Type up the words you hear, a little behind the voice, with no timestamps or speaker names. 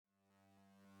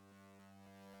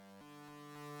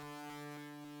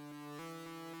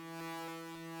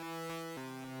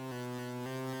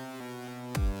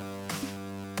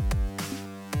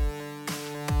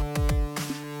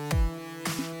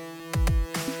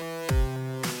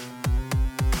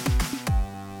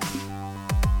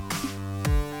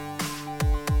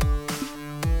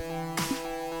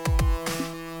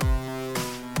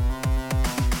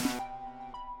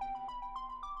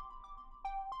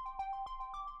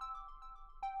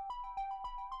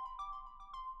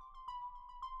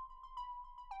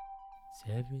It's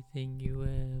everything you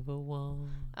ever want.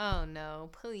 Oh no,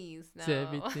 please no. It's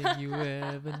everything you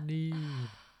ever need.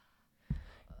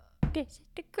 This is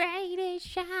the greatest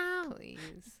show. Please.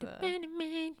 So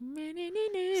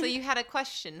you had a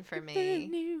question for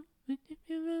me.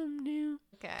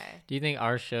 Okay. Do you think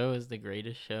our show is the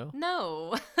greatest show?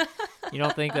 No. You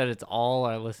don't think that it's all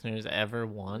our listeners ever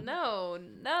want? No.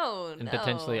 And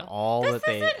potentially all that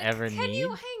they ever need? Can you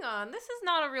hang on? This is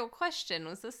not a real question.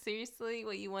 Was this seriously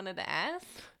what you wanted to ask?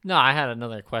 No, I had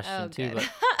another question too. But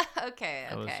okay.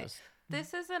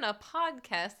 This isn't a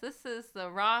podcast. This is the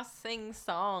Ross Sing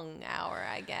Song Hour,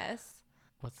 I guess.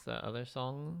 What's the other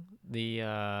song?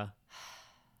 The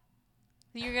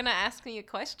You're gonna ask me a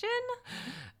question?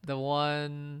 The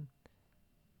one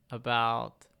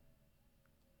about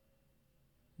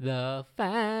the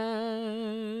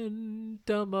Phantom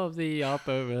of the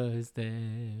Opera is there.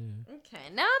 Okay,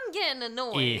 now I'm getting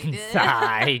annoyed.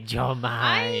 Inside your mind.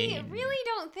 I really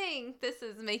don't think this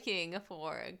is making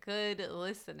for good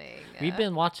listening. We've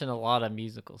been watching a lot of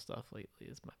musical stuff lately,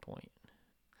 is my point.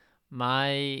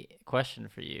 My question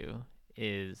for you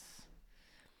is,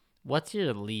 what's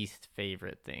your least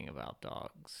favorite thing about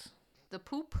dogs? The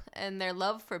poop and their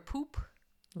love for poop.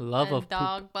 Love and of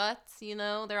dog poop. butts, you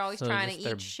know? They're always So trying to just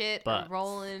their eat shit butts. or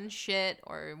roll in shit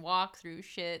or walk through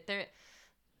shit.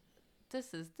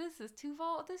 This is too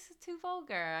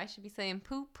vulgar. I should be saying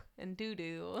poop and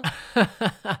doo-doo.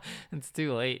 It's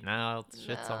too late now.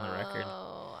 Shit's on the record.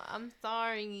 I'm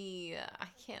sorry. I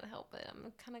can't help it.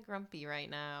 I'm kind of grumpy right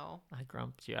now. I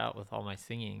grumped you out with all my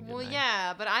singing. Well, didn't I?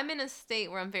 yeah, but I'm in a state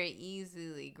where I'm very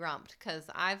easily grumped because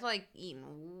I've eaten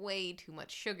way too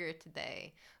much sugar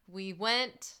today. We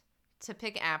went to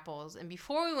pick apples, and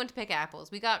before we went to pick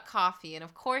apples, we got coffee, and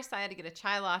of course I had to get a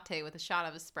chai latte with a shot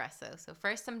of espresso. So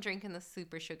first I'm drinking the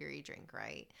super sugary drink,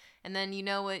 right? And then you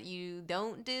know what you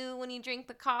don't do when you drink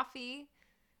the coffee?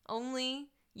 Only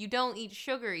you don't eat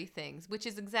sugary things, which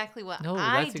is exactly what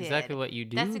I did. That's exactly what you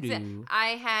do.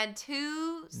 I had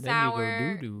two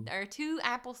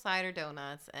apple cider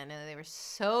donuts, and they were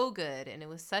so good, and it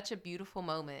was such a beautiful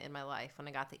moment in my life when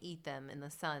I got to eat them in the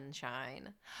sunshine.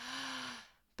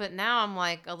 But now I'm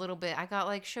I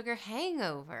got sugar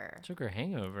hangover. Sugar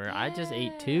hangover? Yeah. I just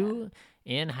ate 2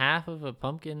 and half of a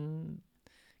pumpkin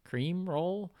cream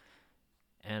roll,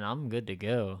 and I'm good to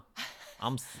go.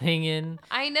 I'm singing.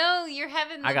 I know you're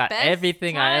having the I got best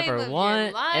everything I time ever of your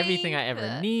want, life. everything I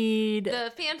ever need.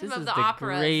 The Phantom This of is the the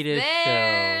Opera greatest is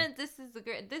there. show.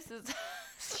 This is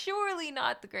surely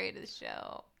not the greatest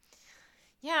show.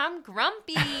 Yeah, I'm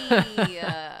grumpy.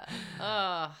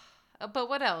 But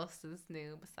what else is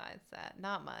new besides that?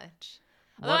 Not much.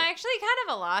 Although actually kind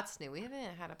of a lot's new. We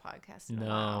haven't had a podcast in a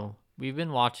while. We've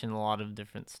been watching a lot of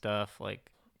different stuff.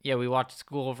 We watched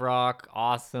School of Rock,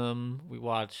 awesome. We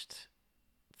watched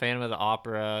Phantom of the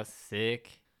Opera,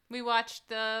 sick. We watched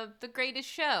the Greatest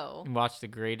Show. We watched The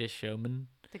Greatest Showman.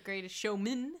 The Greatest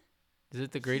Showman. Is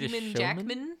it The Greatest Human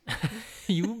Showman? Jackman.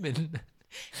 Human.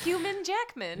 Human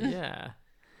Jackman. Yeah.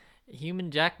 Human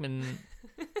Jackman.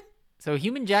 So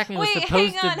Human Jackman was Wait,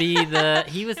 supposed hang to on. be to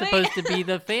be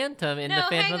the Phantom in the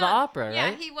Phantom of the Opera, right? Yeah,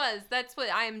 he was. That's what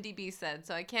IMDb said,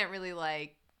 so I can't really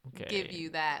give you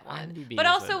that one. IMDb but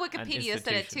is also an Wikipedia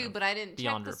said it institution too, of but I didn't check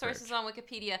beyond the sources reproach. on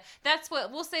Wikipedia. That's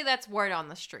we'll say that's word on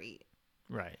the street.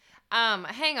 Right.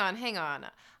 Hang on.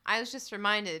 I was just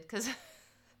reminded because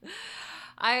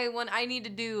I need to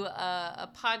do a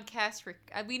podcast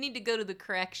we need to go to the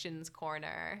corrections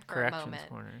corner for a moment.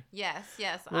 Corner. Yes.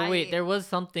 Well, wait, there was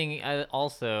something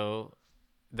also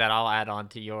that I'll add on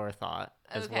to your thought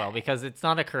as well, because it's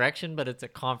not a correction, but it's a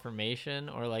confirmation,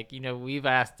 or we've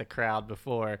asked the crowd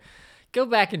before, go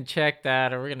back and check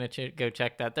that, or we're going to go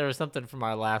check that. There was something from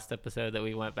our last episode that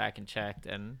we went back and checked,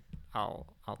 and I'll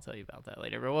tell you about that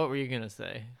later. But what were you going to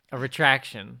say? A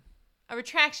retraction. A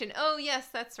retraction. Oh, yes,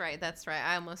 that's right.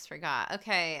 I almost forgot.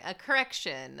 Okay, a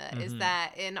correction is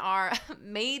that in our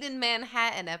Made in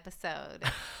Manhattan episode,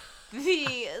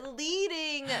 the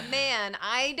leading man,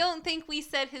 I don't think we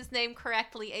said his name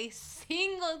correctly a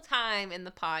single time in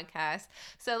the podcast.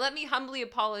 So let me humbly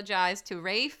apologize to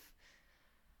Rafe.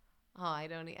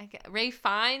 Ray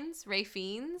Fiennes?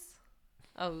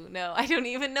 Oh, no, I don't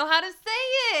even know how to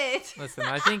say it. Listen,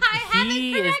 I think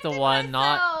he is the one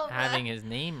not having his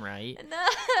name right. No.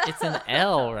 It's an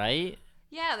L, right?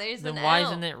 Yeah, there's then an why L.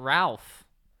 isn't it Ralph?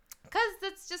 Because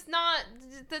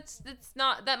that's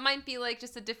not, that might be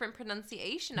just a different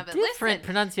pronunciation of it. Different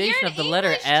pronunciation of the letter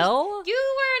English L?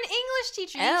 You were an English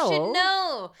teacher. L? You should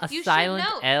know. A silent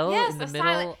L yes, in the a middle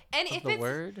silent. And of the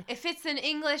word? If it's in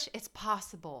English, it's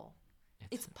possible.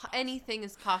 Anything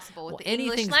is possible with the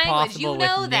anything's English language. possible You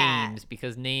know with that. names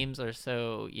because names are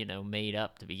so, made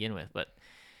up to begin with. But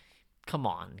come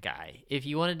on, guy. If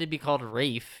you wanted to be called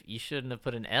Rafe, you shouldn't have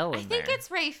put an L in there. I think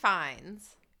it's Ray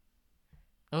Fiennes.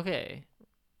 Okay.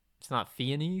 It's not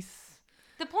Fiennes?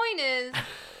 The point is,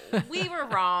 we were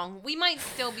wrong. We might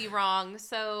still be wrong,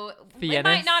 so Fiennes? It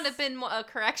might not have been a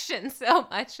correction so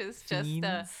much as just an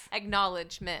Fiends?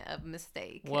 acknowledgement of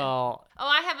mistake. Well, Oh,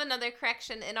 I have another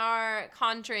correction. In our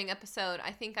Conjuring episode,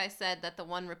 I think I said that the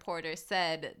one reporter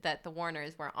said that the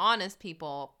Warners were honest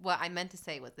people. What I meant to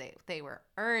say was they were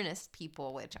earnest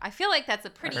people, which I feel like that's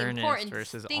a pretty important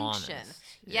versus distinction. honest.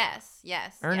 Yeah.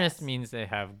 Yes. Earnest means they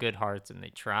have good hearts and they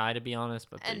try to be honest,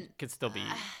 but they could still be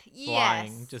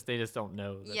lying. Yes. They just don't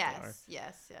know that they are.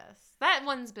 Yes. That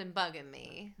one's been bugging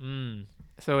me.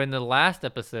 So in the last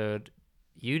episode,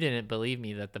 you didn't believe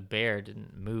me that the bear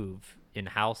didn't move in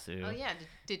Hausu. Oh yeah,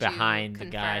 did behind you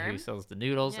the guy who confirm? sells the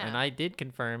noodles, Yeah. and I did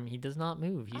confirm he does not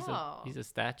move. He's a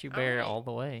statue bear Alright. all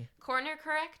the way. Corner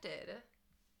corrected.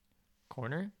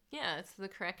 Corner? Yeah, it's the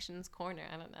corrections corner.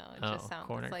 I don't know. It just sounds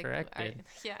corner like corrected.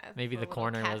 yeah. It's Maybe a the little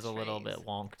corner was a little bit catchphrase.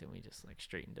 wonked, and we just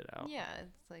straightened it out. Yeah,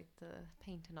 it's like the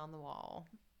painting on the wall.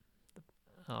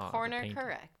 Oh, the Corner painting.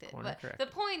 corrected. Corner But corrected.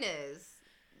 the point is,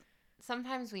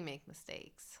 sometimes we make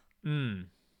mistakes.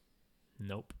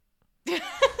 Nope.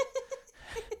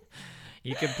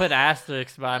 You can put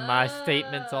asterisks by my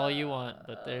statements all you want,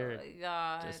 but they're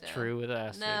just true with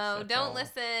asterisks. No, that's don't all.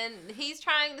 listen. He's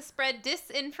trying to spread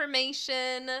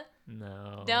disinformation.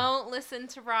 No. Don't listen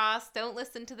to Ross. Don't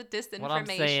listen to the disinformation. What I'm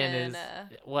saying is,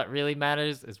 what really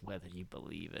matters is whether you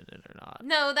believe in it or not.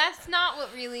 No, that's not what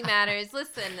really matters.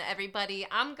 Listen, everybody,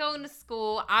 I'm going to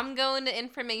school. I'm going to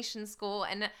information school.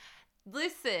 And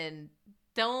listen,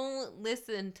 don't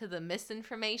listen to the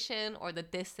misinformation or the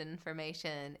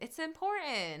disinformation. It's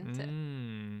important.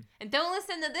 And don't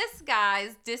listen to this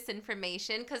guy's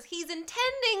disinformation because he's intending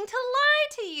to lie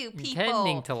to you people.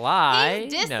 Intending to lie?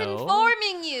 He's No.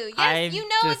 disinforming you. Yes, I'm you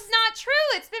know it's just not true.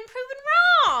 It's been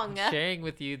proven wrong. sharing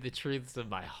with you the truths of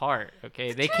my heart, okay?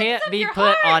 The They truths can't of be your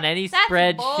put heart. on any That's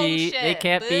spreadsheet. They bullshit.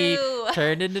 can't be Boo.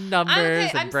 turned into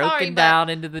numbers I'm and broken sorry, but down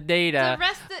into the data, The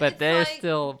rest of but it's they're like,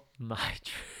 still my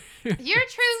truth. your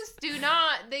truths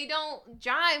they don't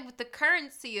jive with the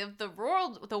currency of the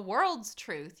world's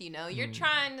truth, You're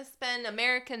trying to spend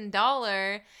American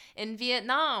dollar in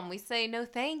Vietnam. We say no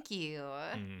thank you.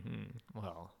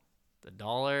 Well, the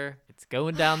dollar, it's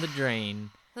going down the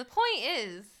drain. The point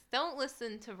is, don't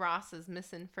listen to Ross's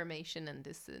misinformation and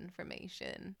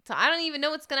disinformation. So I don't even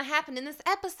know what's going to happen in this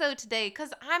episode today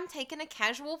because I'm taking a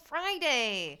casual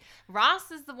Friday.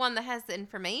 Ross is the one that has the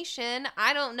information.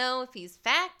 I don't know if he's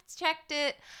fact-checked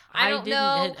it. I don't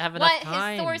know have enough what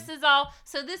time. his sources are.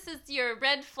 So this is your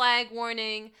red flag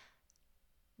warning.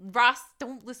 Ross,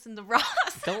 don't listen to Ross.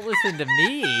 Don't listen to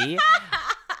me.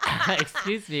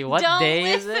 Excuse me, what don't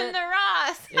day is listen it? to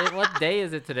Ross. What day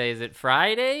is it today? Is it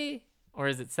Friday or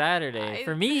is it Saturday?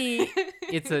 For me,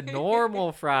 it's a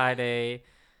normal Friday,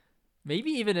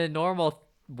 maybe even a normal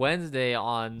Wednesday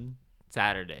on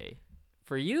Saturday.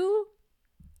 For you,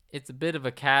 it's a bit of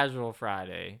a casual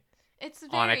Friday. It's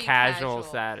very on a casual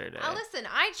Saturday. Listen,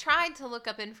 I tried to look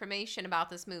up information about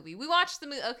this movie. We watched the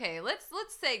movie. Okay, let's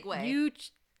segue.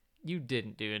 You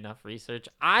didn't do enough research.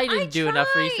 I didn't do enough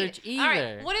research either. All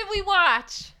right, what did we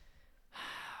watch?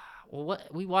 Well,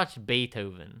 we watched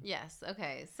Beethoven. Yes.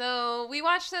 Okay. So we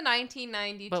watched the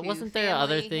 1992. But wasn't there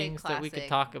other family hit things that we could classic.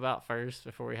 talk about first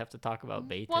before we have to talk about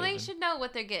Beethoven? Well, they should know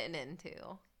what they're getting into.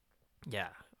 Yeah.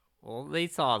 Well, they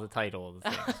saw the title of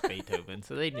the thing, it's Beethoven,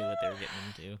 so they knew what they were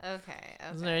getting into. Okay.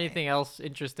 Isn't there anything else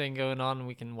interesting going on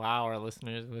we can wow our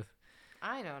listeners with?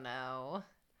 I don't know.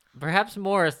 Perhaps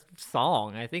more a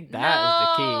song. I think that is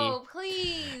the key. No,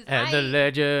 please. And the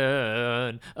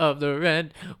legend of the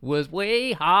Rent was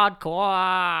way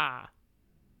hardcore.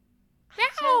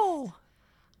 No.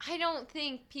 I don't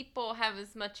think people have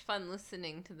as much fun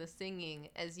listening to the singing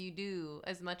as you do,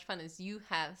 as much fun as you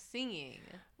have singing.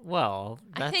 Well,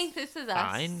 that's I think this is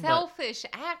fine, a selfish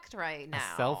act right now.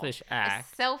 A selfish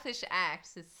act. A selfish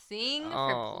act to sing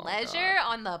Oh, for pleasure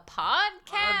on the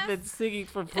podcast. I've been singing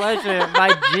for pleasure. My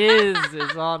jizz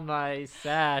is on my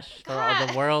sash for all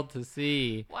the world to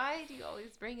see. Why do you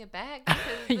always bring it back?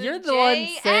 Because You're the one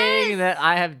saying that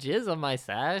I have jizz on my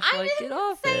sash. I Get didn't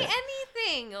off say it.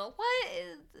 anything. What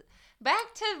is...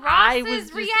 Back to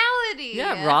Ross's reality.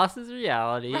 Yeah, Ross's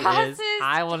reality is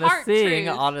I want to heart sing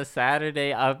truth. on a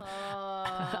Saturday,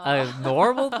 a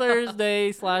normal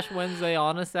Thursday / Wednesday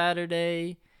on a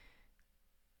Saturday,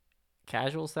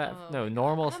 normal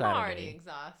I'm already Saturday.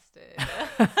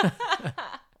 exhausted.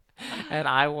 and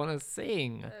I want to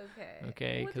sing.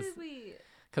 Okay. What Because did we?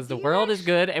 The World is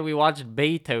Good, and we watched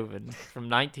Beethoven from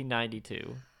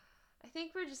 1992. I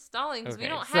think we're just stalling because we Okay,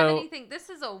 don't have so anything. This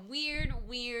is a weird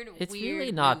it's weird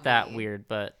really not movie. that weird,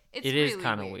 but It's it is really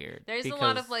kind of weird. There's a because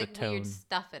lot of the like tone. weird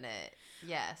stuff in it.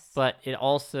 Yes. But it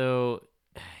also,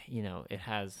 it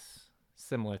has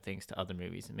similar things to other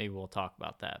movies, and maybe we'll talk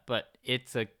about that. But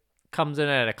comes in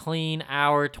at a clean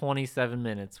hour 27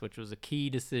 minutes, which was a key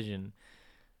decision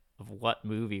of what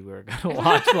movie we were going to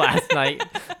watch last night,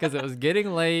 because it was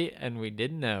getting late and we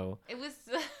didn't know. It was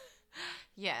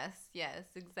yes,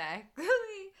 exactly.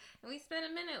 And we spent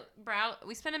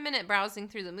a minute browsing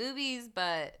through the movies,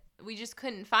 but we just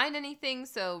couldn't find anything.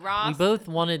 So Ross, we both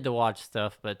wanted to watch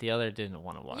stuff, but the other didn't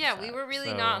want to watch. Yeah, we were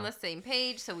really not on the same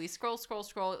page. So we scroll.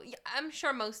 I'm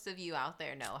sure most of you out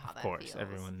there know how that feels. Of course,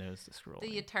 everyone knows the scroll.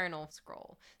 The eternal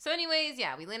scroll. So, anyways,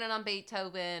 yeah, we landed on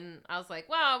Beethoven. I was like,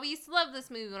 wow, we used to love this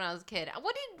movie when I was a kid.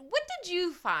 What did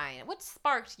you find? What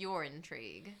sparked your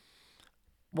intrigue?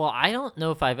 Well, I don't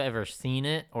know if I've ever seen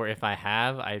it, or if I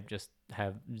have, I just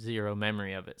have zero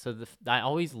memory of it. So I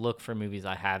always look for movies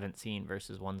I haven't seen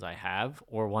versus ones I have,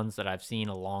 or ones that I've seen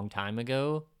a long time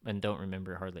ago and don't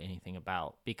remember hardly anything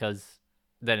about, because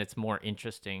then it's more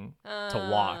interesting to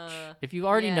watch. If you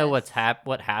already know what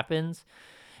happens,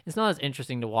 it's not as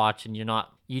interesting to watch, and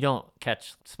you don't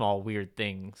catch small weird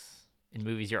things in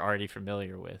movies you're already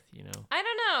familiar with, I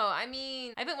don't know. I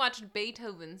mean, I haven't watched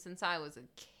Beethoven since I was a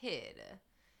kid.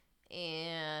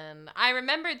 And I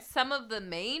remembered some of the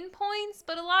main points,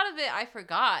 but a lot of it I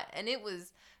forgot. And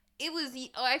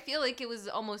I feel like it was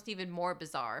almost even more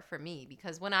bizarre for me,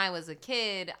 because when I was a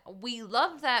kid, we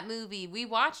loved that movie. We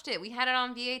watched it. We had it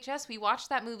on VHS. We watched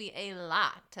that movie a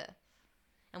lot.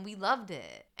 And we loved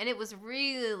it. And it was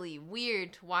really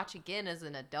weird to watch again as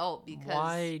an adult, because...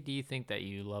 Why do you think that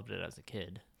you loved it as a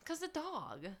kid? Because the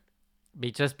dog.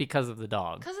 Just because of the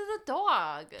dog? Because of the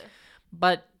dog.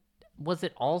 But... was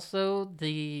it also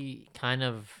the kind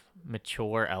of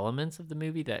mature elements of the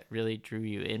movie that really drew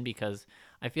you in? Because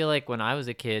I feel like when I was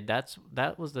a kid,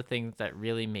 that was the thing that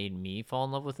really made me fall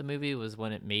in love with the movie, was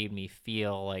when it made me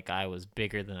feel like I was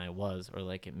bigger than I was, or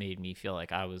like it made me feel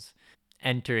like I was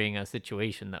entering a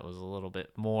situation that was a little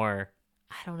bit more,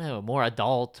 I don't know, more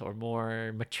adult or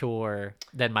more mature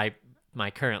than my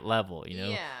current level,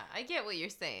 Yeah, I get what you're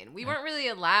saying. We weren't really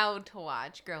allowed to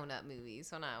watch grown-up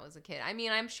movies when I was a kid. I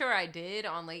mean, I'm sure I did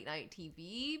on late night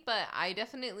TV, but I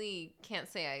definitely can't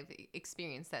say I've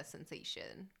experienced that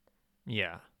sensation.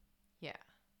 Yeah. Yeah.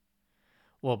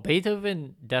 Well,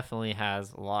 Beethoven definitely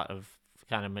has a lot of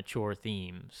kind of mature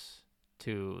themes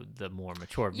to the more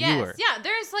mature viewer. Yes, yeah,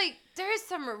 there's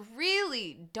some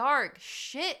really dark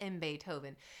shit in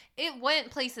Beethoven. It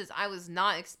went places I was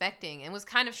not expecting and was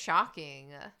kind of shocking.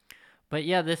 But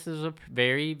yeah, this is a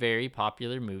very, very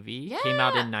popular movie. Yeah, came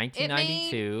out in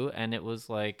 1992, and it was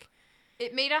like...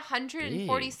 it made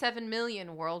 147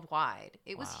 million worldwide.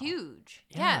 It was huge.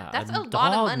 Yeah, that's a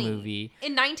lot of money. Movie.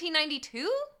 In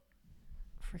 1992?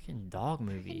 Freaking dog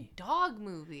movie. Dog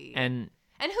movie. And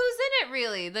who's in it,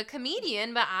 really? The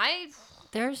comedian, but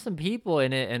there's some people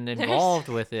in it and involved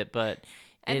with it, but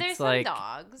and it's there's like... some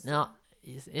dogs. No,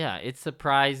 yeah, it's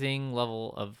surprising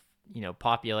level of,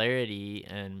 popularity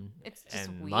and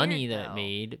money that it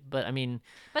made. But, I mean...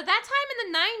 But that time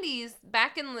in the 90s,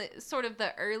 back in sort of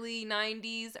the early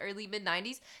 90s, early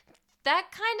mid-90s, that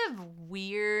kind of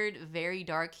weird, very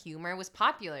dark humor was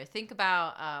popular. Think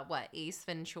about, Ace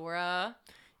Ventura?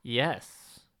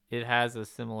 Yes. It has a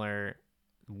similar...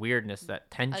 weirdness,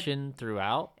 that tension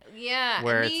throughout,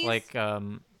 where it's like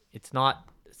it's not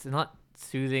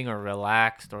soothing or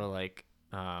relaxed or like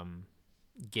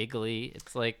giggly.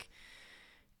 It's like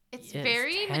it's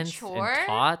very mature and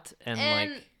taut, and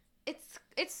like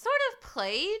it's sort of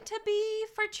played to be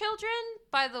for children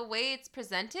by the way it's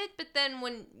presented, but then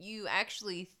when you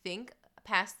actually think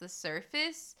past the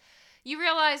surface, you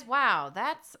realize, wow,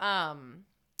 that's kind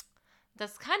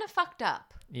of fucked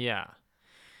up. Yeah.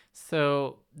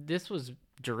 So this was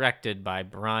directed by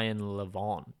Brian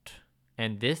Levant,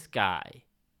 and this guy,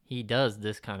 he does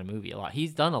this kind of movie a lot.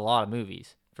 He's done a lot of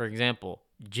movies. For example,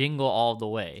 Jingle All the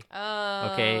Way. Oh,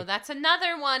 okay, that's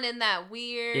another one in that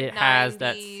weird. It 90s. has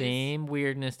that same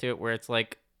weirdness to it, where it's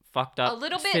like fucked up. A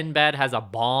little bit. Sinbad has a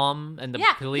bomb, and the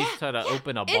police try to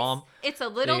open a bomb. It's a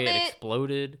little bit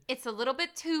exploded. It's a little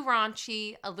bit too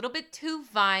raunchy, a little bit too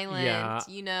violent. Yeah.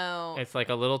 It's like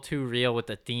a little too real with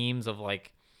the themes of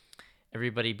like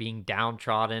everybody being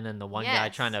downtrodden and the one guy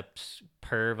trying to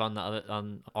perv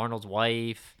on Arnold's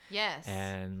wife. Yes.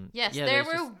 And yes, yeah, there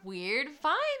were weird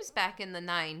vibes back in the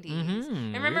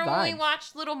 90s. Remember weird when we vibes.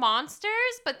 watched Little Monsters?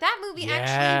 But that movie Yeah,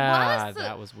 actually was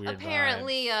that was weird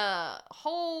apparently vibes. a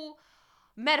whole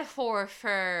metaphor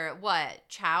for what?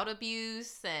 Child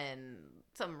abuse and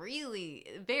some really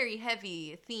very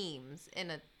heavy themes in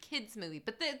a kids movie.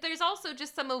 But there's also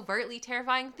just some overtly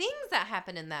terrifying things that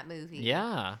happen in that movie.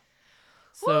 Yeah.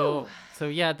 Woo. So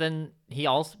yeah, then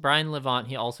Brian Levant,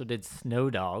 he also did Snow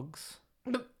Dogs.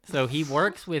 So he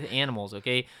works with animals,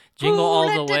 okay? Jingle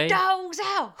All the Way. Let the dogs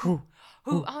out.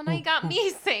 Oh, now you got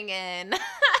me singing.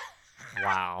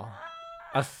 Wow.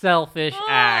 A selfish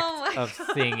act of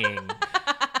singing.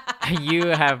 You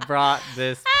have brought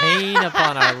this pain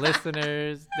upon our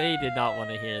listeners. They did not want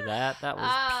to hear that. That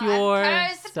was pure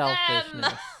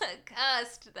selfishness.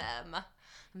 Cursed them.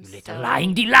 You little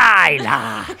lying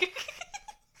Delilah.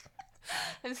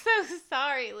 I'm so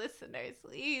sorry, listeners.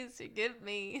 Please forgive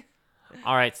me.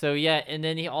 All right, so yeah, and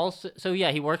then he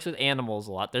works with animals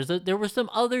a lot. There were some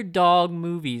other dog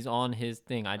movies on his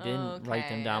thing. I didn't write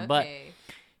them down, but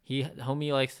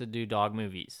homie likes to do dog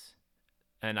movies,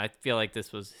 and I feel like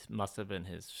this must have been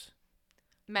his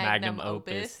magnum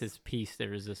opus, his piece de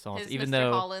resistance, even Mr.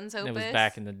 though Holland's it was opus.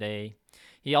 back in the day.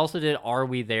 He also did Are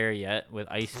We There Yet with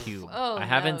Ice Cube. I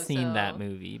haven't seen that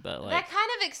movie, but that kind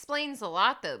of explains a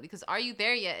lot though, because Are You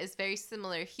There Yet is very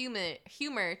similar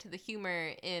humor to the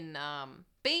humor in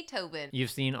Beethoven.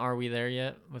 You've seen Are We There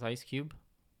Yet with Ice Cube?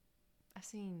 I've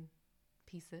seen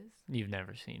pieces. You've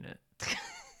never seen it.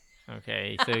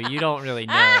 Okay, so you don't really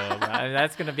know.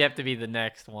 That's gonna have to be the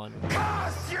next one.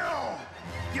 Curse you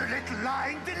little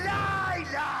lying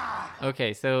Delilah!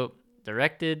 Okay, so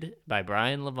directed by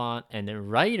Brian Levant, and the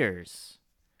writers,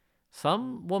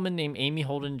 some woman named Amy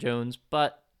Holden Jones,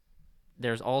 but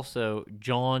there's also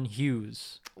John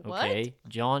Hughes. Okay, What?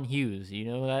 John Hughes. You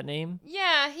know that name?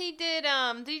 Yeah, he did.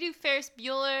 Did he do Ferris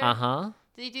Bueller? Uh-huh.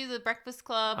 Did he do The Breakfast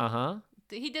Club? Uh-huh.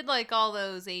 He did like all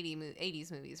those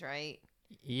 80s movies, right?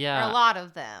 Yeah. Or a lot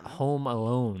of them. Home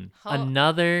Alone.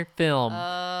 Another film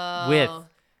with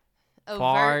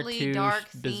far overtly too dark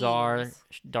bizarre, themes.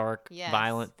 dark, Yes.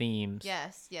 violent themes.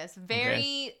 Yes.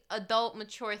 Very adult,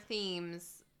 mature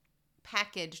themes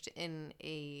packaged in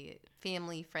a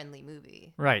family-friendly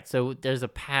movie. Right. So there's a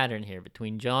pattern here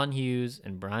between John Hughes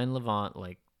and Brian Levant.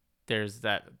 Like, there's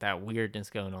that weirdness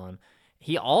going on.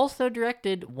 He also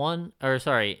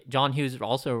John Hughes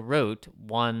also wrote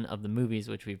one of the movies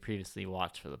which we previously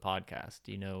watched for the podcast.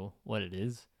 Do you know what it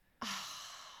is?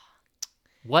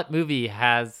 What movie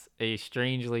has a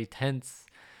strangely tense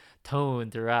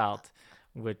tone throughout,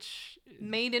 which...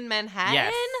 Made in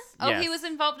Manhattan? Yes. He was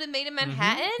involved in Made in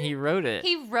Manhattan? Mm-hmm. He wrote it.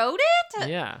 He wrote it?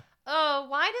 Yeah. Oh,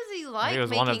 why does he like was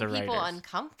one of making the people writers.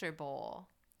 uncomfortable?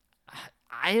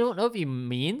 I don't know if he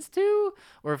means to,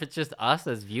 or if it's just us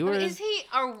as viewers. Is he,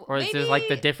 or is it like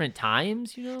the different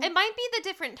times, you know? It might be the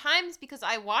different times, because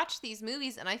I watch these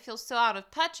movies and I feel so out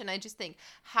of touch, and I just think,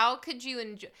 how could you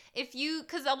enjoy,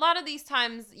 because a lot of these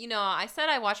times, I said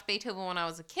I watched Beethoven when I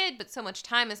was a kid, but so much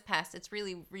time has passed, it's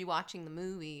really rewatching the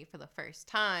movie for the first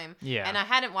time. Yeah. And I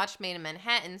hadn't watched Made in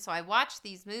Manhattan, so I watched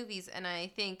these movies and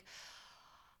I think,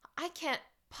 I can't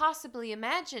possibly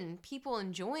imagine people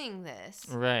enjoying this.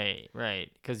 Right.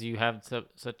 Because you have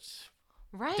such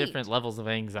different levels of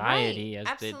anxiety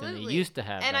than they used to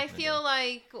have. And I feel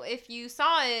like if you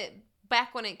saw it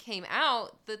back when it came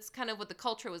out, that's kind of what the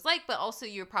culture was like, but also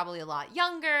you're probably a lot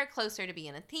younger, closer to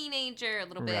being a teenager, a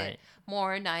little bit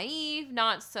more naive,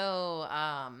 not so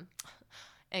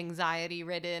anxiety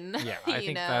ridden. Yeah, I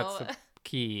think that's a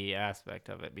key aspect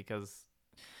of it, because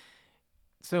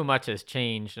so much has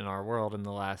changed in our world in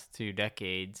the last 2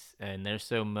 decades, and there's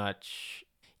so much,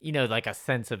 like a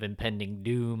sense of impending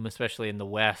doom, especially in the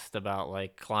West, about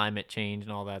like climate change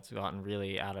and all that's gotten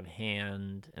really out of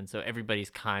hand. And so everybody's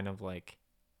kind of like,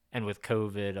 and with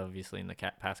COVID, obviously in the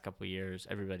past couple of years,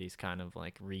 everybody's kind of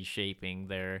like reshaping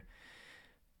their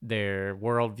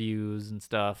worldviews and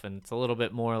stuff. And it's a little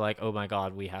bit more like, oh my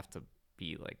God, we have to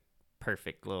be like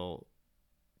perfect little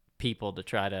people to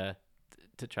try to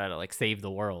like save the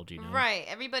world, Right.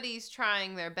 Everybody's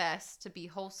trying their best to be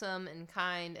wholesome and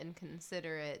kind and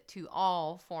considerate to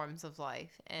all forms of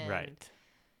life. And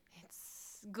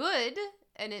it's good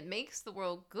and it makes the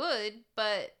world good,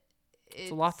 but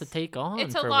it's a lot to take on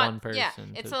for one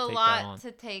person. Yeah, it's a lot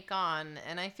to take on.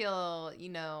 And I feel,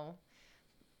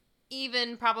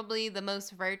 even probably the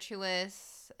most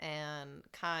virtuous and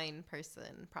kind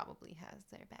person probably has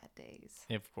their bad days.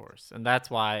 Of course. And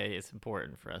that's why it's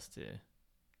important for us to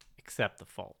accept the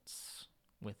faults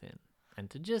within and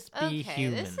to just be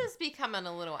human. This is becoming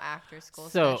a little after school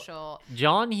special. So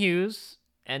John Hughes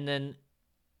And then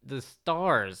the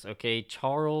stars, okay?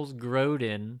 Charles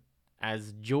Grodin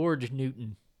as George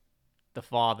Newton, the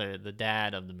father, the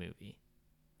dad of the movie.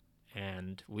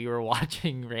 And we were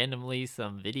watching randomly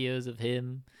some videos of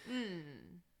him.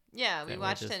 Yeah, we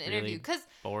watched an interview because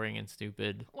boring and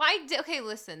stupid. Okay,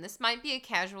 listen, this might be a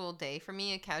casual day for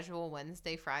me, a casual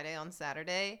Wednesday, Friday on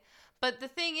Saturday. But the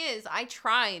thing is, I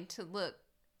tried to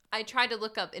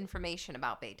look up information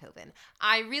about Beethoven.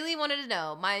 I really wanted to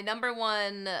know. My number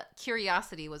one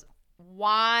curiosity was,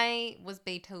 why was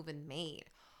Beethoven made?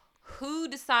 Who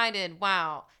decided,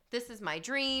 wow, this is my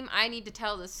dream. I need to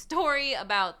tell this story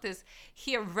about this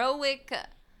heroic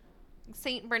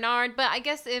Saint Bernard. But I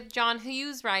guess if John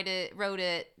Hughes wrote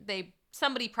it,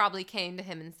 somebody probably came to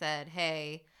him and said,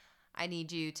 hey, I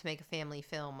need you to make a family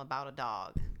film about a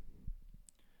dog.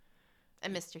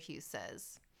 And Mr. Hughes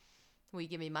says, will you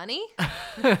give me money?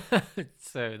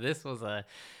 So this was a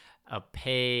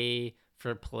pay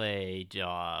for play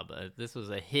job. This was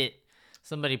a hit.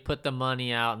 Somebody put the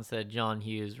money out and said, John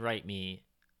Hughes, write me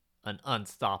an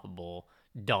unstoppable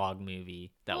dog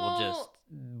movie that will just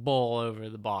bowl over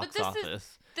the box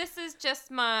office. This is just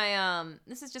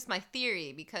my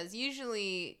theory, because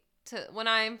usually when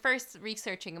I'm first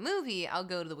researching a movie, I'll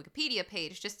go to the Wikipedia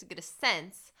page just to get a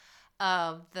sense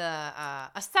of a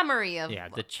summary of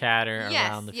the chatter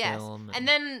around the film, and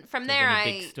then from there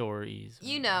big stories.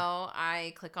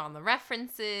 I click on the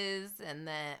references, and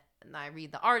then I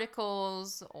read the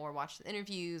articles or watch the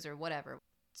interviews or whatever.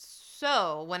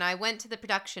 So when I went to the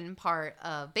production part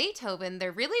of Beethoven,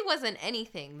 there really wasn't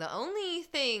anything. The only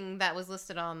thing that was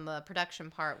listed on the production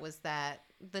part was that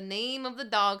the name of the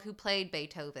dog who played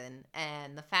Beethoven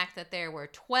and the fact that there were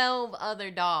 12 other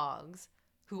dogs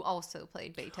who also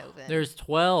played Beethoven. There's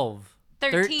 12.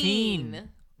 13.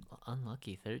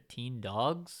 Unlucky. 13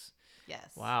 dogs? Yes.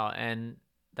 Wow. And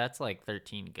that's like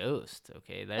 13 ghosts.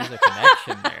 Okay. There's a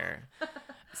connection there.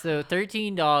 So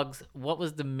 13 dogs. What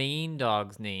was the main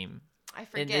dog's name? I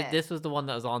forget. And this was the one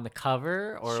that was on the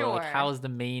cover? Or like, how was the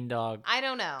main dog I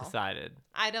don't know. decided?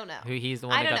 I don't know. He's the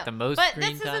one that got the most but screen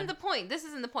time? But this isn't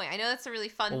the point. I know that's a really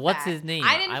fun fact. What's his name?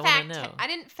 I didn't I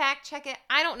didn't fact check it.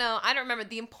 I don't know. I don't remember.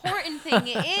 The important thing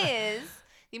is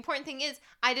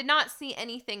I did not see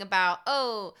anything about,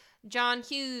 John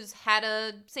Hughes had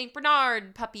a St.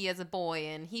 Bernard puppy as a boy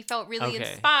and he felt really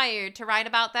inspired to write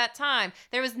about that time.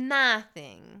 There was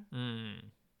nothing.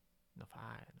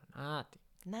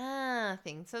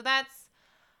 Nothing. So that's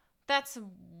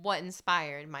what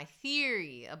inspired my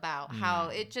theory about how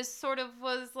it just sort of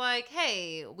was like,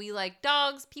 hey, we like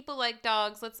dogs, people like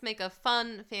dogs, let's make a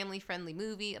fun, family-friendly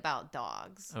movie about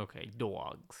dogs. Okay,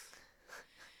 dogs.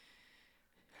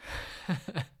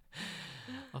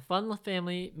 A fun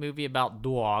family movie about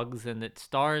dogs, and it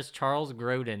stars Charles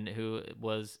Grodin,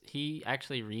 he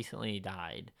actually recently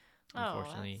died,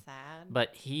 unfortunately. Oh, that's sad.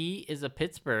 But he is a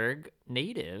Pittsburgh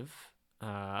native,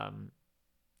 and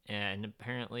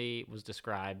apparently was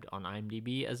described on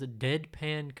IMDb as a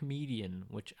deadpan comedian,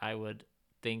 which I would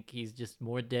think he's just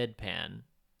more deadpan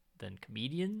than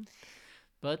comedian.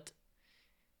 But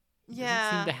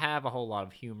doesn't seem to have a whole lot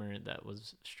of humor that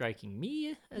was striking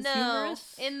me as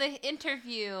humorous. In the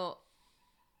interview,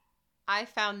 I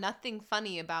found nothing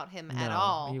funny about him at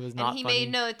all. He was not funny. funny.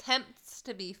 Made no attempts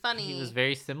to be funny. He was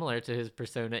very similar to his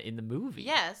persona in the movie.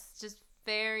 Yes, just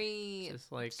very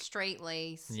like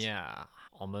straight-laced. Yeah,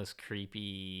 almost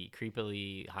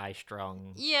creepily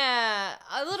high-strung. Yeah,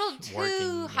 a little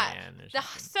too high.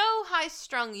 So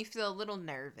high-strung you feel a little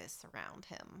nervous around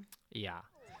him. Yeah.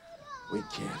 We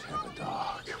can't have a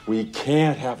dog. We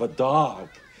can't have a dog.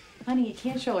 Honey, you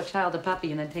can't show a child a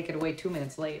puppy and then take it away 2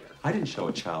 minutes later. I didn't show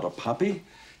a child a puppy.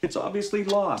 It's obviously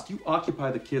lost. You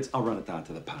occupy the kids, I'll run it down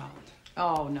to the pound.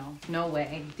 Oh, no. No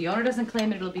way. If the owner doesn't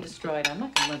claim it, it'll be destroyed. I'm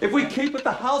not gonna let If we keep it,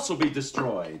 the house will be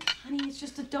destroyed. Honey, it's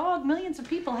just a dog. Millions of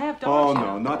people have Oh, dogs.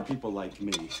 no, not people like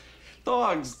me.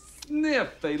 Dogs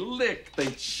sniff, they lick, they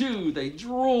chew, they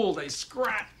drool, they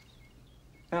scratch.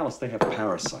 Alice, they have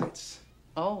parasites.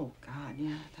 Oh, God,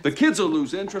 yeah. The kids will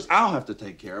lose interest. I'll have to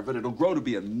take care of it. It'll grow to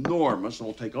be enormous and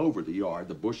it'll take over the yard.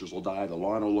 The bushes will die. The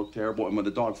lawn will look terrible. And when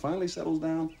the dog finally settles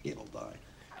down, it'll die.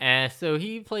 So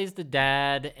he plays the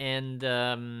dad, and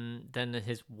then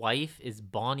his wife is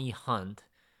Bonnie Hunt.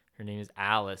 Her name is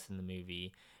Alice in the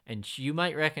movie. And you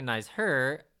might recognize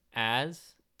her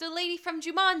as... The lady from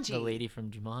Jumanji. The lady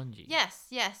from Jumanji. Yes.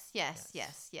 The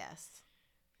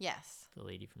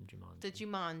lady from Jumanji. The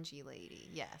Jumanji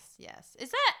lady. Yes. Is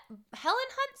that Helen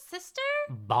Hunt's sister?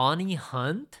 Bonnie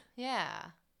Hunt? Yeah.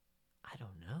 I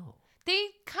don't know. They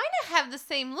kind of have the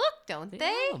same look, don't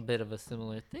they? Have a bit of a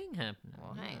similar thing happening.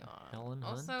 Well, hang on. Helen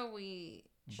Hunt. Also, we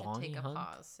should Bonnie take a Hunt?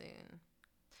 pause soon.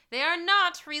 They are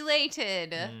not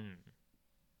related. Mm,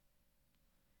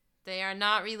 They are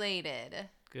not related.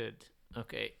 good.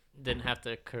 Okay. Didn't have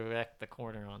to correct the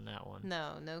corner on that one.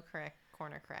 No correct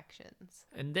corner corrections.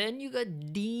 And then you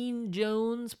got Dean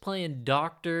Jones playing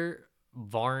Dr.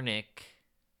 Varnick.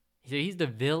 So he's the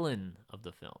villain of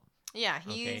the film. Yeah,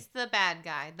 he's Okay. the bad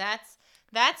guy.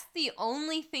 That's the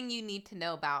only thing you need to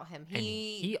know about him. And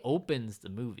he opens the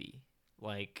movie,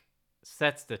 like,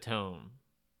 sets the tone.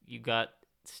 You got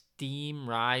steam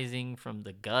rising from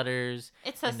the gutters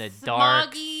It's a in the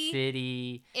dark smoggy-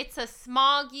 city. It's a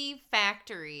smoggy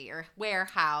factory or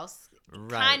warehouse, Right.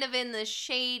 kind of in the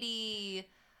shady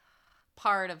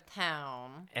part of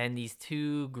town. And these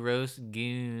two gross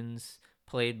goons,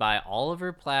 played by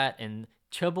Oliver Platt and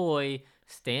Chaboy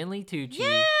Stanley Tucci.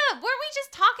 Yeah, were we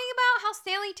just talking about how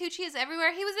Stanley Tucci is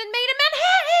everywhere? He was in Made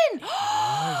in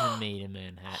Manhattan. Was Made in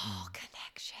Manhattan. Oh,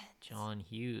 connections. John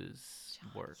Hughes'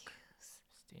 work. Hughes.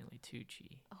 Stanley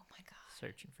Tucci, Oh my god.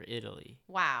 searching for Italy.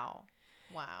 Wow.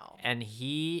 And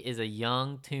he is a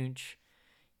young Tunch.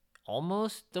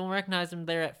 Almost don't recognize him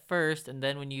there at first, and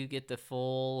then when you get the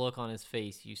full look on his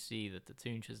face, you see that the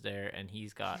Tunch is there, and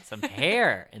he's got some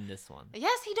hair in this one.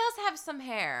 Yes, he does have some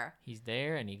hair. He's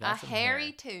there, and he got A some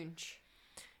hairy hair. Tunch.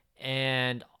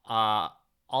 And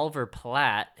Oliver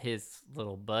Platt, his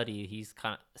little buddy, he's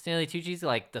kind of Stanley Tucci's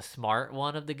like the smart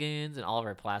one of the goons, and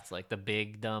Oliver Platt's like the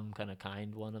big, dumb, kind of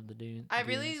kind one of the goons. I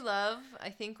really love, I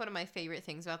think one of my favorite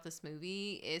things about this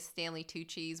movie is Stanley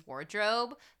Tucci's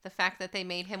wardrobe. The fact that they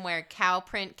made him wear cow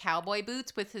print cowboy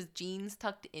boots with his jeans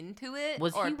tucked into it.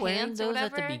 Was or he wearing pants or those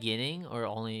at the whatever. beginning, or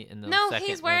only in the No, second?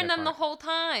 he's wearing later them the part? whole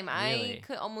time. Really? I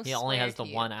could almost He only swear has the to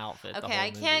you. one outfit. the Okay, whole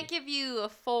I can't movie. give you a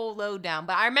full lowdown,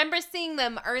 but I remember seeing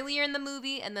them earlier in the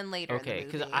movie and then later Okay, in the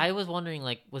movie. because I was wondering,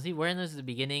 like, was he wearing those at the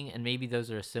beginning, and maybe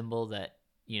those are a symbol that,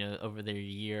 you know, over their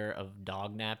year of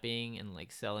dog napping and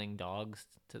like selling dogs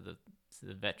to the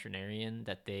veterinarian,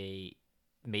 that they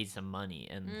made some money,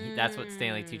 and that's what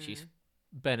Stanley Tucci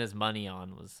spent his money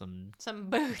on, was some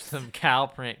boots. some cow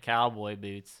print cowboy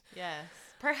boots. Yes.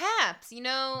 Perhaps, you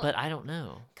know, But I don't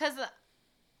know. because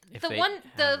if the they one,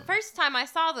 the have 'em. first time I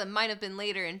saw them might have been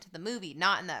later into the movie,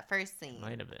 not in that first scene.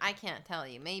 Might have been. I can't tell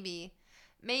you. Maybe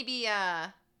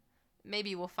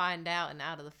we'll find out in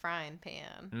Out of the Frying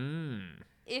Pan.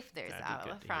 If there's That'd be Out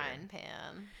good of the to hear. Frying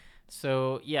Pan.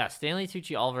 So yeah, Stanley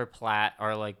Tucci, Oliver Platt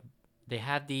are like, they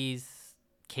have these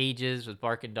cages with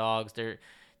barking dogs. They're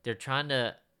trying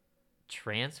to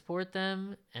transport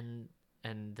them, and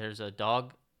there's a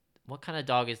dog. What kind of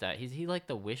dog is that? Is he like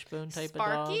the wishbone type of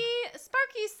dog?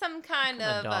 Sparky's some kind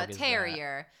of dog is that?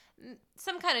 terrier.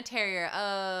 Some kind of terrier.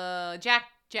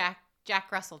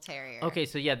 Jack Russell Terrier. Okay,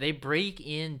 so yeah, they break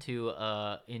into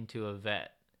a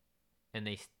vet, and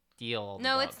they steal all the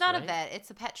No, dogs, it's not right? a vet. It's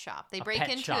a pet shop. They A break pet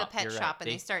into shop, a pet you're right. shop and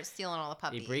They- they start stealing all the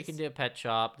puppies. They break into a pet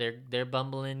shop. They're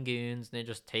bumbling goons, and they're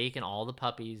just taking all the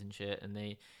puppies and shit.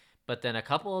 But then a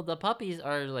couple of the puppies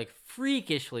are like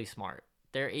freakishly smart.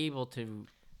 They're able to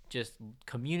just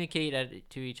communicate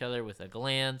to each other with a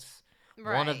glance.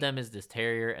 One of Right. them is this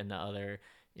terrier, and the other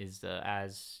is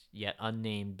as yet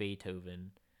unnamed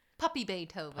Beethoven. Puppy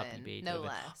Beethoven, Puppy no Beethoven.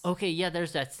 less. Okay, yeah,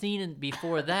 there's that scene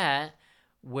before that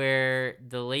where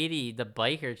the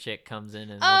biker chick, comes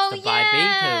in and wants to buy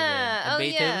Beethoven. And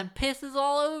Beethoven pisses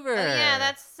all over Oh, her. yeah,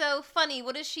 that's so funny.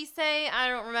 What does she say? I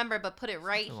don't remember, but put it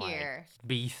right Something like, here.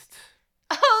 beast.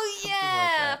 Oh, something like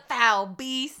yeah, that. foul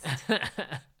beast.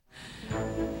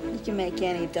 You can make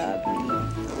any dog mean.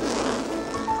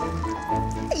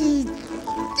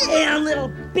 Damn little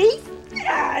beast!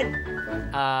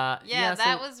 Yeah,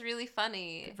 that so was really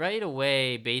funny. right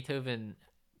away. Beethoven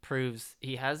proves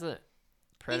he has a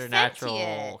preternatural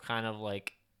sentient. kind of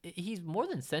like, he's more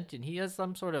than sentient. He has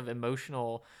some sort of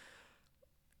emotional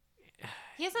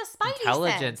He has a spidey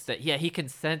intelligence sense. that he can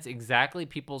sense exactly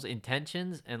people's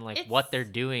intentions and like what they're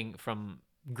It's- doing from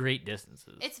great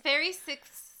distances. It's very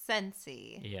sixth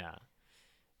sensey. Yeah.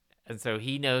 And so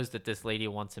he knows that this lady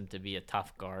wants him to be a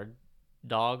tough guard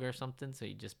dog or something, so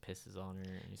he just pisses on her,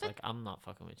 and he's like, I'm not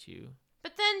fucking with you.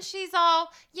 But then she's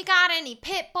all, "You got any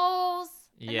pit bulls?"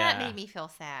 And Yeah. that made me feel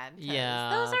sad. 'cause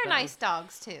Yeah, those are that nice was-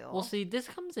 dogs too. Well, see, this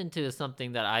comes into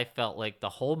something that I felt like the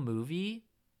whole movie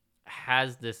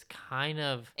has this kind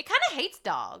of, it kind of hates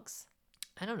dogs.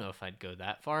 I don't know if I'd go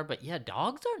that far, but yeah,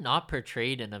 dogs are not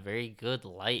portrayed in a very good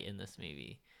light in this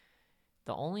movie.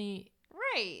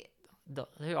 Right.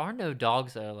 There are no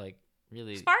dogs that are like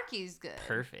really Sparky's good.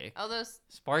 perfect. Although,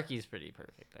 Sparky's pretty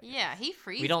perfect. I yeah, guess. he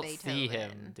frees We don't Beethoven. see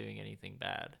him doing anything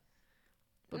bad.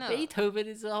 But No. Beethoven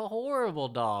is a horrible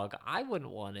dog. I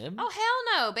wouldn't want him. Oh,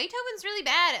 hell no. Beethoven's really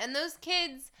bad. And those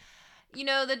kids,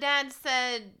 the dad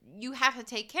said, you have to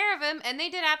take care of him, and they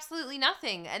did absolutely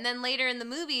nothing. And then later in the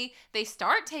movie, they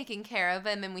start taking care of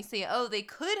him, and we see, they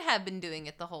could have been doing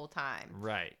it the whole time.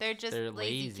 Right. They're just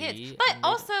lazy kids. and But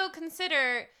also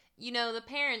consider, the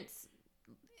parents,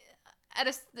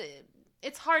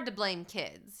 it's hard to blame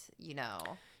kids,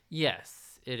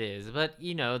 Yes, it is. But,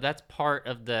 that's part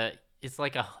of it's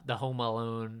like the Home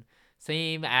Alone,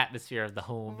 same atmosphere of the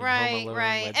home. Right, Home Alone,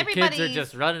 right. where the kids are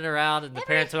just running around and the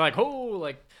parents are like,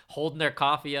 like holding their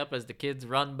coffee up as the kids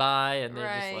run by and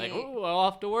they're just like, I'm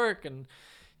off to work. And,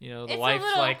 the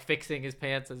wife's like fixing his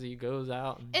pants as he goes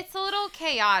out. It's a little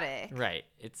chaotic. Right.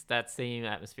 It's that same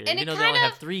atmosphere. And they only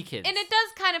have 3 kids. And it does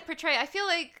kind of portray, I feel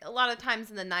like a lot of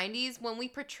times in the 90s when we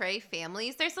portray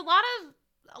families, there's a lot of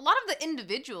the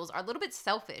individuals are a little bit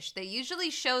selfish. They usually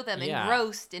show them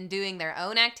engrossed in doing their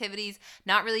own activities,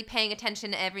 not really paying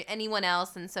attention to anyone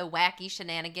else, and so wacky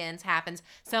shenanigans happens.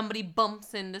 Somebody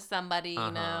bumps into somebody,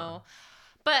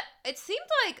 But it seemed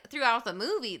like throughout the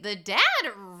movie, the dad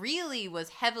really was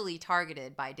heavily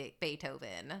targeted by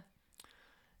Beethoven.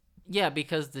 Yeah,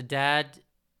 because the dad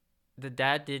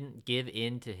didn't give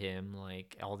in to him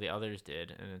like all the others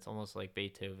did, and it's almost like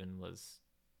Beethoven was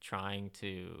trying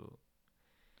to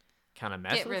kind of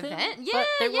mess with him. Yeah, but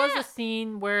there was a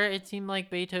scene where it seemed like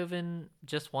Beethoven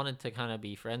just wanted to kind of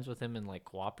be friends with him and like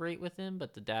cooperate with him,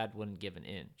 but the dad wouldn't give an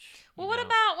inch. Well, what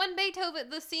about when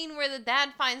the scene where the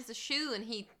dad finds the shoe and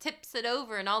he tips it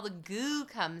over and all the goo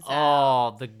comes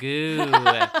out? Oh, the goo.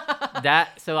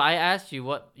 So I asked you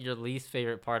what your least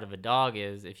favorite part of a dog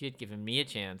is. If you'd given me a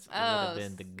chance, it would have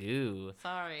been the goo.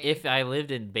 Sorry. If I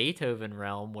lived in Beethoven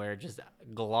realm where just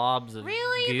globs of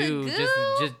really? goo, The goo?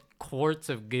 just quarts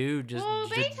of goo just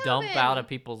dump out of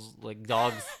people's like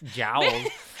dogs' jowls.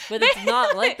 But it's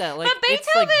not like that. Like, but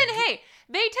Beethoven,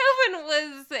 Beethoven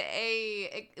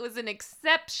was an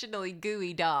exceptionally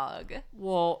gooey dog.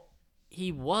 Well,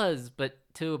 he was, but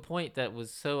to a point that was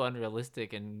so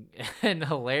unrealistic and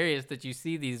hilarious that you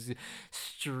see these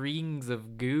strings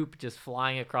of goop just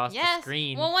flying across the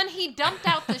screen. Well, when he dumped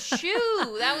out the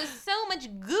shoe, that was so much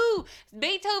goo.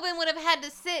 Beethoven would have had to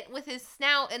sit with his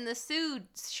snout in the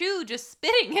shoe just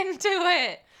spitting into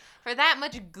it for that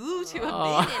much goo to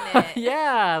have been in it.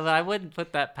 Yeah, but I wouldn't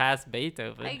put that past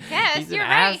Beethoven. I guess He's you're an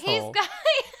right. asshole. He's got.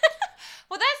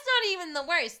 Well, that's not even the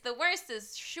worst. The worst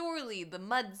is surely the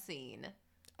mud scene.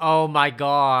 Oh my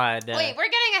God. Wait, we're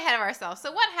getting ahead of ourselves.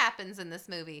 So what happens in this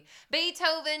movie?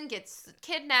 Beethoven gets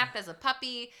kidnapped as a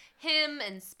puppy. Him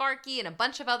and Sparky and a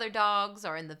bunch of other dogs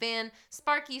are in the van.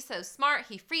 Sparky's so smart,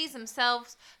 he frees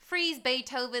himself, frees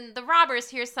Beethoven. The robbers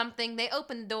hear something. They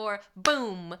open the door.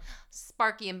 Boom.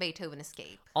 Sparky and Beethoven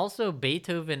escape. Also,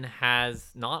 Beethoven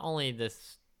has not only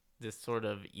this sort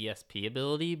of ESP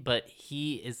ability, but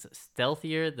he is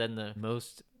stealthier than the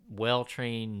most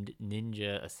well-trained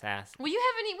ninja assassin. Well, we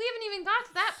haven't even got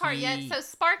to that part yet. So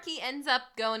Sparky ends up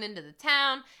going into the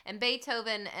town, and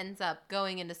Beethoven ends up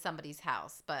going into somebody's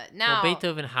house. But now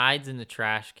Beethoven hides in the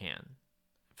trash can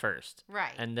first,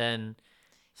 right, and then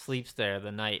sleeps there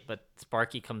the night. But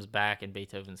Sparky comes back, and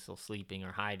Beethoven's still sleeping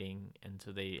or hiding, and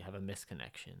so they have a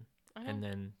misconnection. I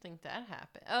don't think that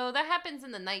happened. Oh, that happens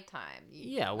in the nighttime.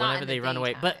 Yeah, whenever they run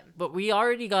away. But we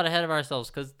already got ahead of ourselves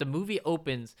because the movie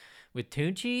opens with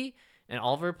Tunchi and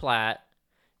Oliver Platt.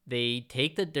 They're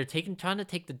trying to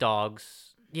take the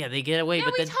dogs. Yeah, they get away. Yeah,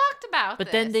 but we talked about this.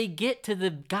 Then they get to the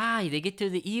guy. They get to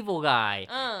the evil guy.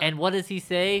 And what does he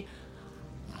say?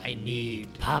 I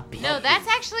need puppies. No, that's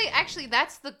actually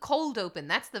that's the cold open.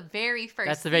 That's the very first.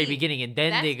 That's the very beginning, and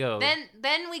then they go.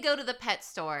 Then we go to the pet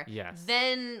store. Yes.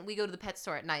 Then we go to the pet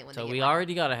store at night when. So they get we home.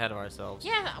 already got ahead of ourselves.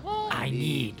 Yeah. Well. I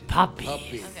need puppies.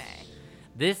 Okay.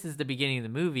 This is the beginning of the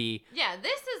movie. Yeah,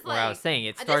 this is where like. I was saying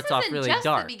it starts off really dark. This isn't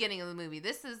just the beginning of the movie.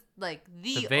 This is like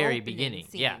the very opening beginning.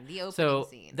 Scene, yeah. The opening so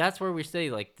scene. That's where we say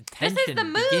like the tension. This is the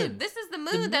mood. Begins. This is the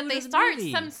mood that they start.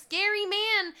 Some scary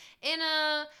man in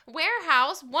a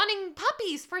warehouse wanting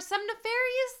puppies for some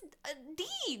nefarious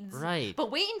deeds. Right.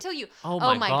 But wait until you. Oh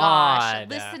my gosh,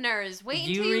 listeners! Wait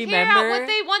until you hear out what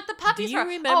they want the puppies for.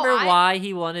 Do you remember why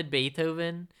he wanted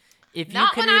Beethoven? If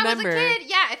Not you can when remember, I was a kid.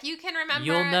 Yeah, if you can remember,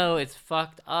 you'll know it's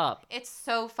fucked up. It's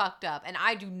so fucked up, and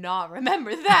I do not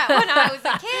remember that when I was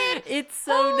a kid. It's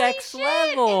so Holy next shit,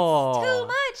 level. It's too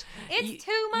much. It's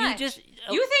too much.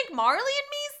 You think Marley and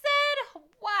me said?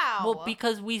 Wow. Well,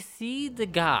 because we see the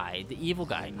guy, the evil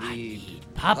guy, I need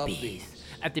puppies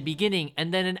at the beginning,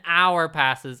 and then an hour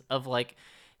passes of like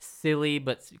silly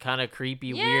but kind of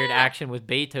creepy, weird action with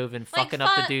Beethoven fucking up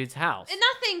the dude's house. And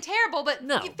nothing terrible, but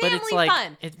family but it's like,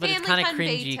 fun. But family it's kind of fun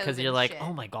cringy because you're like, shit.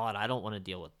 oh my God, I don't want to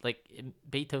deal with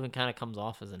Beethoven kind of comes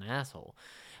off as an asshole.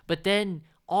 But then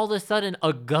all of a sudden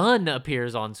a gun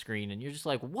appears on screen, and you're just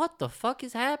like, what the fuck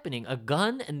is happening? A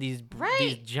gun and these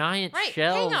giant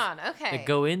shells Hang on. Okay. that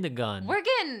go in the gun. We're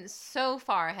getting so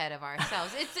far ahead of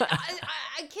ourselves. It's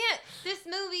I can't. This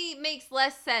movie makes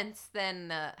less sense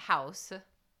than House.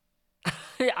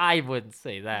 I wouldn't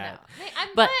say that. No.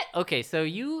 But okay, so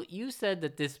you said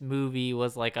that this movie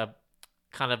was like a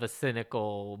kind of a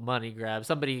cynical money grab.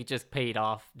 Somebody just paid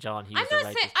off John Hughes. I'm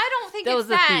not saying. I don't think that it's was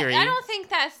that. The theory. I don't think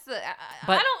that's the.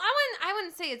 But, I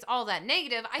wouldn't say it's all that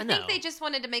negative. I think they just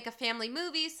wanted to make a family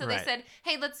movie, so they said,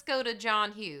 "Hey, let's go to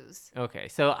John Hughes." Okay,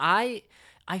 so I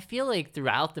feel like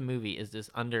throughout the movie is this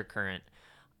undercurrent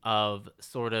of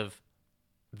sort of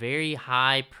very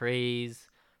high praise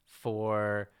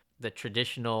for the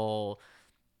traditional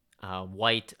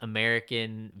white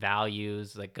American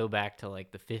values that go back to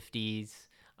like the 50s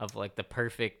of like the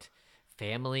perfect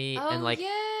family, and like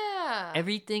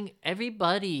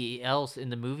everybody else in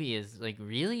the movie is like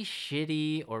really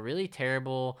shitty or really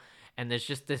terrible, and there's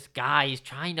just this guy, he's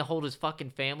trying to hold his fucking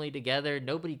family together.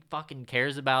 Nobody fucking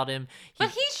cares about him.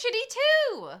 But he's shitty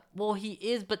too. Well, he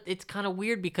is, but it's kind of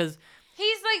weird because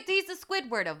he's the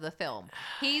Squidward of the film.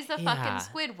 He's a fucking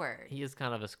Squidward. He is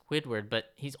kind of a Squidward,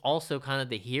 but he's also kind of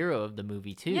the hero of the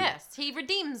movie too. Yes, he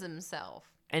redeems himself.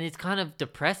 And it's kind of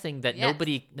depressing that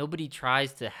nobody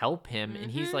tries to help him, and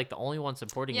he's like the only one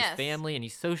supporting his family, and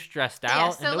he's so stressed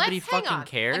out, and nobody fucking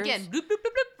cares. Again, bloop, bloop,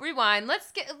 bloop, bloop, rewind.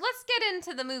 Let's get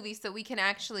into the movie so we can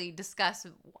actually discuss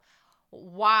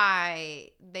why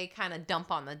they kind of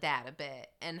dump on the dad a bit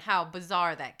and how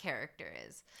bizarre that character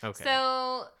is. Okay.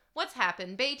 So what's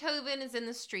happened? Beethoven is in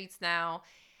the streets now.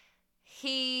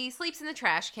 He sleeps in the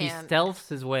trash can. He stealths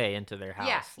his way into their house.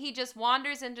 Yeah, he just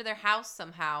wanders into their house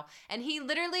somehow, and he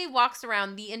literally walks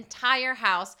around the entire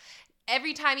house.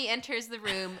 Every time he enters the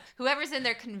room, whoever's in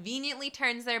there conveniently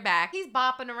turns their back. He's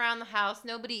bopping around the house.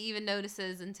 Nobody even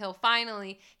notices until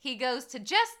finally he goes to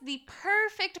just the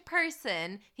perfect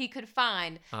person he could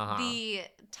find. The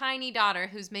tiny daughter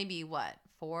who's maybe, 4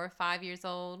 or 5 years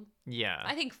old? Yeah.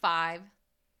 I think 5.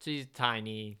 She's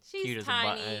tiny, cute as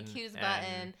a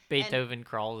button. Beethoven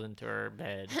crawls into her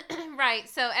bed. Right.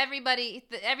 So everybody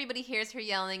hears her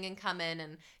yelling and come in,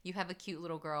 and you have a cute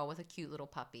little girl with a cute little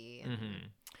puppy.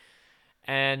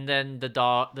 And then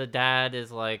the dad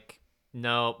is like,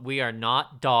 "No, we are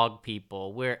not dog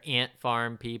people. We're ant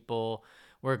farm people.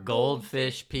 We're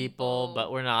goldfish people,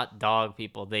 but we're not dog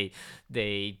people. They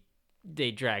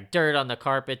drag dirt on the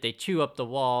carpet. They chew up the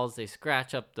walls. They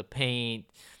scratch up the paint."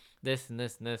 This and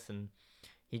this and this, and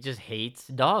he just hates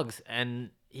dogs.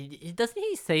 And he doesn't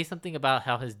he say something about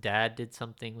how his dad did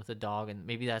something with a dog, and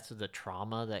maybe that's the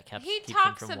trauma that keeps him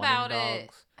from wanting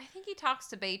dogs. I think he talks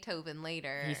to Beethoven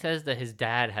later. He says that his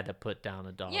dad had to put down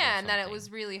a dog. Yeah, and that it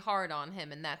was really hard on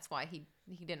him, and that's why he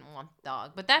didn't want the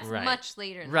dog. But that's much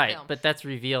later in the film. But that's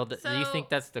revealed. So, do you think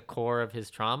that's the core of his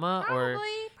trauma?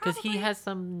 Probably. Because he has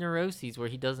some neuroses where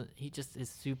he just is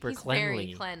super cleanly.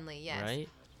 He's very cleanly, yes. Right?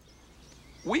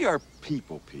 We are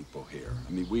people here.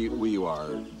 I mean, we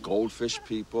are goldfish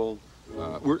people.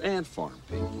 We're ant farm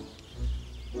people.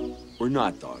 We're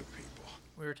not dog people.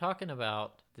 We were talking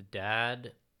about the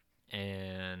dad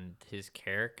and his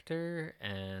character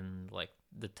and like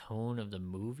the tone of the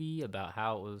movie, about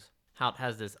how it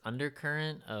has this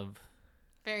undercurrent of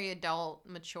very adult,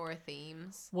 mature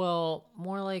themes. Well,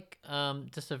 more like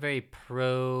just a very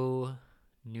pro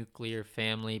nuclear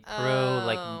family,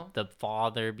 like the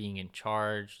father being in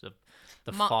charge, the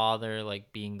father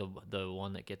like being the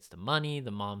one that gets the money,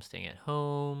 the mom staying at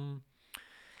home,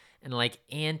 and like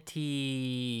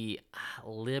anti-liberal,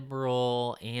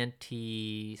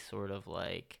 sort of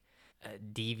like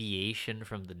deviation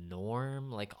from the norm.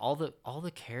 Like all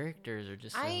the characters are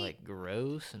just so like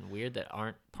gross and weird that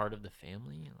aren't part of the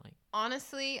family. Like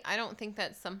honestly, I don't think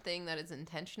that's something that is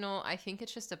intentional. I think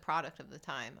it's just a product of the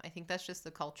time. I think that's just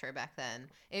the culture back then.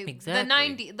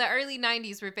 Exactly. The early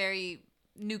 90s were very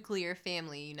nuclear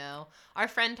family, you know. Our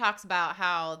friend talks about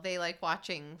how they like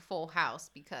watching Full House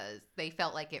because they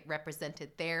felt like it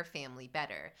represented their family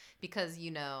better because,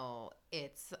 you know,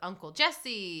 it's Uncle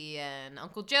Jesse and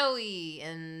Uncle Joey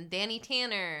and Danny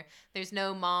Tanner. There's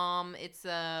no mom. It's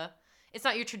not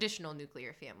your traditional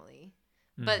nuclear family.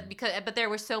 But there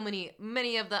were so many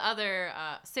of the other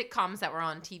sitcoms that were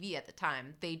on TV at the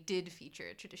time, they did feature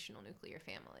a traditional nuclear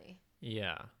family.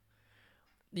 Yeah.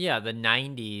 Yeah, the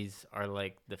 90s are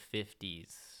like the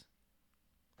 50s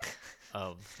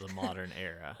of the modern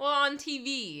era. Well, on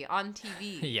TV.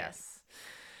 Yes.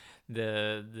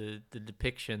 The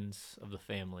depictions of the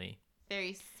family.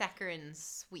 Very saccharine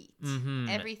sweet. Mm-hmm.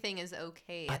 Everything is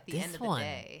okay at the end of the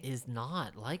day. This one is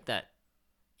not like that.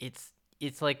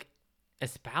 It's like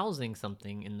espousing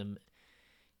something in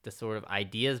the sort of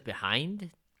ideas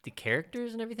behind the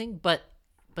characters and everything, but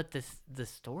the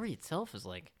story itself is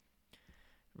like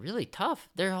really tough.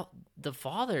 The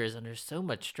father is under so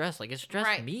much stress. Like, it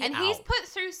stressed me and out. he's put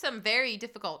through some very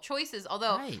difficult choices,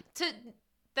 although Right.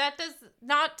 that does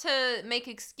not to make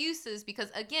excuses, because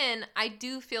again, I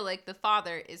do feel like the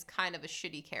father is kind of a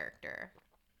shitty character.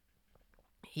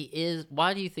 He is.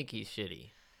 Why do you think he's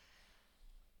shitty?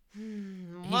 He's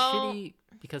shitty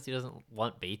because he doesn't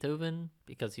want Beethoven,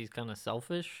 because he's kind of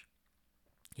selfish.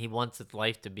 He wants his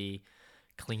life to be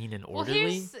clean and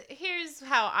orderly. Well, here's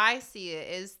how I see it,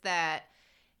 is that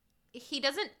he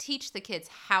doesn't teach the kids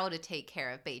how to take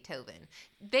care of Beethoven.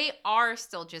 They are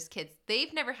still just kids.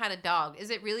 They've never had a dog. Is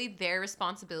it really their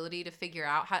responsibility to figure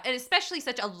out how, and especially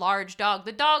such a large dog?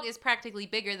 The dog is practically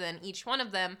bigger than each one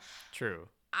of them. True.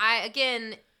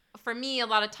 For me, a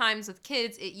lot of times with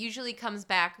kids, it usually comes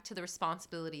back to the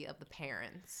responsibility of the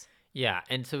parents. Yeah,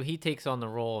 and so he takes on the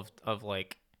role of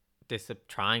like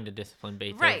trying to discipline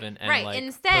Beethoven, Right, and right. like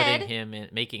Instead, putting him in,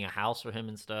 making a house for him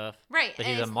and stuff. Right, But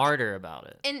he's and a martyr about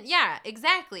it. And yeah,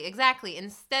 exactly.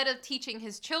 Instead of teaching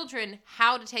his children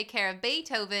how to take care of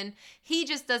Beethoven, he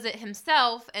just does it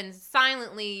himself and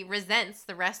silently resents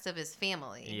the rest of his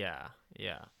family. Yeah.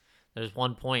 There's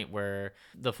one point where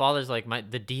the father's like,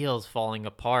 the deal's falling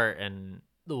apart, and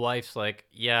the wife's like,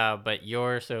 yeah, but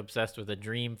you're so obsessed with a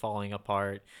dream falling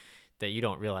apart that you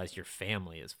don't realize your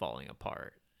family is falling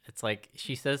apart. It's like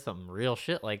she says some real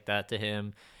shit like that to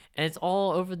him, and it's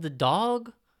all over the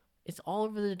dog. It's all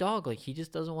over the dog. Like, he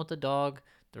just doesn't want the dog.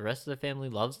 The rest of the family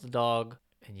loves the dog,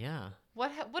 and yeah.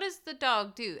 What does the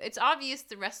dog do? It's obvious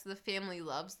the rest of the family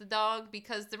loves the dog,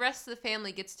 because the rest of the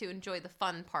family gets to enjoy the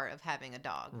fun part of having a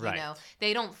dog. Right. You know,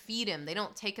 they don't feed him. They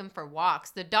don't take him for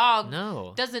walks. The dog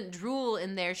No. doesn't drool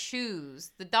in their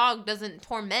shoes. The dog doesn't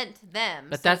torment them.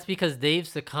 But So- that's because they've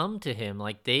succumbed to him.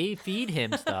 Like, they feed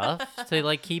him stuff to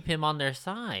like keep him on their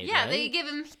side. yeah, right? they give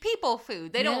him people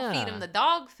food. They don't feed Yeah. him the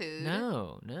dog food.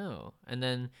 No. And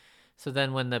then, so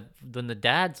then when the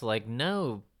dad's like,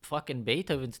 no, fucking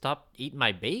Beethoven, stop eating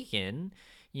my bacon.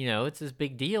 You know, it's this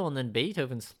big deal. And then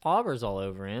Beethoven slobbers all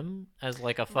over him as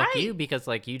like a fuck you, Right. because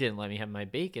like, you didn't let me have my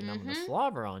bacon. I'm going to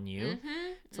slobber on you.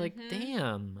 It's like,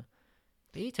 damn,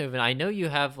 Beethoven, I know you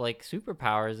have like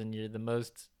superpowers and you're the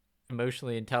most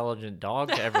emotionally intelligent dog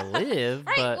to ever live.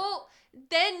 Right. But Well,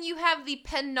 then you have the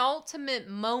penultimate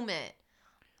moment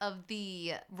of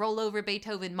the rollover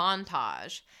Beethoven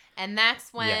montage, and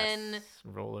that's when yes,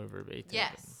 roll over Beethoven.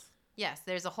 yes,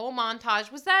 there's a whole montage.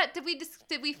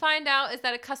 Did we find out, is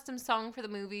that a custom song for the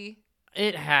movie?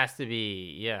 It has to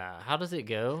be, yeah. How does it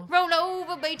go? Roll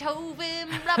over Beethoven,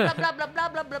 blah blah blah blah blah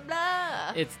blah blah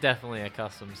blah. It's definitely a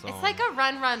custom song. It's like a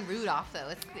Run Run Rudolph, though.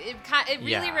 It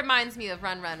really Yeah. reminds me of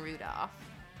Run Run Rudolph.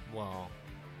 Well,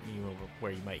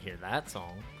 where you might hear that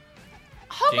song.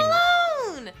 Home Jingle.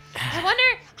 Alone.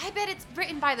 I bet it's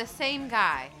written by the same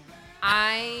guy.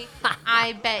 I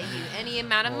bet you any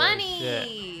amount of Holy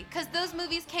money, because those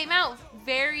movies came out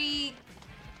very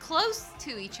close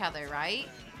to each other, right?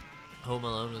 Home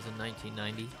Alone was in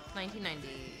 1990. 1990.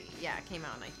 Yeah, it came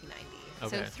out in 1990.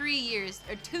 Okay.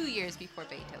 So 2 years before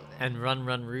Beethoven. And Run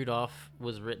Run Rudolph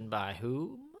was written by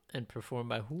whom and performed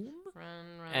by whom?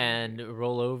 Run And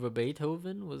Roll Over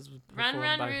Beethoven was performed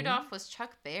Run by Rudolph whom? was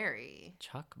Chuck Berry.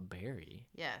 Chuck Berry.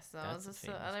 Yes, so That's was a this the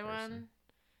famous other person. one?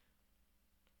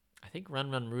 I think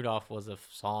Run Run Rudolph was a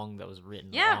song that was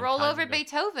written. a Yeah, long Roll time Over ago.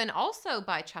 Beethoven, also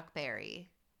by Chuck Berry.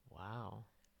 Wow.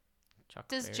 Chuck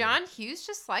Does Berry. John Hughes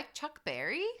just like Chuck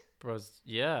Berry?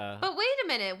 Yeah. But wait a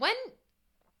minute, when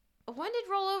did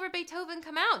Roll Over Beethoven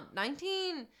come out?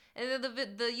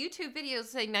 The YouTube videos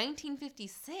say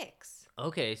 1956.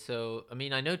 Okay, so I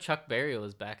mean, I know Chuck Berry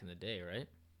was back in the day, right?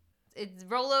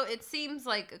 It seems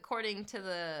like, according to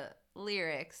the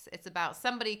lyrics, it's about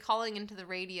somebody calling into the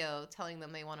radio telling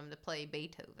them they want him to play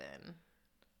Beethoven.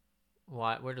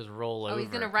 Why? Where does Roll Over? Oh, he's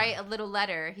gonna write a little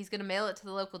letter. He's gonna mail it to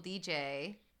the local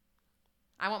DJ.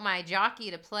 I want my jockey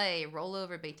to play Roll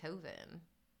Over Beethoven.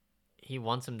 He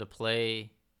wants him to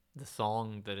play the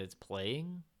song that it's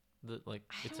playing. I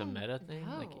It's a don't meta thing.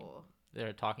 Like know.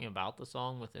 they're talking about the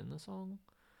song within the song.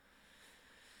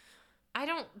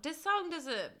 This song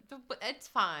doesn't. It's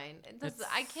fine.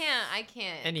 I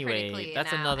can't. Anyway, critically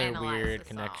that's analyze another the weird song.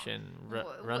 connection. Run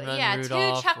Wh- Run yeah, two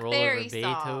Rudolph, Chuck Roll Berry Over songs.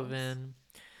 Beethoven.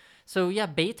 So yeah,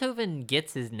 Beethoven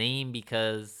gets his name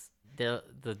because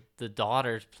the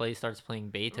daughter starts playing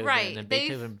Beethoven, Right, and then they've-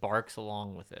 Beethoven barks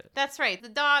along with it. That's right. The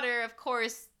daughter, of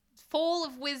course, full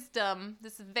of wisdom.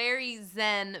 This very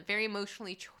zen, very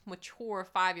emotionally mature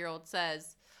 5-year-old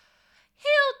says,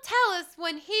 he'll tell us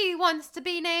when he wants to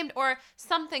be named or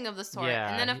something of the sort. Yeah,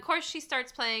 and then, of course, she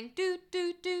starts playing do,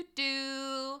 do, do,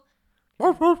 do.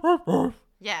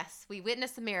 Yes, we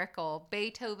witness a miracle.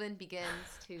 Beethoven begins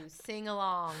to sing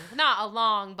along. Not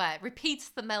along, but repeats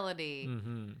the melody.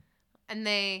 Mm-hmm. And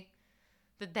the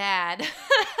dad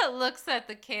looks at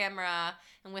the camera,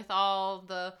 and with all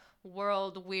the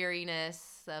world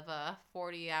weariness of a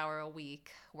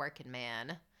 40-hour-a-week working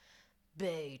man,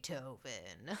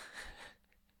 Beethoven.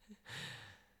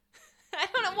 I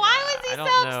don't know. Why was he so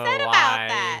upset about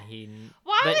that?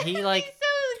 Why was he so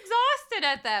exhausted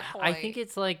at that point? I think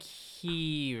it's like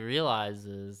he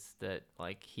realizes that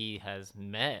like he has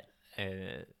met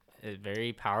a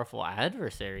very powerful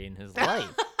adversary in his life.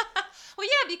 Well,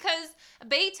 yeah, because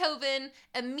Beethoven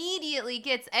immediately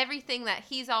gets everything that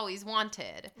he's always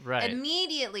wanted. Right.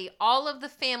 Immediately, all of the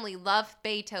family love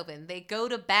Beethoven. They go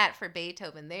to bat for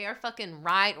Beethoven. They are fucking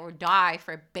ride or die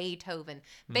for Beethoven.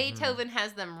 Mm-hmm. Beethoven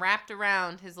has them wrapped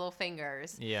around his little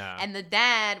fingers. Yeah. And the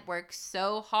dad works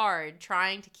so hard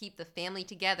trying to keep the family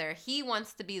together. He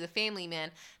wants to be the family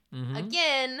man. Mm-hmm.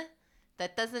 Again,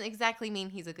 that doesn't exactly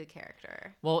mean he's a good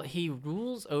character. Well, he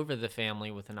rules over the family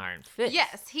with an iron fist.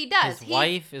 Yes, he does. His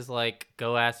wife is like,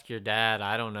 go ask your dad.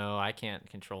 I don't know. I can't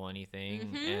control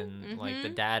anything. Mm-hmm, and like the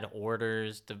dad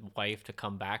orders the wife to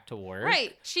come back to work.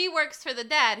 Right. She works for the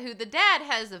dad, who the dad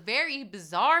has a very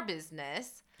bizarre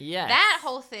business. Yes. That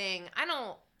whole thing,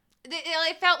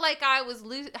 it felt like I was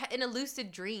in a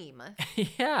lucid dream.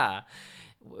 Yeah.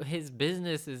 His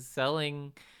business is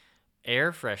selling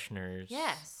air fresheners.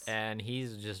 Yes. And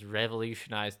he's just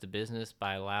revolutionized the business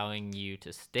by allowing you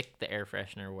to stick the air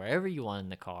freshener wherever you want in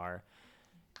the car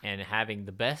and having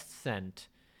the best scent.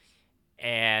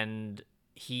 And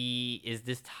he is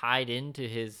this tied into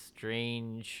his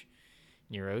strange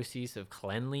neuroses of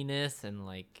cleanliness and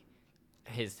like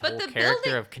his whole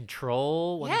character of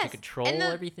control, wanting to control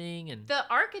everything. And the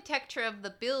architecture of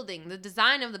the building, the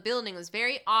design of the building was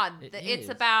very odd.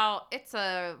 It's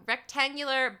a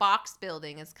rectangular box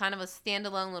building. It's kind of a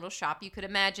standalone little shop. You could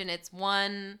imagine it's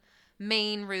one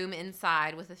main room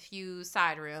inside with a few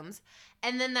side rooms.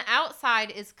 And then the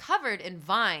outside is covered in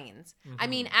vines. Mm-hmm. I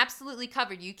mean, absolutely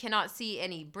covered. You cannot see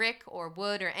any brick or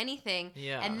wood or anything.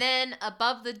 Yeah. And then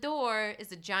above the door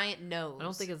is a giant nose. I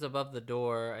don't think it's above the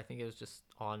door. I think it was just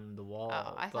on the wall.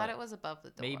 Oh, I thought it was above the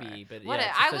door. Maybe, but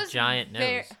yeah, it's just a giant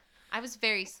nose. I was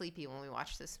very sleepy when we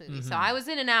watched this movie, so I was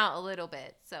in and out a little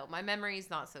bit. So my memory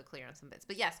is not so clear on some bits.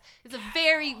 But yes, it's a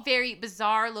very, very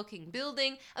bizarre looking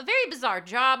building, a very bizarre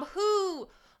job. Who?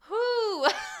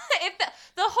 If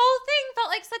the whole thing felt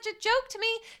like such a joke to me.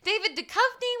 David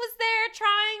Duchovny was there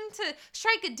trying to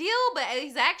strike a deal, but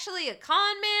he's actually a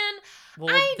con man.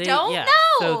 Well, I don't know.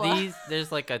 So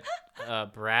there's like a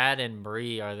Brad and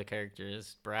Bree are the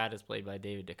characters. Brad is played by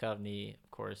David Duchovny,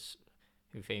 of course,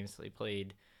 who famously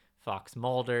played Fox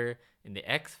Mulder in the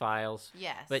X-Files.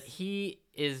 Yes. But he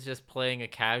is just playing a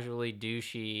casually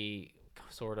douchey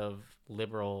sort of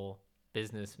liberal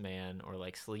businessman or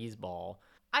like sleazeball.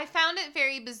 I found it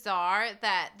very bizarre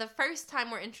that the first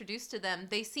time we're introduced to them,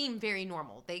 they seem very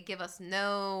normal. They give us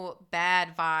no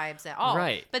bad vibes at all.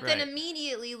 Right. But then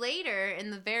immediately later, in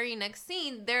the very next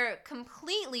scene, they're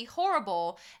completely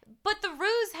horrible. But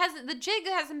the jig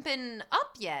hasn't been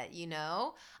up yet, you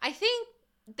know? I think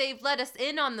they've let us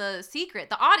in on the secret.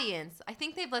 The audience. I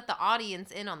think they've let the audience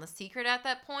in on the secret at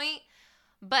that point.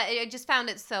 But I just found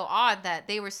it so odd that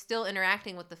they were still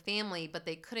interacting with the family, but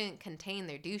they couldn't contain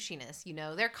their douchiness, you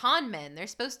know? They're con men. They're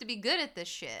supposed to be good at this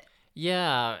shit.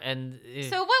 Yeah, and...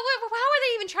 So how are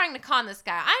they even trying to con this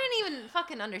guy? I didn't even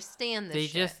fucking understand this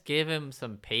shit. They just give him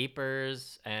some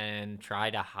papers and try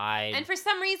to hide... And for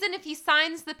some reason, if he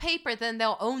signs the paper, then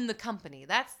they'll own the company.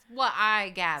 That's what I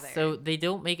gather. So they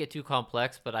don't make it too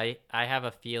complex, but I have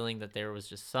a feeling that there was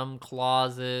just some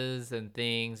clauses and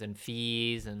things and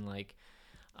fees and, like...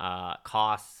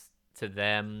 costs to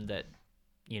them that,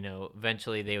 you know,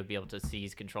 eventually they would be able to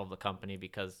seize control of the company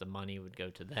because the money would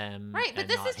go to them, right? But and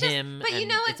this not is just him. But you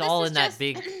know what? It's all in that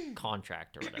big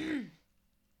contract or whatever.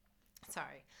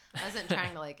 Sorry, I wasn't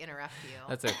trying to like interrupt you.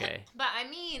 That's okay. But I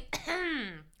mean,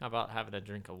 how about having a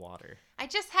drink of water? I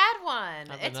just had one.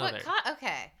 Have it's another.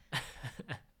 Okay.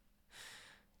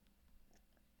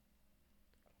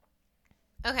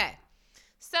 Okay.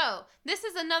 So this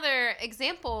is another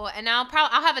example, and I'll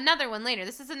have another one later.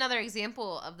 This is another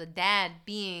example of the dad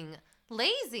being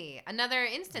lazy. Another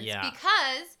instance,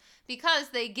 because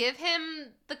they give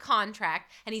him the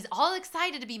contract, and he's all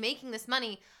excited to be making this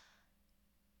money.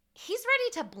 he's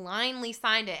ready to blindly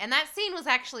sign it. And that scene was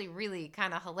actually really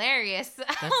kind of hilarious.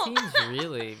 That seems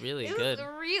really, really it good. was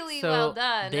really So well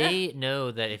done. they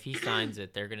know that if he signs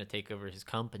it, they're gonna take over his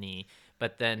company.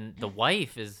 But then the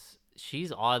wife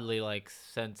she's oddly like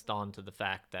sensed on to the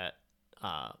fact that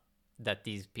that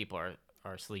these people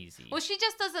are sleazy. Well, she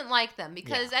just doesn't like them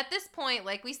because at this point,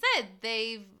 like we said,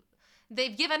 they've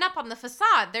given up on the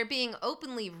facade. They're being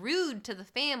openly rude to the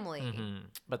family. Mm-hmm.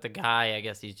 But the guy, I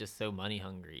guess he's just so money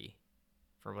hungry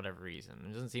for whatever reason.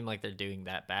 It doesn't seem like they're doing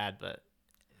that bad, but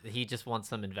he just wants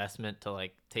some investment to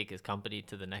like take his company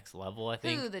to the next level, I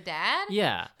think. Who, the dad?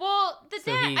 Yeah. Well, the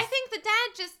So dad, I think the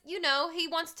dad just, he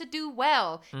wants to do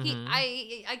well. Mhm.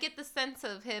 I get the sense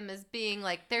of him as being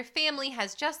like, their family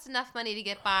has just enough money to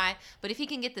get by, but if he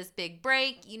can get this big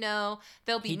break, they'll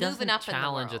be moving up in the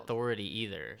world. Challenge authority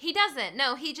either. He doesn't.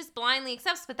 No, he just blindly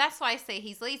accepts. But that's why I say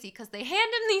he's lazy, because they hand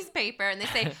him these paper and they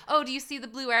say, "Oh, do you see the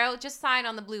blue arrow? Just sign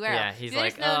on the blue arrow." Yeah, he's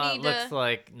There's like, no need looks to...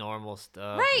 like normal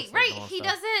stuff. Right, Looks like right. normal He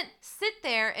stuff. doesn't sit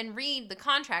there and read the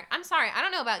contract. I'm sorry, I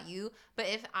don't know about you, but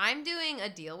if I'm doing a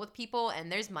deal with people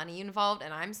and there's money involved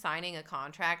and I'm signing a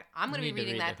contract, I'm going to be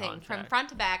reading that thing from front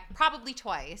to back, probably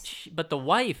twice. But the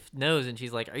wife knows, and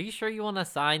she's like, "Are you sure you want to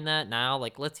sign that now?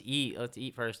 Like, let's eat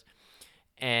first."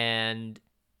 And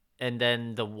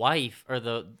then the wife, or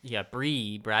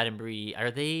Brad and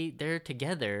Bree, they're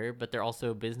together, but they're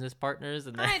also business partners.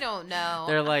 And I don't know.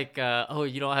 They're like, "Oh,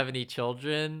 you don't have any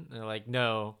children?" And they're like,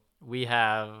 "No, we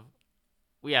have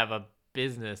a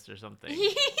business or something."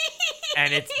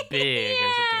 And it's big or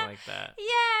something like that.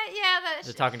 Yeah,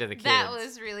 They're talking to the kids. That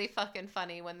was really fucking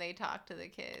funny when they talked to the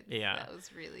kids. Yeah. That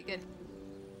was really good.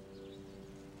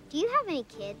 Do you have any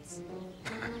kids?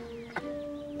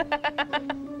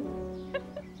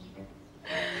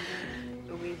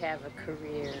 We have a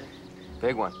career.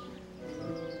 Big one.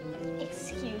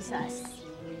 Excuse us.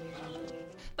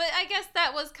 But I guess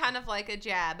that was kind of like a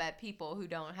jab at people who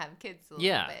don't have kids a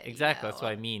little bit. Exactly. That's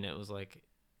what I mean. It was like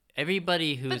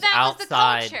everybody who's but that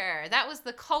outside. was the culture. That was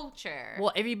the culture.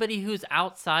 Well, everybody who's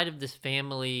outside of this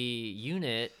family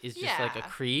unit is just like a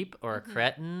creep or a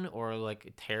cretin or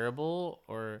like terrible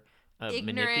or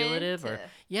manipulative or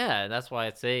that's why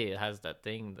I'd say it has that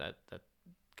thing that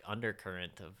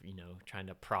undercurrent of trying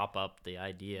to prop up the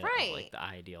idea of like the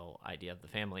ideal idea of the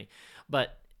family.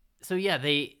 But so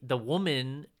the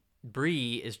woman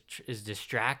Bree is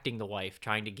distracting the wife,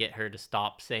 trying to get her to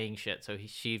stop saying shit. So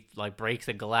she like breaks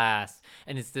a glass,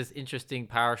 and it's this interesting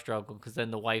power struggle because then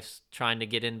the wife's trying to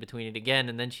get in between it again,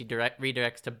 and then she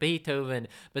redirects to Beethoven,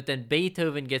 but then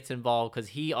Beethoven gets involved because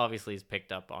he obviously has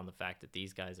picked up on the fact that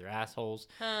these guys are assholes,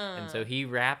 and so he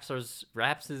wraps his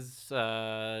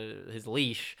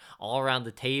leash all around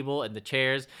the table and the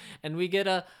chairs, and we get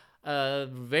a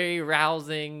very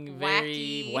rousing,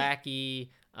 very wacky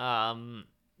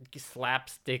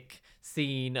slapstick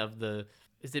scene of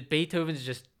is it Beethoven's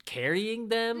just carrying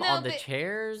them on the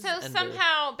chairs? So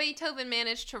somehow Beethoven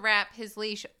managed to wrap his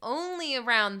leash only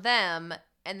around them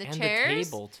and the chairs. The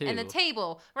table too. And the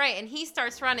table, right, and he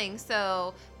starts running,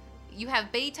 so you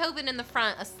have Beethoven in the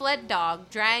front, a sled dog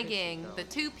dragging the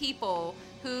two people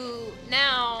who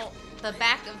now the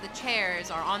back of the chairs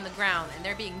are on the ground and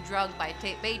they're being drugged by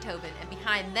Beethoven, and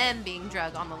behind them being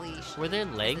drugged on the leash. Were their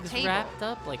legs wrapped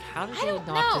up? Like, how did they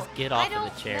not just get I off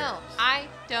of the chairs? I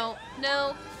don't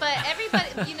know. But everybody,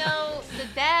 the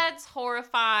dad's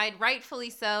horrified, rightfully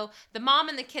so. The mom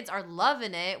and the kids are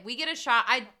loving it. We get a shot.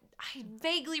 I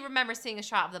vaguely remember seeing a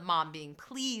shot of the mom being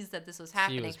pleased that this was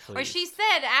happening. Or she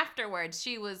said afterwards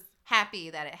she was happy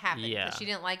that it happened because she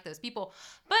didn't like those people.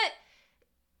 But,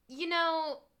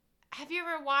 have you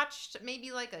ever watched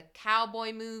maybe like a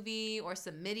cowboy movie or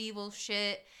some medieval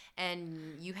shit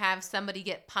and you have somebody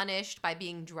get punished by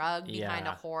being drugged behind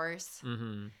a horse?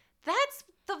 Mm-hmm. That's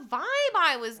the vibe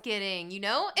I was getting, It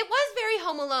was very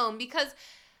Home Alone because,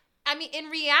 I mean, in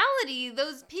reality,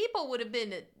 those people would have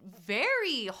been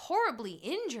very horribly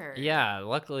injured. Yeah,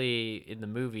 luckily in the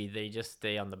movie, they just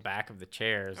stay on the back of the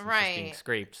chairs and just being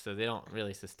scraped, so they don't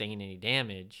really sustain any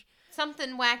damage.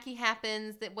 Something wacky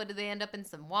happens. What do they end up in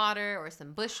some water or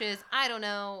some bushes? I don't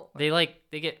know. They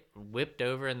get whipped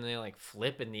over and they like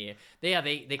flip in the air.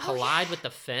 They collide with the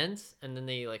fence and then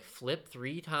they like flip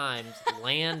 3 times,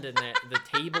 land and the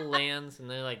table lands and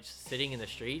they're like just sitting in the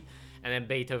street. And then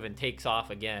Beethoven takes off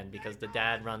again because the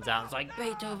dad runs out and is like,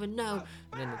 "Beethoven, no!"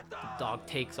 And then the dog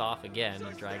takes off again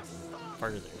and drags him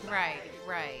further.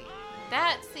 Right.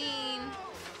 That scene.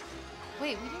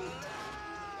 Wait,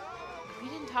 we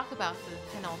didn't talk about the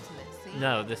penultimate scene.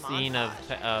 No, the scene of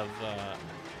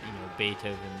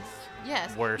Beethoven's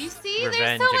Yes. worst You see, there's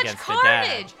revenge so much against the dad.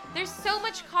 carnage. There's so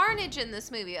much carnage in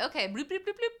this movie. Okay, bloop, bloop,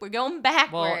 bloop, bloop. We're going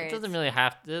backwards. Well, it doesn't really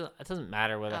have to. It doesn't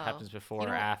matter whether it Oh, happens before you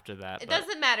or don't- after that. It but-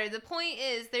 doesn't matter. The point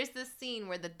is, there's this scene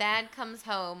where the dad comes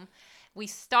home. We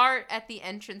start at the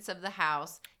entrance of the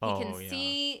house. He can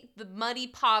see the muddy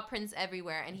paw prints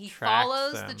everywhere, and he Tracks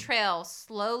follows the them. trail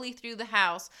slowly through the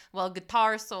house while a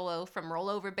guitar solo from Roll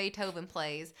Over Beethoven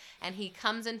plays. And he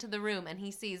comes into the room, and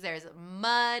he sees there's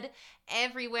mud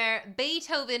everywhere.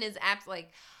 Beethoven is absolutely...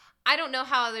 I don't know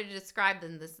how other to describe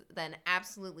than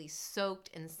absolutely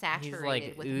soaked and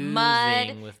saturated with mud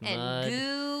oozing with and mud.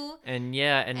 goo. And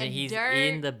then and he's dirt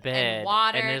in the and bed,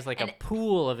 water, and there's like and a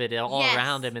pool of it all Yes,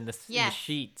 around him in the yes.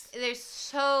 sheets. There's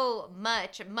so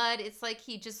much mud. It's like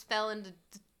he just fell into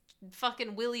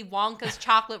fucking Willy Wonka's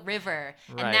chocolate river.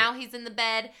 And Right. now he's in the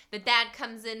bed. The dad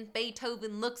comes in.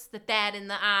 Beethoven looks the dad in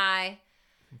the eye.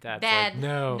 That's Dad like,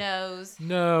 no, knows.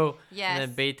 no. Yes. And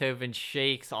then Beethoven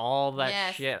shakes all that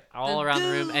Yes. shit all The around the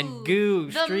room, and goo,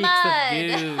 goo, the streaks mud.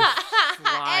 of goo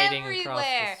sliding Everywhere.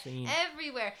 across the scene.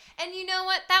 Everywhere. And you know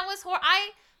what? That was horrible. I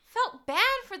felt bad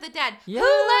for the dad. Who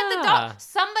let the Yeah. dog?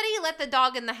 Somebody let the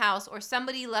dog in the house, or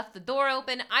somebody left the door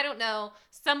open. I don't know.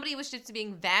 Somebody was just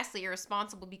being vastly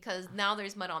irresponsible because now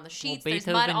there's mud on the sheets. There's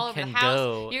mud Beethoven all over the can house.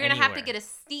 go You're going to have to anywhere. get a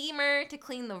steamer to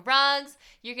clean the rugs.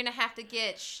 You're going to have to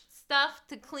get stuff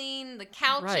to clean the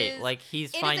couches. Right, like he's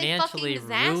It is a fucking financially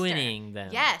disaster. ruining them.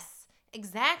 Yes,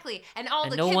 exactly. And all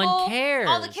And the no kibble. one All the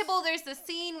cares. kibble. There's the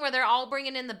scene where they're all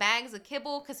bringing in the bags of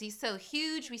kibble because he's so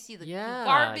huge. We see the Yeah,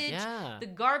 garbage, yeah. the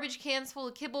garbage cans full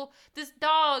of kibble. This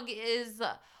dog is,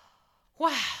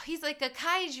 wow, he's like a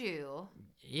kaiju.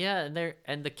 Yeah,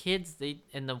 and the kids,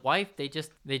 and the wife, they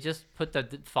just put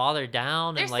the father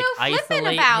down They're and like so flippant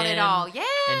isolate about him, it all. Yeah.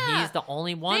 and he's the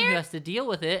only one who They're- has to deal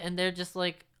with it, and they're just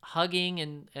like hugging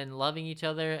and loving each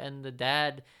other, and the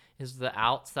dad is the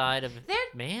outside of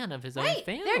of his own Right.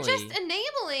 family. They're just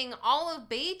enabling all of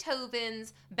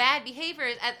Beethoven's bad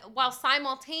behaviors while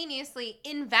simultaneously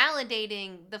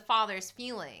invalidating the father's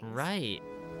feelings. Right.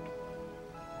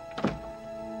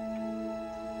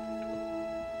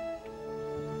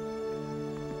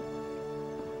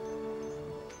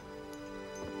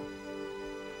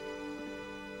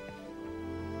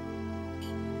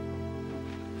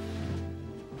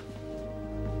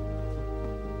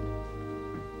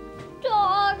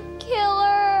 Dog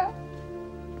killer.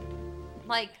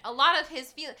 Like a lot of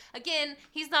his feel again,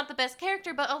 he's not the best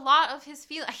character, but a lot of his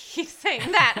feel I keep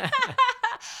saying that.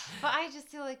 But I just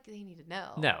feel like they need to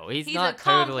know. No, he's a not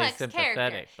totally complex sympathetic,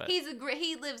 character. but-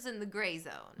 He lives in the gray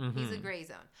zone. He's a Mhm. gray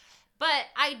zone. But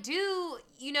I do,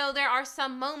 there are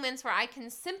some moments where I can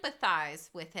sympathize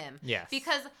with him. Yes.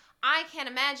 Because I can't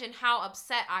imagine how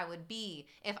upset I would be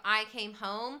if I came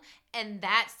home and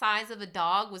that size of a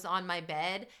dog was on my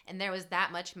bed and there was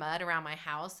that much mud around my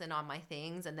house and on my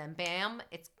things, and then bam,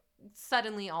 it's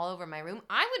suddenly all over my room.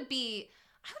 I would be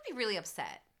really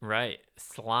upset. Right.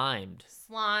 Slimed.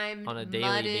 Slimed, On a daily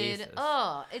mudded. basis.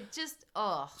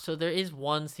 So there is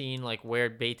one scene like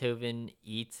where Beethoven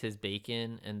eats his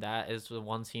bacon, and that is the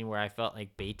one scene where I felt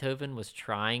like Beethoven was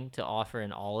trying to offer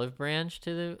an olive branch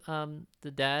to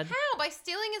the dad. how? By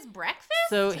stealing his breakfast?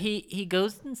 So he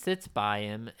goes and sits by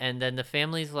him, and then the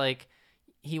family's like,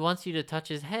 he wants you to touch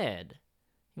his head.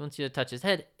 He wants you to touch his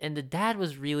head, and the dad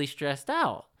was really stressed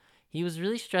out. He was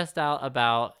really stressed out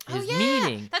about his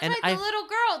meeting. That's and right.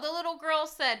 The little girl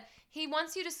said he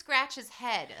wants you to scratch his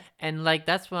head. And like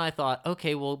that's when I thought,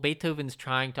 okay, well, Beethoven's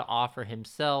trying to offer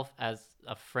himself as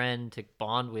a friend to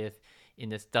bond with in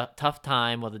this tough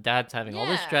time while the dad's having all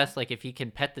this Yeah. stress. Like if he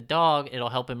can pet the dog, it'll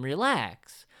help him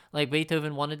relax. Like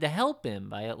Beethoven wanted to help him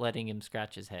by letting him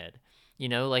scratch his head.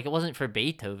 Like it wasn't for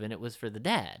Beethoven, it was for the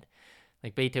dad.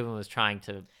 Like Beethoven was trying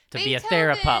to be a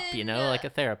therapup, like a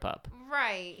therapup.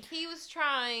 Right. He was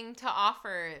trying to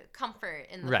offer comfort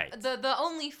in the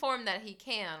only form that he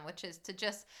can, which is to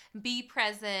just be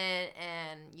present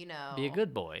and, Be a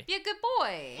good boy. Be a good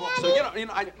boy. So,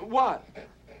 what?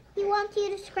 He wants you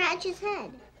to scratch his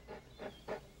head.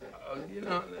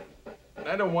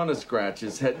 I don't want to scratch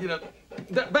his head.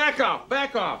 Back off.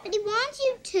 But he wants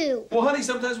you to. Well, honey,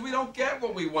 sometimes we don't get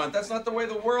what we want. That's not the way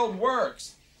the world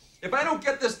works. If I don't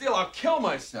get this deal, I'll kill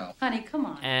myself. Honey, come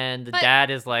on. And the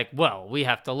dad is like, well, we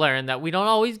have to learn that we don't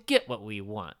always get what we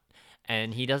want.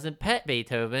 And he doesn't pet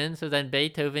Beethoven, so then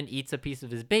Beethoven eats a piece of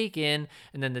his bacon,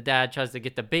 and then the dad tries to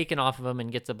get the bacon off of him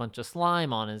and gets a bunch of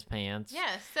slime on his pants.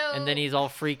 Yeah, so... And then he's all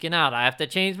freaking out. I have to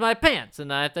change my pants,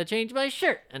 and I have to change my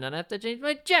shirt, and then I have to change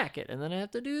my jacket, and then I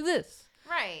have to do this.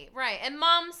 Right. And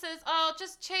mom says, oh,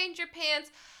 just change your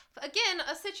pants. Again,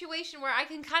 a situation where I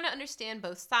can kind of understand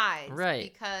both sides.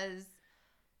 Right. Because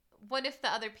what if the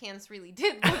other pants really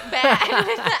did look bad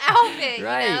with the outfit?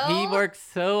 Right. You know? He worked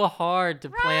so hard to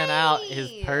plan out his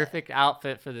Right. perfect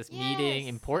outfit for this meeting, Yes.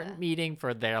 important meeting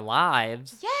for their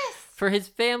lives. Yes. For his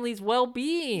family's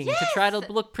well-being, to try to Yes.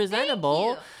 look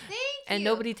presentable. Thank And you.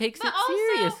 nobody takes But it also-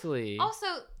 seriously. Also,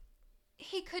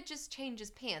 he could just change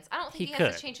his pants. I don't think He he, has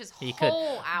could. to change his He could.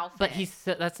 whole outfit.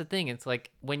 But that's the thing. It's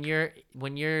like when you're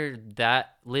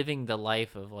that living the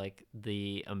life of like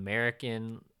the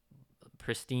American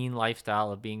pristine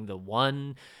lifestyle of being the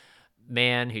one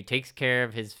man who takes care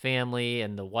of his family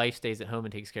and the wife stays at home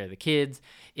and takes care of the kids.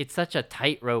 It's such a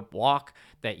tightrope walk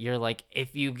that you're like,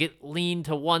 if you get lean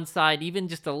to one side even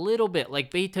just a little bit,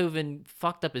 like Beethoven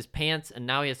fucked up his pants and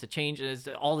now he has to change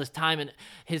all this time, and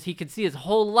he could see his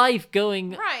whole life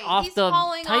going off he's the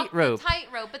falling tightrope. off the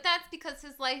tightrope, but that's because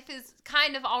his life is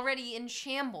kind of already in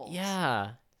shambles.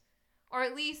 Yeah. Or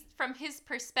at least from his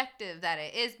perspective that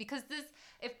it is, because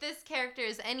if this character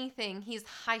is anything, he's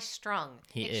high strung.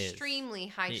 He is. Extremely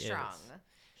high He strung. is.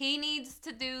 He needs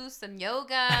to do some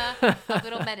yoga, a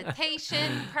little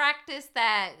meditation, practice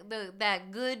that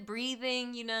good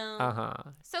breathing, you know. Uh-huh.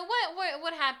 So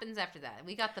what happens after that?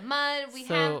 We got the mud. We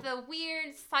So- have the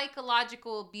weird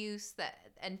psychological abuse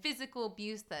and physical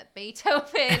abuse that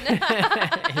Beethoven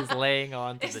is laying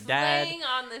on to is the dad. laying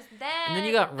on this dad. And then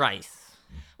you got Rice.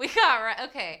 We got right.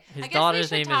 Okay. His I guess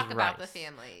daughter's we name should talk is about Rice. the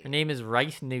family. Her name is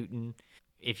Rice Newton.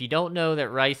 If you don't know that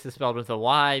Rice is spelled with a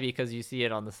Y because you see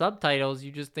it on the subtitles,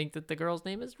 you just think that the girl's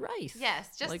name is Rice.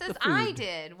 Yes, just like as the I food.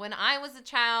 did when I was a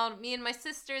child. Me and my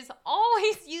sisters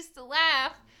always used to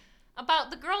laugh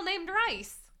about the girl named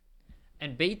Rice.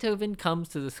 And Beethoven comes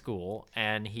to the school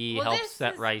and he Well, helps this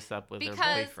set is Rice up with her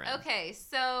Because boyfriend. okay,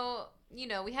 so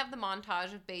we have the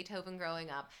montage of Beethoven growing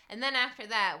up, and then after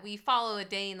that we follow a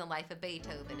day in the life of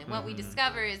Beethoven, and what we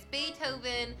discover is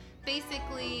Beethoven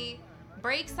basically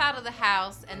breaks out of the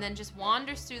house and then just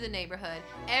wanders through the neighborhood.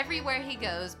 Everywhere he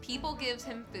goes, people gives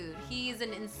him food. He's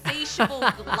an insatiable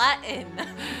glutton.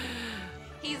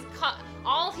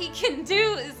 All he can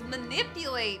do is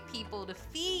manipulate people to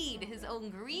feed his own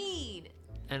greed.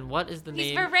 And what is the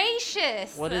He's name?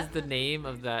 voracious. What is the name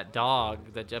of that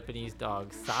dog, that Japanese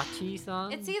dog?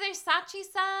 Sachi-san? It's either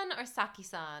Sachi-san or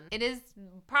Saki-san. It is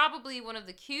probably one of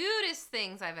the cutest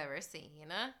things I've ever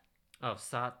seen. Oh,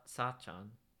 Sachan.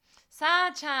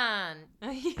 Sa-chan.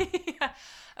 Yeah.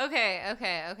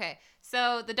 Okay.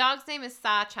 So the dog's name is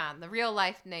Sa-chan. The real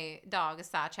life dog is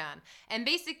Sa-chan. And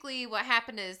basically what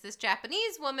happened is this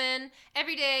Japanese woman,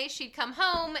 every day she'd come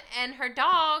home and her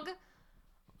dog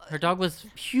was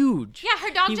huge. Yeah,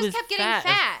 her dog He just was kept getting fat as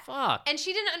fat. fuck. And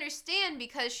she didn't understand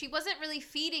because she wasn't really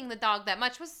feeding the dog that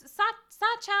much. Was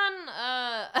Sa-chan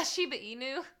a Shiba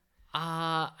Inu?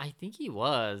 I think he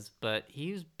was, but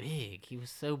he was big. He was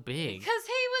so big. Because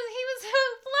he was so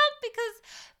plump because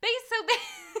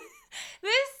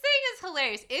this thing is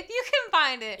hilarious. If you can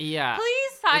find it, Yeah.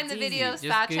 please find It's the video of easy.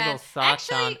 Just Google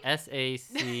Sa-chan. Sachan, Actually,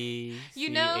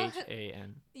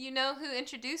 S-A-C-C-H-A-N. you know who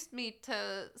introduced me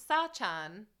to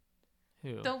Sa-chan?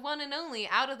 Who? The one and only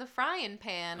Out of the Frying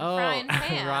Pan. Oh, Frying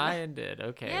Pan. Ryan did.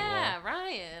 Okay. Yeah, well,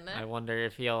 Ryan. I wonder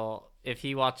if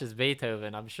he watches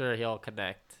Beethoven, I'm sure he'll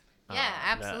connect. Yeah,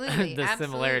 absolutely, The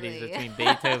similarities absolutely. between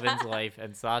Beethoven's life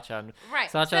and Sachan. Right.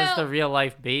 Sachan's so, the real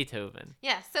life Beethoven.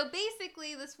 Yeah, so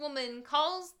basically this woman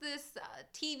calls this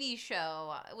TV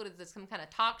show, what is this, some kind of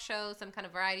talk show, some kind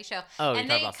of variety show. Oh, and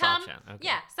you're they talking about come, Sachan. Okay.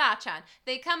 Yeah, Sachan.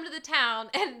 They come to the town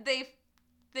and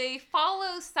they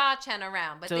follow Sachan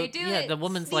around, but So they do yeah, it the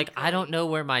woman's like, I don't sneakily. know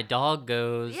where my dog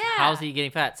goes. Yeah. How's he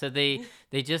getting fat? So they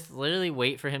just literally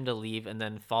wait for him to leave and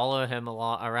then follow him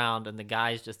around, and the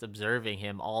guy's just observing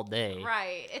him all day.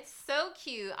 Right. It's so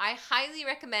cute. I highly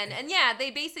recommend. And yeah,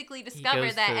 they basically discover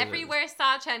goes that to the- everywhere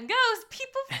Sachan goes,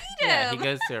 people feed him. Yeah, he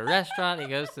goes to a restaurant. He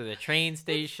goes to the train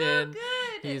station. It's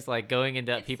so good. He's like going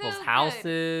into It's people's so good.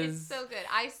 houses. It's so good.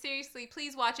 I seriously,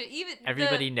 please watch it. Even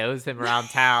Everybody knows him around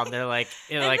town. They're like,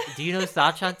 do you know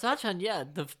Sachan? Sachan, yeah,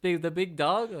 the big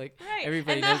dog. Like Right.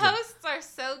 everybody and the knows him. hosts are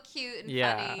so cute and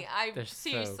Yeah, funny. I they're so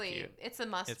seriously, cute. it's a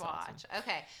must It's watch. awesome.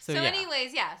 Okay. So, So, yeah.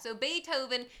 anyways, yeah. So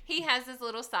Beethoven, he has this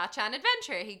little Sachan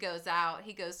adventure. He goes out,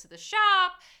 he goes to the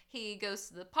shop, he goes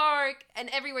to the park, and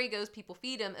everywhere he goes, people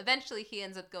feed him. Eventually, he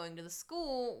ends up going to the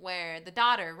school where the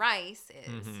daughter, Rice,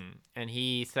 is. Mhm. And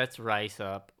he sets Rice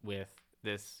up with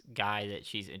this guy that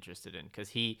she's interested in because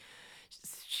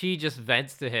she just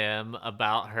vents to him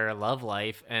about her love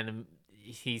life, and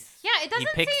he Doesn't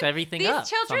picks seem everything these up.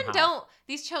 children somehow.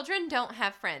 these children don't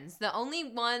have friends. The only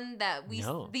one that we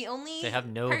No, the only they have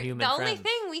no human the only friends.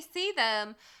 thing we see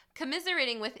them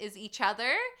commiserating with is each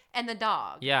other and the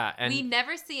dog. Yeah, and we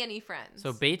never see any friends.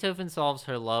 so Beethoven solves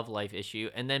her love life issue,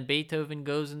 and then Beethoven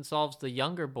goes and solves the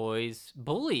younger boy's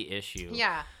bully issue.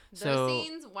 Yeah. Those So,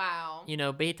 scenes, wow. You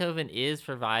know, Beethoven is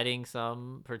providing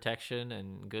some protection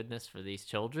and goodness for these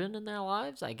children in their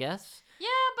lives, I guess. Yeah,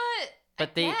 But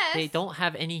I they guess. don't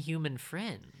have any human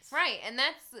friends. Right, and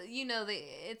that's,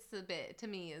 it's a bit, to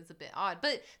me, is a bit odd.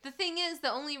 But the thing is,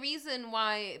 the only reason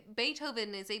why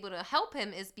Beethoven is able to help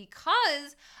him is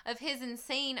because of his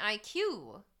insane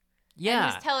IQ. Yeah.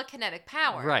 And his telekinetic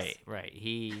powers. Right.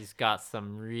 He's got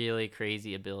some really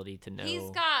crazy ability to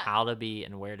know how to be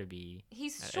and where to be.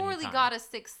 He's at any surely time. got a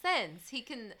sixth sense. He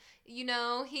can,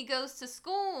 he goes to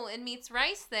school and meets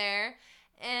Rice there,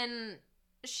 and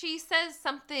she says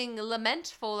something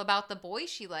lamentful about the boy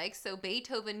she likes, so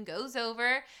Beethoven goes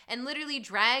over and literally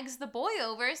drags the boy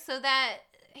over so that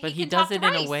But he can does talk it to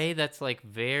in Rice. a way that's like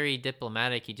very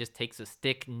diplomatic. He just takes a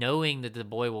stick, knowing that the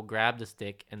boy will grab the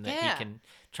stick and that Yeah. he can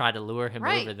try to lure him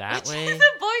Right. over that Which way. the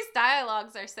boys'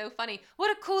 dialogues are so funny. What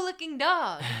a cool looking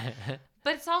dog.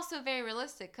 But it's also very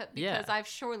realistic because Yeah. I've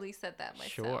surely said that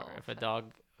myself. Sure.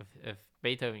 If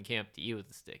Beethoven came up to you with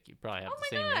a stick, you'd probably have Oh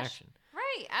the my same gosh. reaction.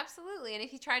 Right, absolutely. And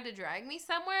if he tried to drag me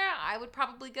somewhere, I would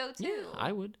probably go too. Yeah,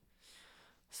 I would.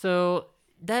 So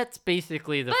that's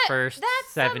basically the But first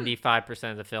that's some-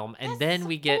 75% of the film, and That's then some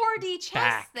we get 4D chess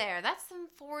back. there. That's some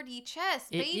 4D chess.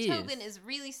 It Beethoven is. is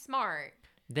really smart.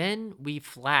 Then we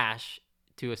flash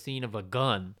to a scene of a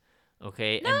gun,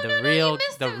 okay, No, and the no, no, real you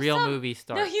missed the it. real Some- movie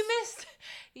starts. No,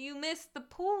 you missed the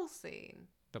pool scene.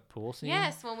 The pool scene.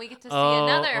 Yes, when we get to see Oh,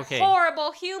 another okay.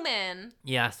 horrible human.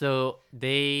 Yeah. So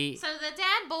they So the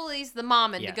dad bullies the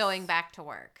mom into Yes. going back to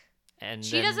work. and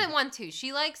She then- doesn't want to.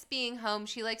 She likes being home.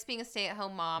 She likes being a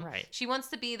stay-at-home mom. Right. She wants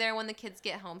to be there when the kids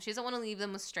get home. She doesn't want to leave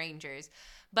them with strangers.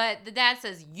 But the dad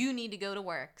says, you need to go to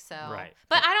work. So, Right.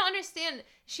 But I don't understand.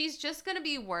 She's just going to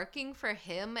be working for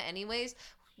him anyways.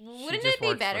 Wouldn't just it be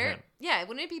works for better? him. Yeah,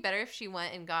 wouldn't it be better if she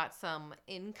went and got some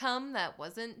income that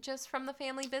wasn't just from the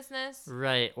family business?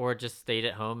 Right, or just stayed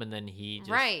at home and then he just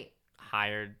Right.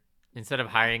 hired instead of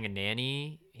hiring a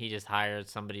nanny, he just hired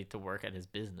somebody to work at his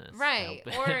business. to Right.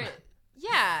 help Or, him.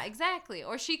 yeah, exactly.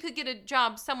 Or she could get a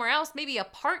job somewhere else, maybe a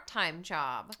part-time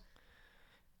job.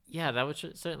 Yeah, that would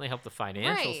certainly help the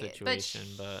financial Right, situation,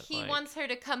 but he like, wants her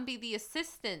to come be his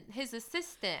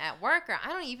assistant at work, or I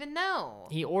don't even know.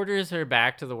 he orders her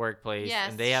back to the workplace, Yes,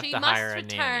 and they have she to must hire a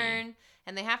return, nanny.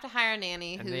 and they have to hire a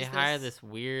nanny. And who's they hire this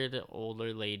weird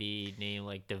older lady named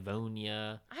like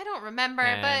Devonia. I don't remember,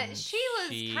 and but she was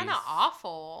kind she's- of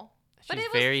awful. But She's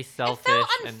it was very selfish. It felt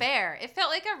and unfair. It felt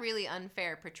like a really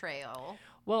unfair portrayal.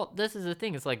 well, this is the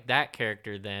thing. It's like that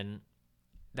character. Then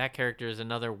that character is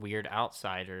another weird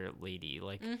outsider lady,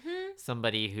 like Mm-hmm.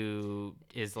 somebody who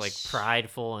is like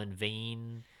prideful and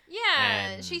vain. Yeah,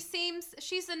 And-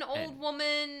 she's an old and-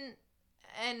 woman,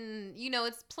 and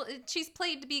she's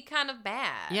played to be kind of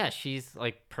bad. Yeah, she's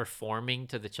like performing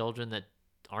to the children that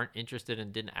aren't interested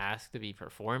and didn't ask to be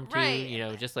performed to. Right. You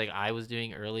know, just like I was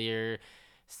doing earlier,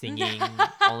 singing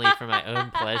only for my own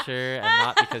pleasure and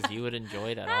not because you would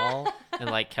enjoy it at all. And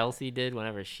like Kelsey did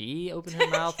whenever she opened her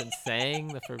mouth and sang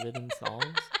the forbidden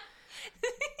songs.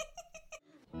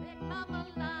 Mama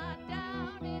lie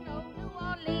down in old New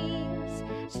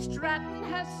Orleans, strutting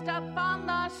her stuff on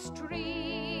the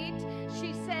street.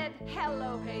 She said,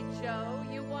 hello, hey Joe,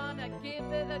 you wanna give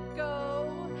it a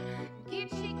go?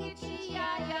 Gitchy, gitchy,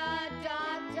 ya, ya,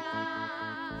 da,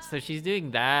 da. So she's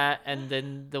doing that, and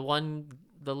then the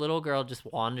little girl just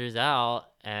wanders out,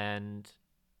 and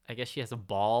I guess she has a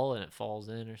ball and it falls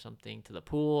in or something to the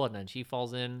pool, and then she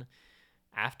falls in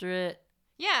after it.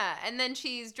 Yeah, and then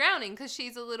she's drowning because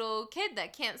she's a little kid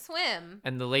that can't swim.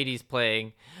 And the lady's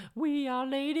playing, "We are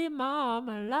Lady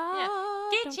Marmalade."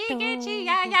 Gitchy, gitchy,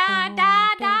 ya, ya, da,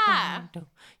 da.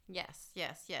 Yes.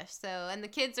 So, and the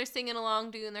kids are singing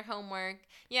along, doing their homework.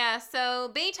 Yeah, so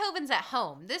Beethoven's at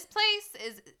home. This place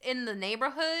is in the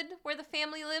neighborhood where the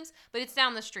family lives, but it's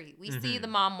down the street. We see the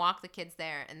mom walk the kids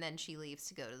there, and then she leaves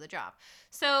to go to the job.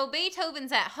 So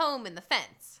Beethoven's at home in the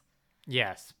fence.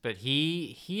 Yes, but he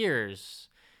hears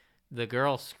the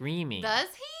girl screaming. Does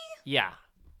he? Yeah.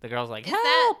 The girl's like, Is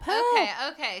help,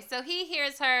 help. Okay. So he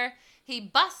hears her. He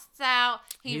busts out.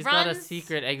 He's runs. got a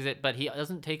secret exit, but he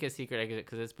doesn't take a secret exit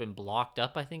because it's been blocked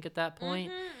up, I think, at that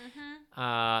point.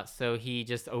 So he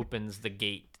just opens the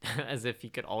gate as if he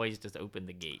could always just open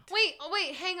the gate.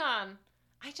 Wait, hang on.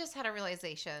 I just had a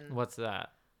realization. What's that?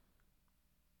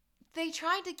 They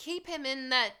tried to keep him in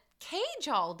that cage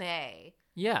all day.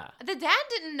 Yeah. The dad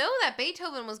didn't know that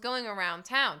Beethoven was going around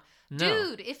town. No.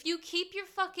 Dude, if you keep your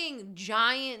fucking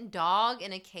giant dog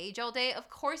in a cage all day, of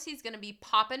course he's going to be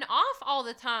popping off all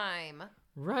the time.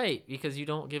 Right, because you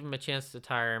don't give him a chance to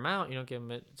tire him out. You don't give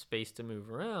him space to move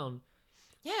around.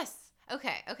 Yes.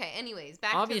 Okay. Anyways,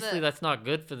 back Obviously, to the... that's not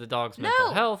good for the dog's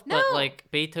mental health, but no. like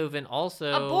Beethoven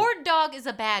also... A bored dog is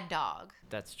a bad dog.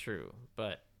 That's true,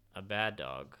 but a bad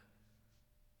dog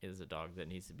is a dog that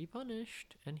needs to be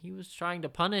punished, and he was trying to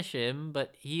punish him,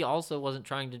 but he also wasn't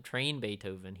trying to train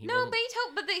Beethoven. He wasn't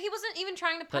wasn't even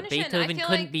trying to But punish him. Beethoven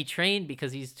couldn't be trained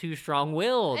because he's too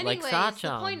strong-willed, like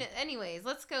Sachan. Anyways,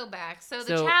 let's go back. So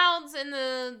the child's in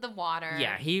the water.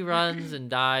 Yeah, he runs and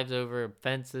dives over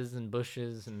fences and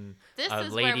bushes, and This a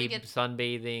is where we lady get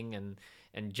sunbathing,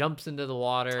 and jumps into the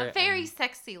water. a very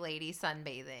sexy lady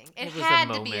sunbathing. It was a had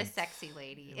to be a moment. sexy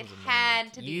lady. It was a had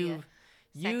moment. to be a sexy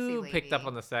You lady. picked up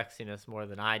on the sexiness more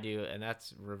than I do, and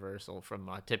that's reversal from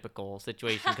a typical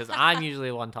situation because I'm usually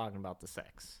the one talking about the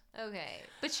sex. Okay,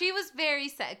 but she was very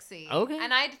sexy. Okay.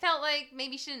 And I felt like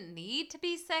maybe she didn't need to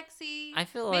be sexy. I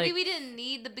feel maybe like we didn't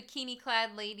need the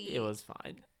bikini-clad lady. it was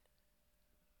fine.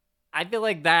 I feel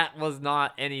like that was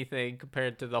not anything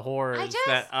compared to the horrors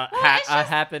that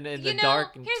happen in the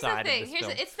dark here's side the thing. of this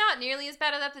film. It's not nearly as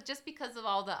bad as that, but just because of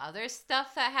all the other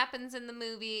stuff that happens in the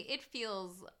movie, it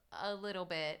feels a little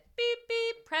bit beep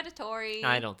beep predatory.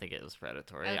 I don't think it was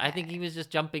predatory. Okay. I think he was just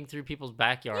jumping through people's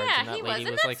backyards, Yeah, and that he lady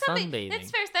was. was And like that's somebody, sunbathing.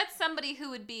 That's fair. That's somebody who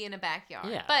would be in a backyard.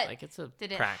 Yeah, but like it's a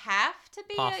did it crack. have to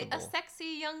be a Possible.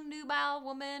 sexy young nubile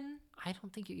woman? I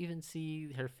don't think you even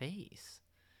see her face.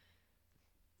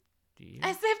 Do you?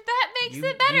 As if that makes You-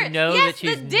 it better. you know yes, that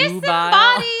she's the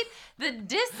nubile?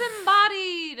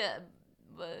 disembodied.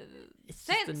 It's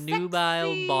just a nubile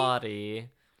sexy- body.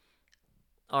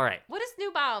 All right. What does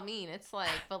nubile mean? It's like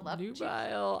voluptuous.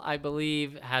 Nubile, I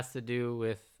believe, has to do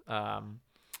with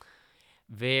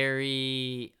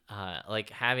very like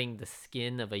having the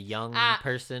skin of a young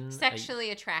person.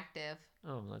 Sexually attractive.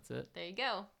 Oh, that's it. There you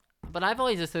go. But I've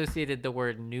always associated the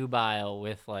word nubile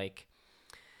with like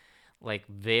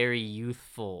very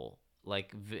youthful,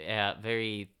 like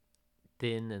very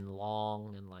thin and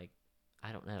long, and like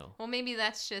I don't know. Well, maybe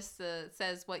that's just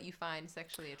says what you find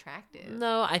sexually attractive.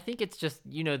 No, I think it's just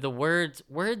the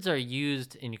words are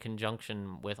used in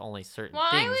conjunction with only certain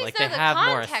I things. always Like know they the have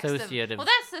more context associative well,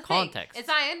 that's the context. thing. Is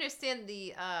I understand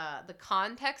the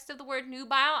context of the word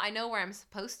nubile. I know where I'm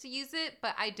supposed to use it,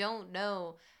 but I don't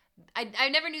know. I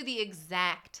never knew the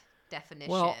exact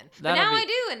definition. Well, but now I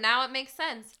do, and now it makes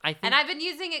sense. and I've been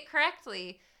using it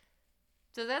correctly.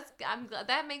 So I'm glad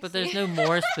that makes. But there's no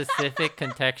more specific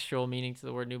contextual meaning to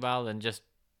the word nubile than just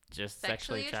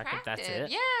sexually attractive. That's it.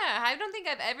 Yeah, I don't think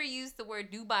I've ever used the word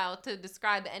nubile to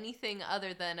describe anything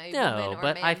other than a No, woman or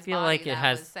but man's I feel body like that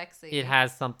it was sexy.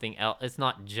 has something else. It's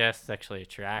not just sexually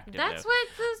attractive. That's though.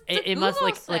 what It must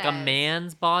Google like a says.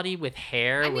 man's body with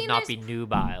hair I would mean, not be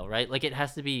nubile, right? Like it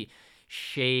has to be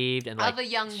shaved and like of a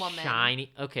young woman.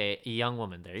 shiny. Okay, a young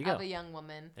woman. There you go. Of a young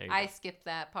woman. There you I go. skipped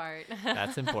that part.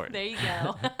 That's important. There you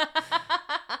go.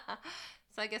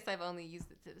 So I guess I've only used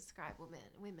it to describe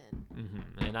women.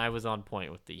 Mm-hmm. And I was on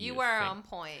point with the You youth were thing. on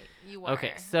point. You were.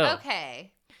 Okay, so-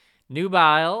 Okay.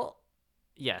 Nubile,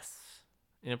 yes.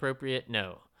 Inappropriate,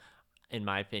 no. In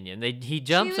my opinion, he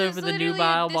jumps She was over the literally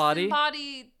nubile a body.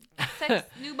 disembodied sex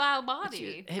nubile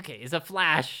body. Okay, it's a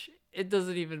flash. It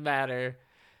doesn't even matter.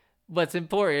 What's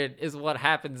important is what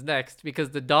happens next because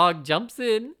the dog jumps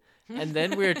in and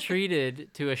then we're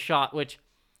treated to a shot which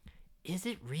is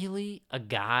it really a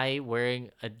guy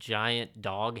wearing a giant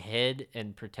dog head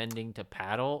and pretending to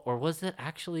paddle or was it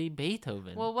actually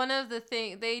Beethoven? Well, one of the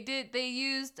things they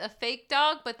used a fake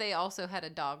dog, but they also had a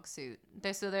dog suit.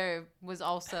 So there was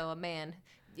also a man.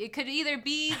 It could either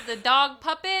be the dog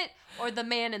puppet or the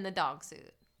man in the dog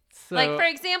suit. So, Like for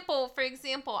example,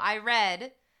 I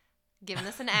read, giving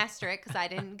this an asterisk because I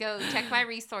didn't go check my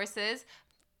resources.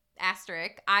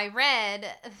 Asterisk. I read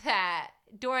that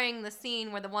during the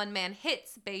scene where the one man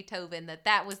hits Beethoven,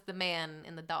 that was the man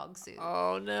in the dog suit.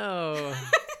 oh no.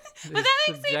 But that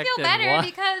makes me feel Subjected better what?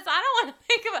 because I don't want to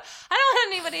think of I don't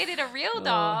want anybody to hit a real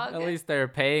dog. At least they're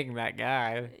paying that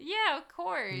guy. Yeah, of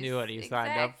course. He knew what he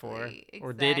signed up for. Exactly,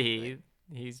 Or did he? exactly.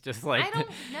 He's just like I don't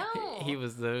know. He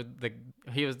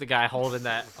was the guy holding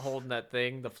that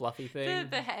thing, the fluffy thing.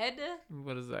 The head.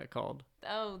 What is that called?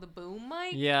 Oh, the boom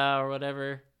mic. Yeah, or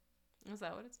whatever. Is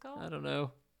that what it's called? I don't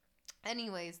know.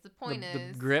 Anyways, the point The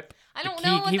is grip. I The don't key-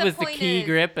 know what he the was point the key is.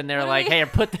 grip, and they're What are like, we- "Hey,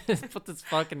 put this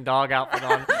fucking dog outfit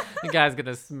on. The guy's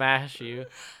gonna smash you."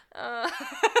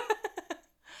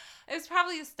 It was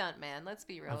probably a stunt man. Let's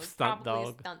be real. A It was stunt probably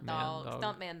dog, a stunt man dog, dog.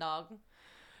 stunt man dog.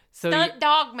 Stunt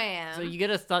dog man. So you get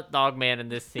a stunt dog man in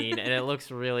this scene, and it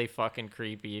looks really fucking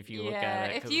creepy if you look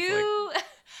at it. If you,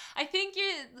 I think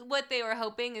what they were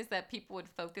hoping is that people would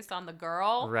focus on the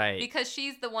girl, right? Because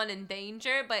she's the one in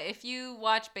danger. But if you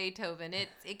watch Beethoven,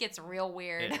 it gets real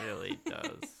weird. It really does.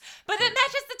 But it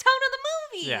matches the tone of the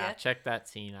movie. Yeah, check that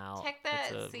scene out. Check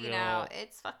that scene out.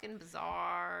 It's fucking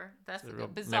bizarre. That's a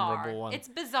good bizarre. Memorable one. It's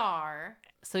bizarre.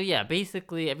 So yeah,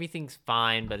 basically everything's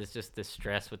fine, but it's just the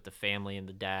stress with the family and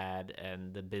the dad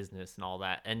and the business and all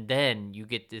that. And then you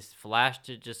get this flash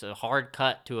to just a hard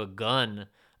cut to a gun,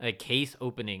 a case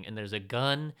opening, and there's a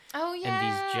gun. Oh yeah.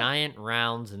 And these giant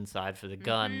rounds inside for the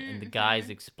gun, and the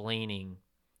guy's explaining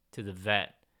to the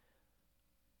vet,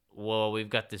 well, we've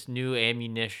got this new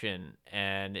ammunition,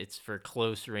 and it's for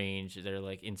close range. They're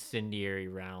like incendiary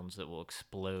rounds that will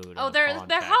explode. Oh, they're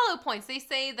hollow points. They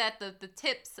say that the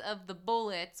tips of the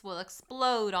bullets will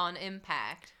explode on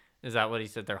impact. Is that what he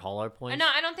said? They're hollow points? No,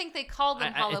 I don't think they call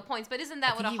them hollow points, but isn't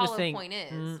that what a hollow point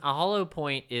is? A hollow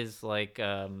point is like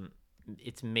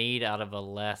it's made out of a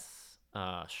less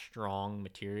strong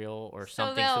material or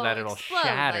something, so that it'll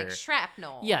shatter, like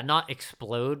shrapnel. Yeah, not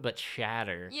explode, but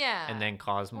shatter. Yeah, and then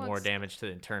cause more damage to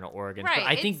the internal organs. Right, but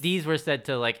I think these were said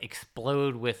to like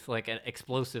explode with like an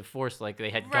explosive force, like they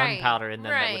had gunpowder in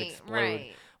them that would explode.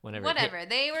 Whatever.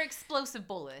 They were explosive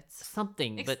bullets.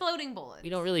 Something. Exploding bullets. We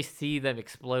don't really see them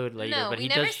explode later, but he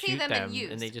does shoot them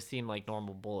and they just seem like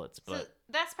normal bullets. But so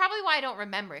that's probably why I don't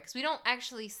remember it, because we don't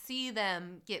actually see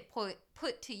them get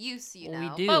put to use, you know. We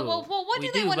do. But what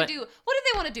do they want to do? What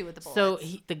do they want to do with the bullets? So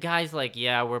the guy's like,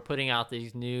 yeah, we're putting out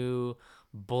these new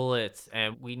bullets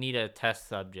and we need a test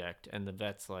subject. And the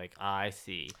vet's like, I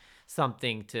see.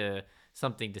 Something to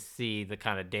see the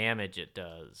kind of damage it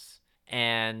does.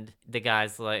 And the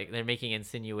guy's like, they're making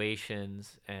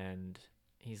insinuations, and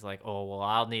he's like, oh, well,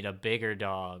 I'll need a bigger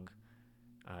dog.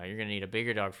 You're going to need a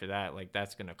bigger dog for that. Like,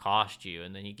 that's going to cost you.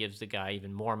 And then he gives the guy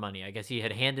even more money. I guess he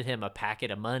had handed him a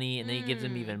packet of money, and then he gives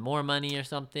him even more money or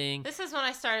something. This is when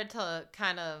I started to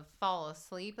kind of fall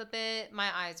asleep a bit. My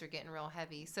eyes were getting real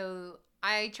heavy. So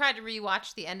I tried to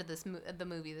rewatch the end of the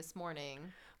movie this morning.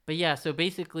 But yeah, so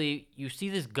basically, you see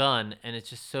this gun, and it's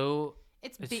just so...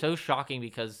 It's so shocking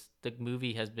because the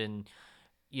movie has been,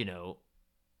 you know,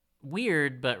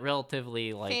 weird, but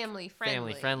relatively like family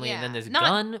friendly. Yeah. And then this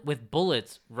gun with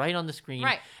bullets right on the screen.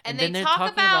 Right. And then they're talk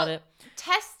talking about it.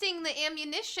 Testing the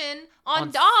ammunition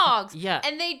on dogs. Yeah.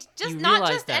 And they just, not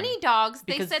just any dogs.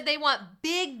 They said they want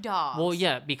big dogs. Well,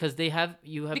 yeah, because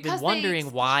you have been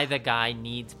wondering why the guy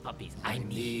needs puppies. I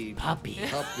need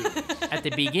puppies. At the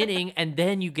beginning, and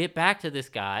then you get back to this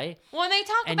guy. When they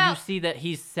talk and you see that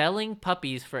he's selling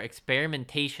puppies for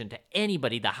experimentation to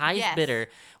anybody. The highest bidder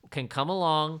can come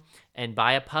along and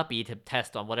buy a puppy to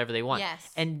test on whatever they want.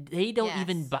 Yes. And they don't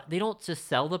they don't just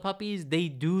sell the puppies, they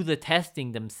do the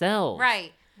testing themselves.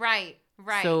 Right.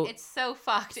 So, it's so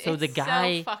fucked. So it's the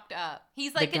guy, so fucked up.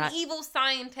 He's like an evil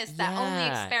scientist that only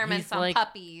experiments on like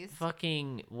puppies.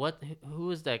 Fucking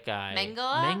who is that guy?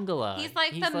 Mengele. He's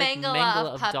like the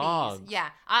Mengele of puppies. Dogs. Yeah,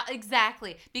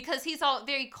 exactly. Because he's all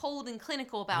very cold and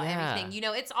clinical about everything. You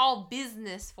know, it's all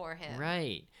business for him.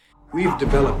 Right. We've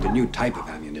developed a new type of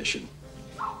ammunition.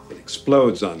 It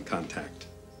explodes on contact.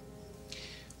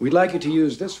 We'd like you to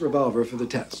use this revolver for the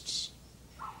tests.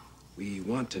 We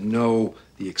want to know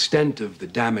the extent of the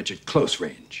damage at close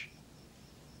range.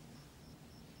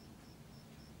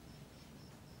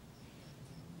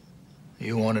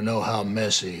 You want to know how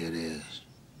messy it is?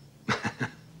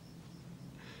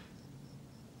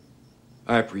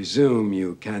 I presume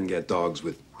you can get dogs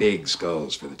with big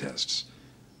skulls for the tests.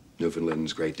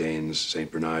 Newfoundlands, Great Danes,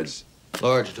 St. Bernards.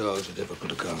 Large dogs are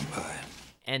difficult to come by.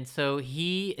 And so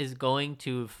he is going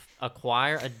to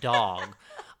acquire a dog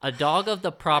of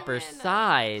the proper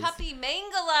size. Puppy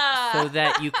Mengele. So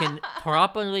that you can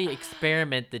properly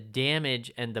experiment the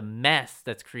damage and the mess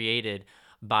that's created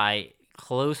by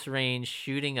close range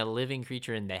shooting a living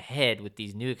creature in the head with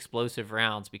these new explosive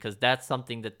rounds, because that's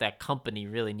something that company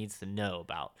really needs to know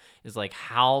about, is like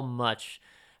how much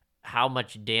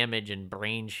damage and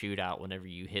brain shootout whenever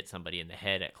you hit somebody in the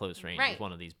head at close range with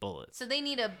one of these bullets. So they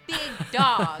need a big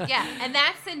dog. Yeah, and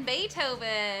that's in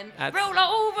Beethoven. Roll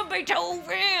over,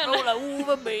 Beethoven! Roll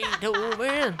over,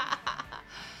 Beethoven!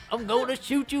 I'm gonna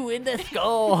shoot you in the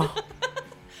skull.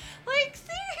 Like,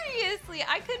 seriously,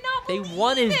 I could not believe They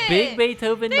want his big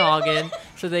Beethoven noggin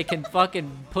so they can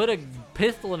fucking put a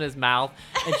pistol in his mouth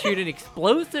and shoot an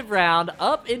explosive round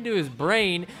up into his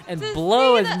brain and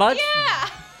blow as much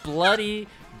bloody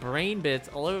brain bits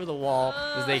all over the wall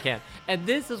as they can. And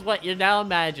this is what you're now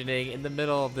imagining in the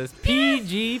middle of this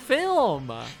PG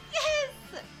film. Yes.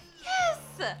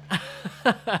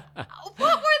 What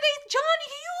were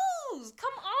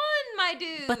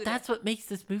But that's what makes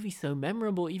this movie so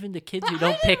memorable. Even the kids who I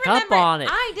don't didn't pick up remember it. on it.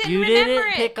 I didn't You remember didn't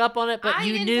it. pick up on it, but I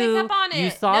you didn't knew. pick up on You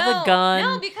it. saw the No, gun.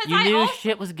 no, because you I knew also-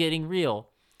 shit was getting real.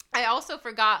 I also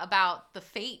forgot about the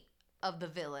fate of the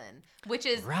villain, which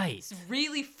is Right.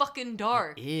 really fucking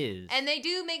dark. It is. And they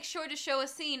do make sure to show a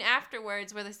scene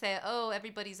afterwards where they say, "Oh,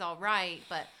 everybody's all right,"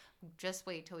 but just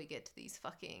wait till we get to these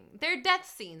fucking... They're death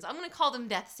scenes. I'm gonna call them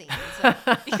death scenes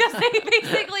because they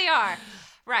basically are.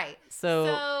 Right.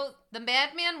 So the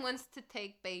madman wants to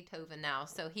take Beethoven now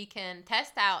so he can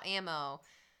test out ammo.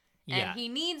 Yeah. And he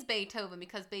needs Beethoven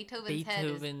because Beethoven's head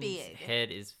is big. head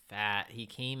is fat. He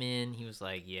came in. He was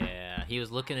like, yeah. He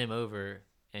was looking him over,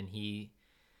 and he.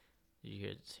 Did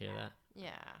you hear that?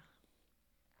 Yeah.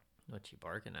 What you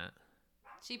barking at?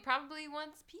 She probably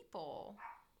wants people.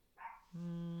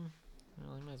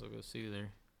 Well, I might as well go soothe her.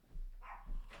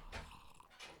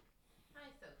 Hi,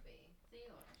 Sophie. See,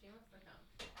 look, she wants to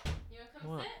come. You want to come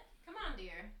What? sit? Come on,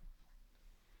 dear.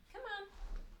 Come on.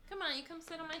 Come on, you come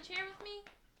sit on my chair with me?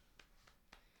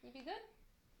 You be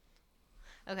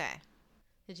good? Okay.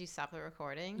 Did you stop the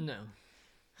recording? No.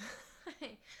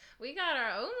 We got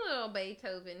our own little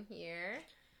Beethoven here.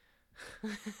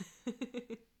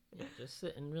 Yeah, just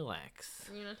sit and relax.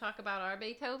 You want to talk about our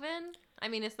Beethoven? I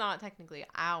mean, it's not technically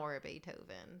our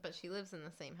Beethoven, but she lives in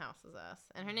the same house as us.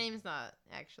 And her name's not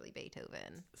actually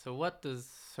Beethoven. So what does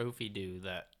Sophie do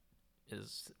that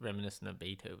is reminiscent of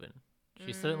Beethoven?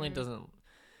 She certainly doesn't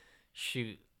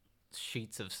shoot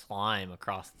sheets of slime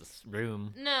across the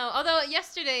room. No, although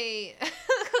yesterday,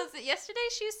 was it yesterday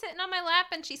she was sitting on my lap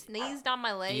and she sneezed on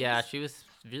my legs? Yeah, she was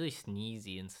really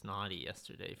sneezy and snotty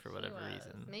yesterday for whatever She was.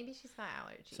 reason. Maybe she's got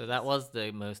allergies. So that was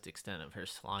the most extent of her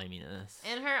sliminess.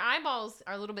 And her eyeballs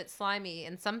are a little bit slimy,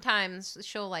 and sometimes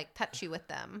she'll like touch you with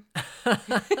them.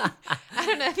 I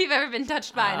don't know if you've ever been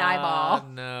touched by an eyeball.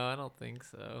 No, I don't think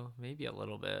so. Maybe a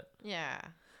little bit. Yeah.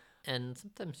 And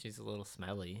sometimes she's a little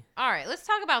smelly. All right, let's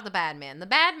talk about the bad man. The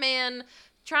bad man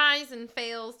tries and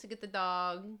fails to get the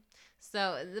dog.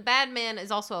 So the bad man is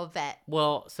also a vet.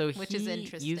 Well, so which he is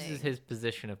interesting. uses his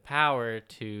position of power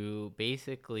to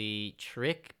basically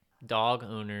trick dog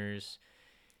owners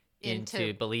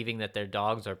into believing that their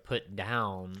dogs are put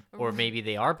down, or maybe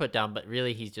they are put down, but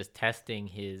really he's just testing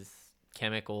his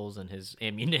chemicals and his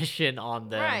ammunition on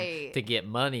them to get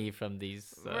money from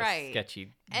these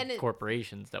sketchy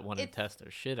corporations that want to test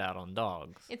their shit out on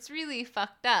dogs. It's really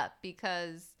fucked up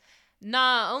because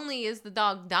not only is the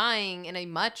dog dying in a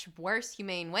much worse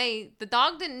humane way, the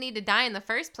dog didn't need to die in the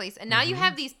first place, and now you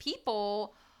have these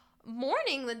people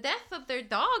mourning the death of their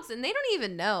dogs and they don't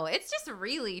even know. It's just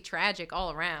really tragic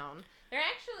all around. They're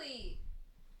actually,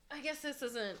 I guess this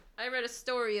isn't, I read a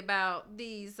story about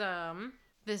these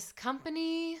this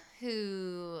company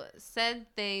who said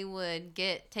they would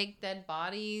take dead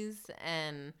bodies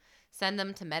and send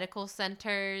them to medical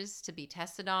centers to be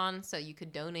tested on, so you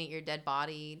could donate your dead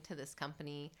body to this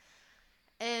company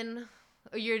and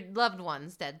your loved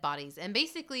ones' dead bodies. And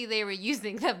basically they were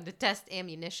using them to test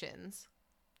ammunitions.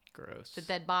 Gross. The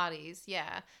dead bodies,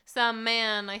 yeah. Some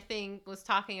man, I think, was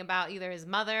talking about either his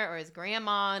mother or his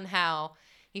grandma and how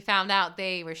he found out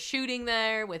they were shooting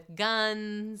there with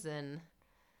guns, and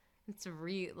it's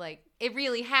it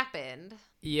really happened.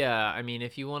 Yeah, I mean,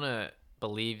 if you want to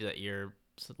believe that your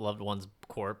loved one's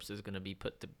corpse is going to be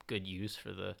put to good use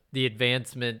for the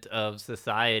advancement of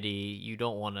society, you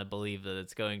don't want to believe that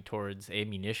it's going towards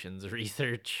ammunitions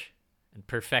research and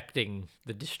perfecting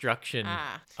the destruction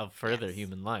of further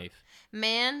human life.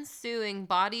 Man suing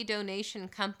body donation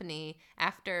company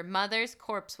after mother's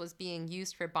corpse was being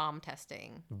used for bomb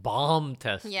testing. Bomb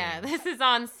testing? Yeah, this is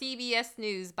on CBS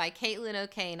News by Caitlin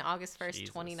O'Kane, August 1st,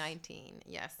 2019.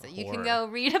 Yes, so you can go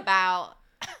read about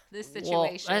this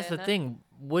situation. Well, that's the thing.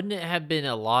 Wouldn't it have been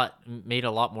made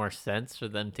a lot more sense for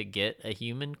them to get a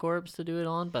human corpse to do it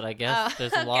on? But I guess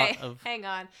there's a lot of... Hang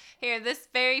on. Here, this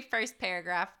very first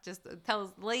paragraph just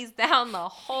lays down the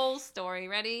whole story.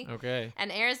 Ready? Okay. An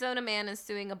Arizona man is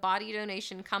suing a body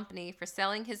donation company for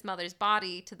selling his mother's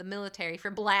body to the military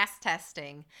for blast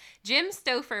testing. Jim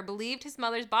Stouffer believed his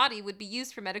mother's body would be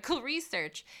used for medical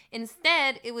research.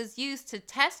 Instead, it was used to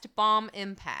test bomb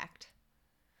impact.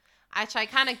 I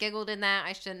kind of giggled in that.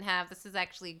 I shouldn't have. This is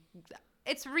actually,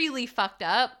 it's really fucked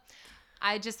up.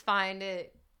 I just find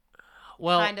it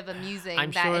kind of amusing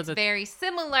it's very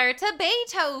similar to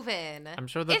Beethoven. I'm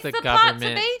sure that the plot to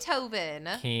government Beethoven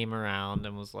came around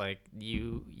and was like,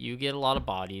 you get a lot of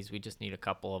bodies. We just need a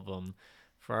couple of them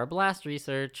for our blast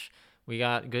research. We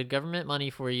got good government money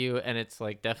for you. And it's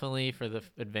like definitely for the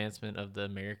advancement of the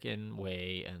American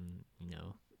way. And,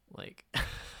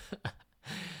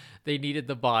 they needed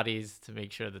the bodies to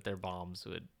make sure that their bombs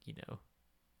would,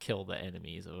 kill the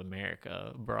enemies of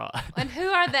America abroad. And who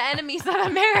are the enemies of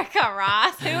America,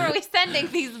 Ross? Who are we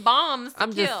sending these bombs to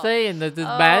I'm kill? just saying that this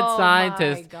mad Oh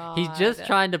scientist, my he's just God.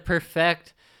 trying to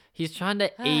perfect. He's trying to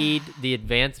aid the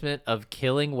advancement of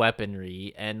killing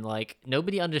weaponry, and like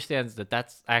nobody understands that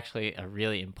that's actually a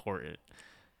really important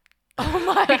Oh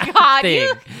my God.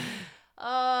 thing.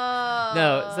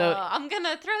 No, so I'm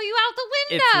gonna throw you out the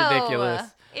window. It's ridiculous.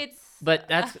 It's But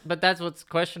that's what's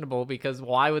questionable, because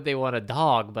why would they want a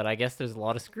dog? But I guess there's a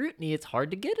lot of scrutiny. It's hard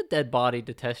to get a dead body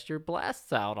to test your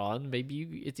blasts out on. Maybe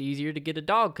it's easier to get a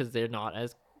dog because they're not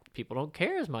as people don't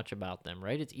care as much about them,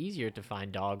 right? It's easier to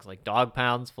find dogs like dog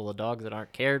pounds full of dogs that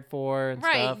aren't cared for and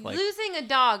right. stuff. Like, Losing a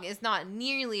dog is not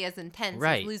nearly as intense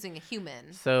Right. as losing a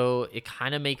human. so it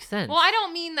kind of makes sense. Well, I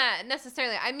don't mean that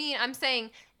necessarily. I mean, I'm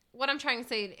saying what I'm trying to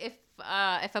say.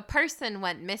 If a person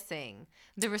went missing,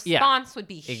 the response would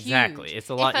be huge. Exactly. It's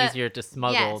a lot easier to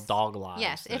smuggle dog lives.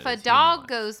 Yes. than If it a is human dog lives.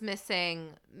 goes missing,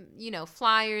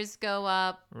 flyers go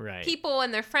up. Right. People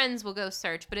and their friends will go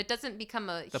search, but it doesn't become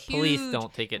a The huge. police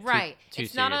don't take it right. too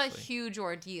It's not a seriously. huge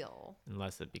ordeal.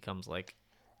 Unless it becomes like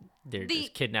they're The-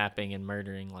 just kidnapping and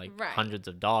murdering like Right. hundreds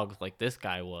of dogs like this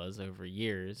guy was over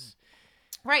years.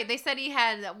 Right. They said he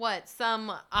had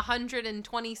some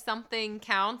 120 something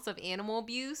counts of animal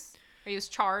abuse. Or he was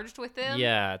charged with them.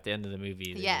 Yeah, at the end of the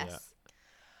movie. they do Yes.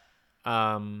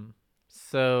 that.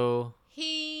 So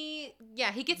He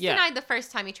gets Yeah. denied the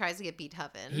first time he tries to get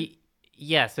Beethoven.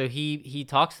 so he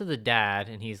talks to the dad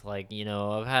and he's like,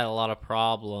 I've had a lot of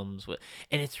problems with,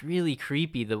 and it's really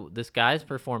creepy, this guy's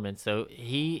performance. So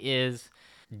he is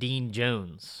Dean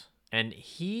Jones, and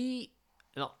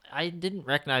I didn't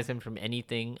recognize him from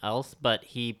anything else, but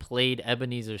he played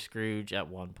Ebenezer Scrooge at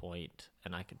one point,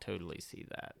 and I could totally see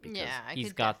that because Yeah, I he's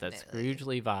could got that definitely.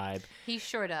 Scroogely vibe. He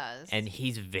sure does. And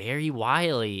he's very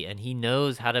wily, and he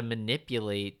knows how to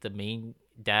manipulate the main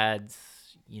dad's,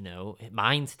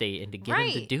 mind state and to get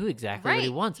him to Right. do exactly what he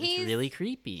Right. wants. It's He's- really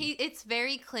creepy. It's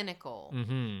very clinical.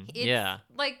 Mm-hmm. It's, Yeah.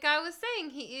 Like I was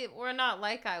saying,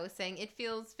 it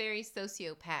feels very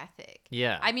sociopathic.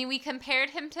 Yeah. I mean, we compared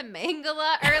him to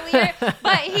Mangala earlier,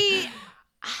 but He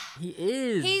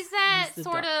is. he's that the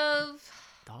sort of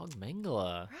dog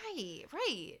Mangala.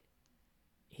 right.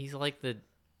 He's like the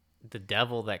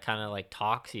devil that kind of like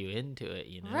talks you into it,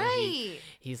 Right.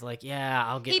 He's like, yeah,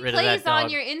 I'll get He rid of that plays dog. on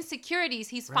your insecurities.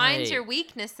 He finds Right. your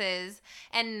weaknesses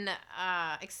and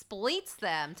exploits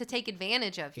them to take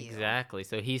advantage of you. Exactly.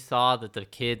 So he saw that the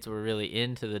kids were really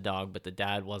into the dog, but the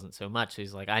dad wasn't so much. So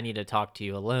he's like, I need to talk to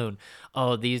you alone.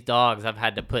 Oh, these dogs, I've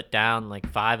had to put down like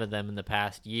 5 of them in the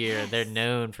past year. Yes. They're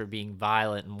known for being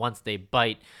violent, and once they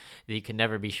bite, you can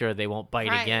never be sure they won't bite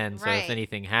Right, again. So right. if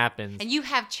anything happens, And you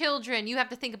have children. You have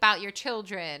to think about your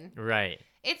children. right.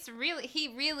 He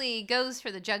really goes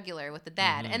for the jugular with the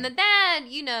dad. Mm-hmm. And the dad,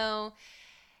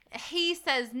 he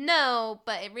says no,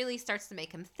 but it really starts to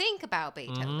make him think about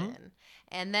Beethoven.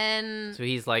 And then Mm-hmm. So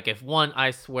he's like,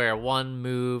 I swear, one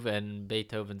move and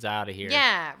Beethoven's out of here.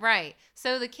 yeah, right.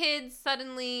 So the kids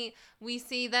suddenly, we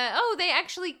see that, they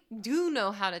actually do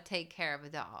know how to take care of a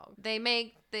dog. They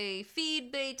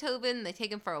feed Beethoven, they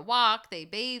take him for a walk, they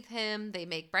bathe him, they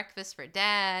make breakfast for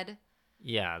dad.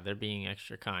 Yeah, they're being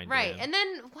extra kind. to Right. him. And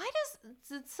then why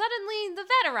does suddenly the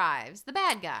vet arrives, the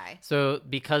bad guy? So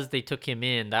because they took him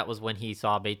in, that was when he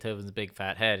saw Beethoven's big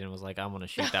fat head and was like, I'm going to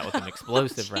shoot that with an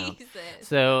explosive round. Jesus.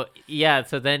 So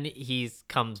then he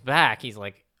comes back. He's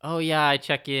like, oh yeah, I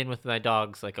check in with my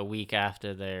dogs like a week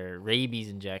after their rabies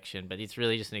injection, but it's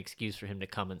really just an excuse for him to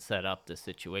come and set up the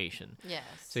situation. Yes.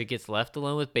 So he gets left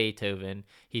alone with Beethoven.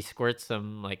 He squirts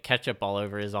some like ketchup all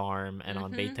over his arm and on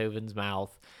Beethoven's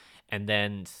mouth, and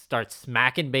then starts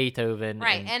smacking Beethoven.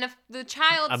 Right. And if the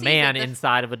child a sees man it,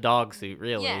 inside of a dog suit,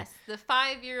 really. Yes. The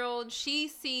 5-year-old, she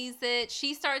sees it.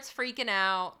 She starts freaking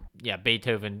out. Yeah,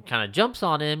 Beethoven kind of jumps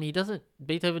on him.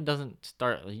 Beethoven doesn't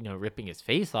start, ripping his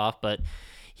face off, but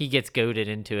he gets goaded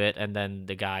into it, and then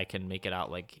the guy can make it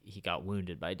out like he got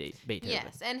wounded by Beethoven.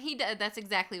 Yes, and that's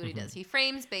exactly what he does. He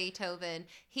frames Beethoven.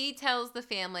 He tells the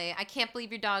family, I can't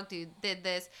believe your dog did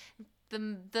this.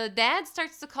 The dad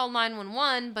starts to call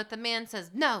 911, but the man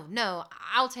says, no,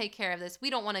 I'll take care of this. We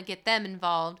don't want to get them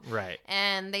involved. Right.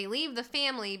 And they leave the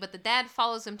family, but the dad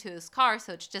follows him to his car,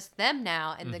 so it's just them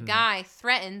now. And the guy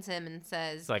threatens him and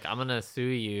says, It's like, I'm going to sue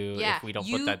you if we don't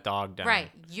put that dog down. Right.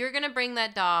 You're going to bring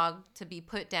that dog to be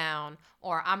put down,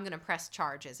 or I'm going to press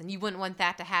charges. And you wouldn't want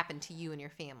that to happen to you and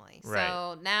your family. Right.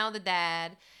 So now the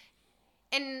dad...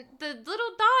 And the little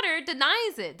daughter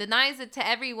denies it to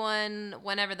everyone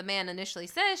whenever the man initially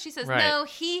says. She says, Right. no,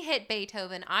 he hit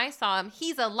Beethoven. I saw him.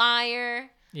 He's a liar.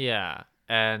 Yeah.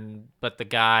 But the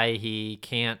guy, he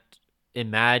can't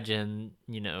imagine,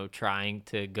 trying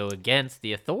to go against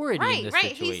the authority in this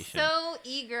situation. He's so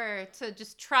eager to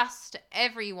just trust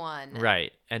everyone.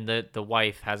 Right. And the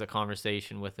wife has a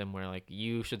conversation with him where, like,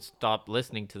 you should stop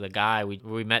listening to the guy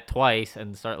we met twice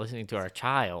and start listening to our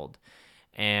child.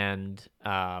 And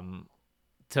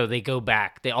so they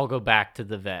all go back to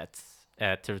the vets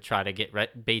to try to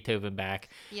get Beethoven back.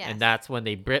 Yes. And that's when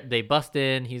they bust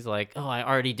in. He's like, oh, I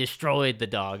already destroyed the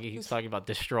dog. He's talking about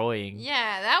destroying.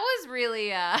 Yeah, that was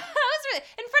really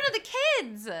in front of the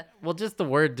kids. Well, just the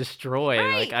word destroy.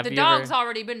 Right, like, the dog's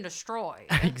already been destroyed.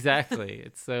 Exactly.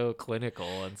 It's so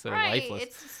clinical and so lifeless.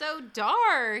 It's so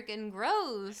dark and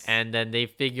gross. And then they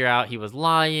figure out he was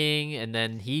lying, and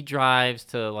then he drives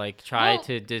to try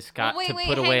to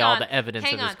put away all the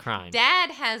evidence of his crime. Dad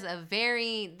has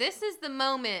this is the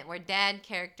moment where Dad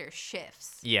character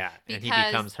shifts. Yeah, and he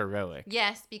becomes heroic.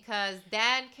 Yes, because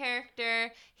Dad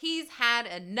character, he's had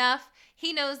enough.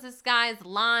 He knows this guy's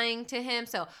lying to him,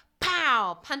 so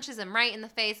pow, punches him right in the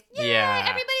face. Yay, yeah.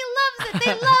 Everybody loves it.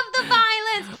 They love the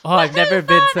violence. Oh, I've never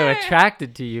been so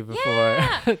attracted to you before.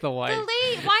 Yeah. The wife.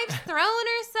 The wife's throwing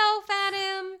herself at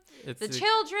him. The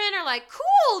children are like,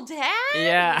 cool, Dad.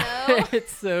 Yeah,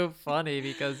 it's so funny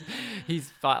because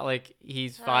he's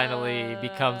finally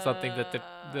become something that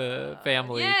the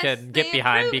family can get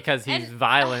behind because he's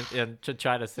violent and to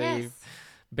try to save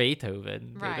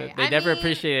Beethoven. Right. They never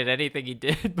appreciated anything he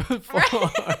did before.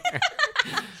 Right.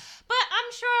 But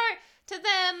I'm sure to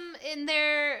them,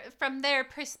 from their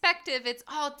perspective, it's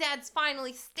Dad's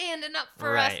finally standing up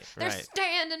for us. They're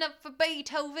standing up for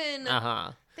Beethoven.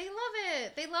 They love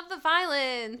it. They love the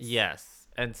violence. Yes.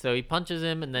 And so he punches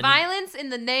him, and then violence in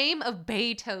the name of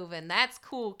Beethoven. That's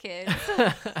cool, kids.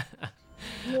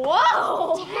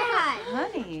 Whoa! Dad!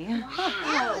 Honey.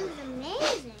 That was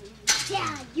amazing.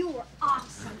 Dad, you were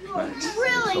awesome. You were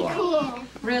really cool.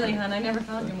 Really, hon, I never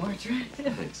found you more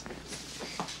attractive. Thanks.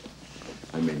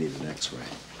 I may need an X-ray.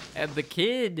 And the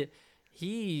kid,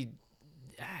 he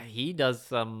does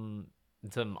some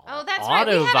that's right.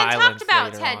 We haven't talked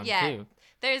about Ted yet. Too.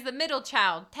 There's the middle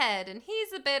child, Ted, and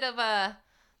he's a bit of a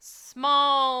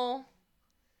small,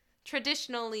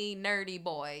 traditionally nerdy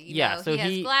boy. You know? So he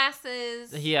has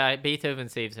glasses. Yeah, Beethoven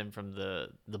saves him from the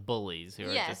bullies who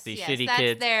are just these shitty that's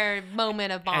kids. Their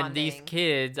moment of bonding. And these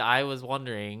kids, I was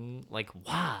wondering,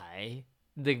 why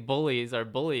the bullies are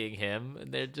bullying him,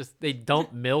 and they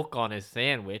dump milk on his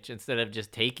sandwich instead of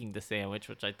just taking the sandwich,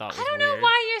 which I thought was weird. I don't know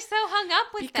why you're so hung up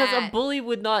with because that. Because a bully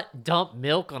would not dump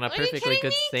milk on a perfectly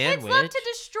good sandwich. Kids love to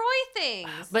destroy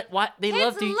things. But why? They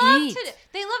love to eat.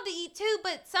 They love to eat too,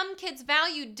 but some kids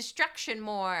value destruction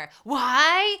more.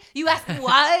 Why? You ask me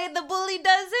why the bully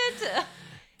does it?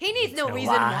 He needs no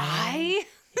reason why.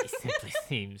 He simply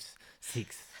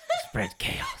seeks to spread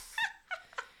chaos.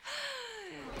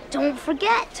 Don't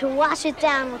forget to wash it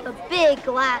down with a big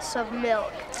glass of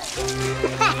milk.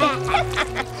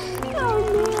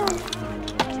 Oh,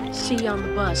 man. See you on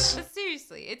the bus. But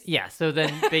seriously, it's... Yeah, so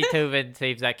then Beethoven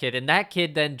saves that kid, and that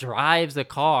kid then drives a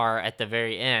car at the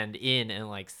very end in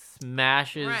and,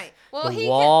 smashes the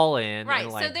wall in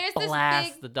and, so there's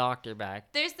blasts the doctor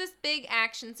back. There's this big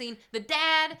action scene. The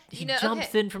dad... He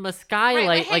jumps in from a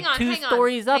skylight, two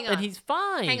stories up, and he's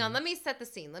fine. Hang on, let me set the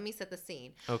scene.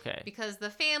 Okay. Because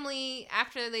the family,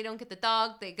 after they don't get the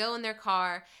dog, they go in their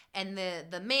car, and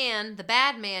the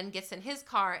bad man, gets in his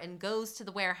car and goes to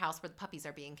the warehouse where the puppies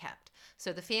are being kept.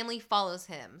 So the family follows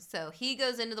him. So he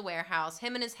goes into the warehouse,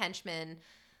 him and his henchmen,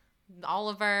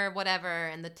 Oliver, whatever,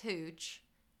 and the Tooch.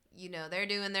 They're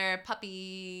doing their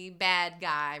puppy bad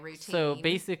guy routine. So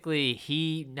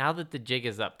basically, now that the jig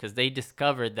is up, because they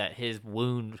discovered that his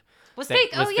wound was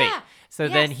fake. Yeah. So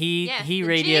then he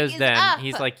radios them.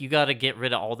 He's like, you got to get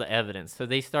rid of all the evidence. So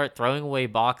they start throwing away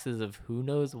boxes of who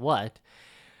knows what.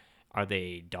 Are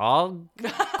they dog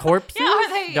corpses?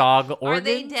 Dog organs? Are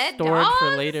they dead stored dogs?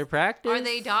 For later practice? Are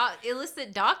they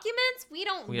illicit documents? We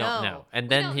don't know. And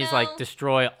then he's like,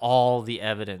 destroy all the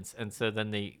evidence. And so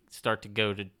then they start to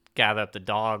go to gather up the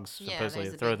dogs,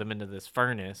 supposedly to throw them into this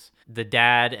furnace. The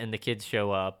dad and the kids show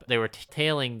up. They were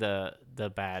tailing the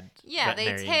bad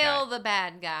they tail the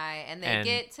bad guy, and they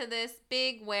get to this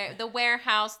big the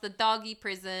warehouse, the doggy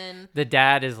prison. The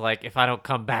dad is like, if I don't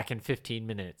come back in 15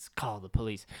 minutes, call the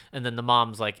police. And then the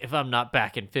mom's like, if I'm not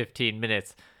back in 15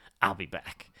 minutes, I'll be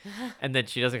back. And then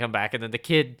she doesn't come back, and then the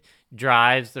kid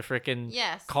drives the freaking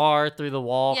car through the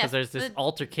wall because there's this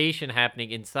altercation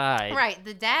happening inside. Right.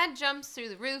 The dad jumps through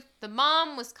the roof. The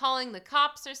mom was calling the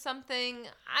cops or something.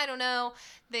 I don't know.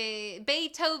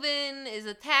 Beethoven is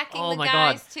attacking the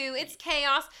guys too. It's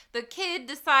chaos. The kid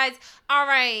decides, all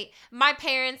right, my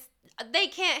parents they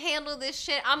can't handle this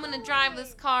shit. I'm gonna drive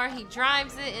this car. He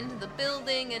drives it into the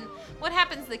building, and what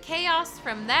happens? The chaos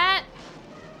from that.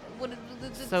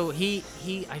 So I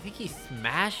think he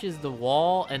smashes the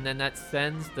wall, and then that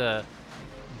sends the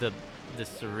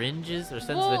syringes, or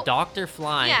sends the doctor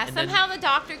flying. Yeah, and somehow the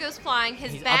doctor goes flying.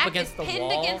 His back is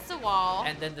pinned against the wall.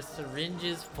 And then the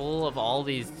syringes full of all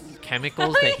these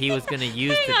chemicals that he was going to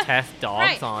use to test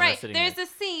dogs on. Right. There's a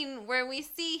scene where we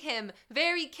see him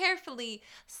very carefully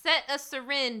set a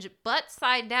syringe butt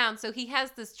side down. So he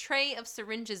has this tray of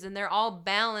syringes, and they're all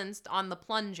balanced on the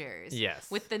plungers. Yes.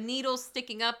 With the needles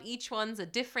sticking up. Each one's a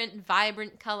different,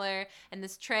 vibrant color. And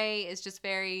this tray is just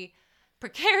very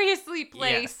precariously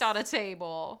placed on a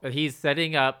table. But he's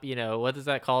setting up, what is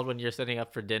that called when you're setting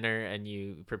up for dinner and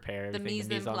you prepare everything? The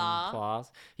mise en place.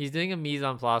 He's doing a mise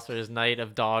en place for his night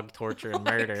of dog torture and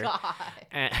murder.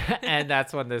 And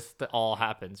that's when this all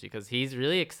happens, because he's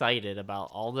really excited about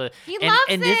all the... He loves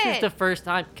it! And this is the first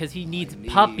time, because he needs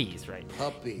puppies, right?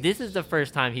 This is the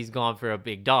first time he's gone for a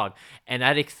big dog, and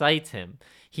that excites him.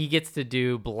 He gets to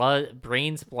do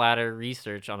brain splatter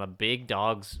research on a big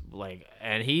dog's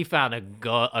and he found a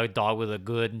dog with a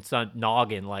good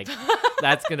noggin.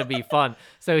 That's gonna be fun.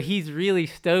 So he's really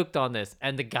stoked on this,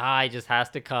 and the guy just has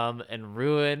to come and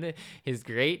ruin his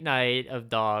great night of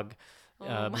dog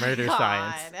murder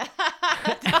science.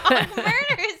 Dog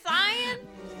murder science.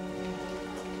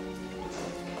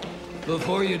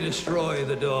 Before you destroy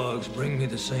the dogs, bring me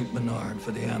the Saint Bernard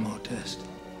for the ammo test.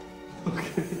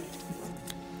 Okay.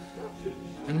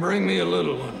 And bring me a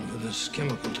little one for this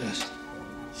chemical test.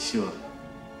 Sure.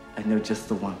 I know just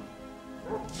the one.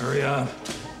 Hurry up.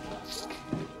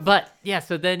 But, yeah,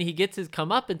 so then he gets his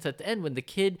comeuppance at the end when the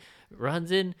kid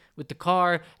runs in with the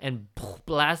car and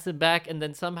blasts him back, and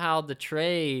then somehow the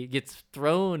tray gets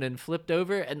thrown and flipped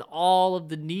over, and all of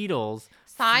the needles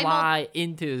fly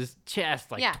into his chest.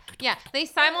 Yeah. They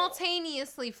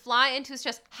simultaneously fly into his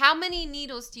chest. How many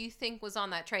needles do you think was on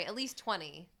that tray? At least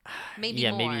 20. Maybe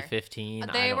more. Maybe 15.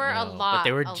 They were a lot. But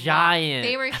they were giant.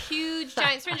 They were huge,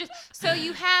 giant syringes. So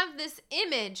you have this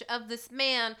image of this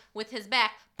man with his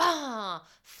back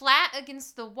flat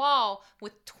against the wall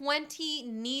with 20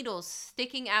 needles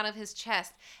sticking out of his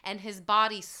chest, and his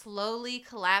body slowly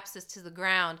collapses to the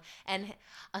ground, and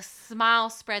a smile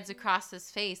spreads across his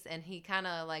face, and he kind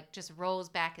of just rolls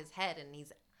back his head, and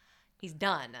he's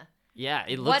done. Yeah,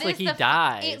 it looks like he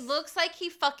dies. It looks like he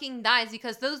fucking dies,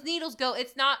 because those needles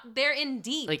they're in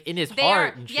deep. Like in his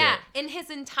heart and shit. Yeah, in his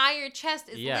entire chest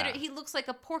is literally, he looks like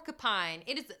a porcupine.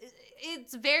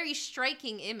 It's a very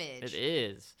striking image. It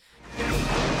is.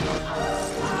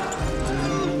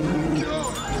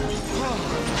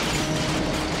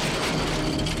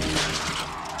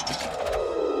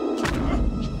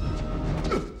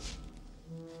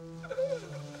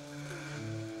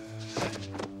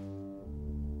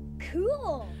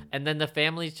 Cool. And then the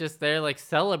family's just there,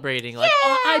 celebrating,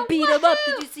 I beat him up.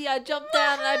 Did you see? I jumped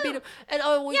down and I beat him. And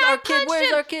our kid,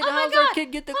 where's our kid? How's our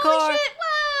kid get the car? Shit.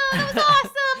 Whoa, that was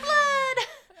awesome, blood.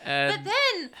 But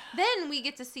then we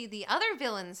get to see the other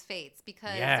villains' fates,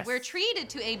 because we're treated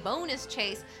to a bonus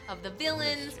chase of the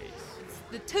villains,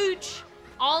 the Tooch,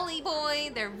 Ollie boy.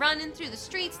 They're running through the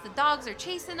streets. The dogs are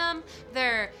chasing them.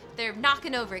 They're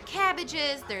knocking over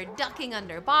cabbages. They're ducking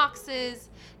under boxes.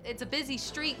 It's a busy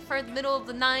street for the middle of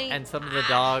the night. And some of the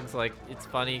dogs, it's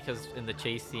funny because in the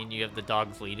chase scene, you have the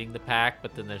dogs leading the pack,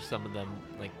 but then there's some of them,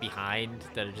 behind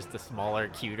that are just the smaller,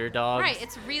 cuter dogs. Right,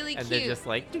 it's really and cute. And they're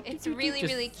just it's really,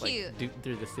 really cute. Dooting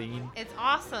through the scene. It's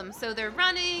awesome. So they're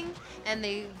running, and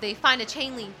they find a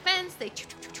chain link fence. They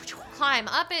climb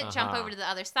up it, jump over to the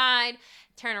other side,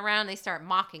 turn around, they start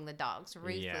mocking the dogs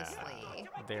ruthlessly. Yeah.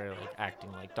 They're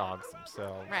acting like dogs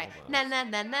themselves. Right. Na na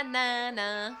na na na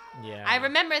na. Yeah. I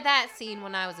remember that scene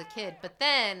when I was a kid, but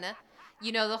then,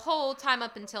 the whole time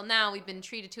up until now, we've been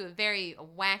treated to a very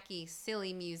wacky,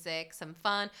 silly music, some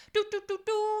fun. Do do do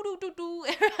do do do do.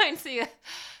 I see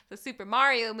the Super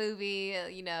Mario movie,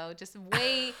 just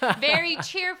very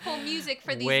cheerful music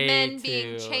for these men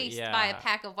being chased by a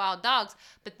pack of wild dogs.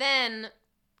 But then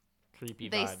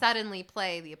they suddenly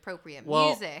play the appropriate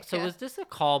music. So was this a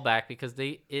callback? Because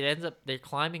they're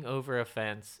climbing over a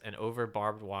fence and over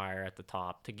barbed wire at the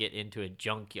top to get into a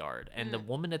junkyard. And the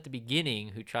woman at the beginning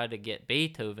who tried to get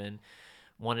Beethoven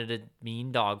wanted a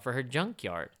mean dog for her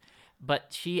junkyard. But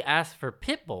she asked for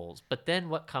pit bulls. But then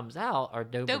what comes out are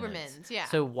Dobermans. Yeah.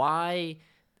 So why...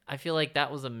 I feel like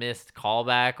that was a missed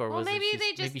callback, or maybe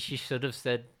maybe she should have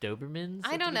said Dobermans.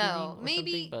 I don't know.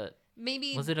 Maybe, but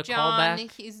maybe Was it a John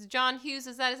callback? John Hughes,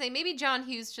 is that his name? Maybe John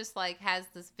Hughes just like has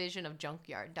this vision of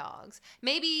junkyard dogs.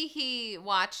 Maybe he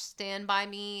watched Stand By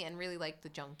Me and really liked the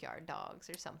junkyard dogs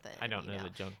or something. I don't know the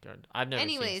junkyard. I've never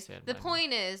Anyways, seen Stand the By Me.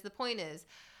 point is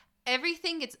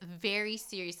everything gets very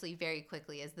seriously very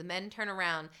quickly as the men turn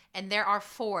around, and there are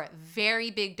 4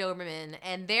 very big Doberman,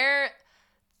 and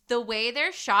the way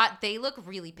they're shot, they look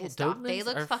really pissed off. They Dobermans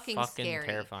look are fucking scary.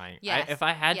 terrifying. Yes, If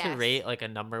I had to yes. rate like a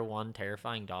number 1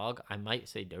 terrifying dog, I might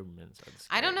say Dobermans are the scariest.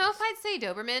 I don't know if I'd say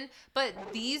Doberman, but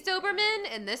these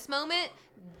Doberman in this moment,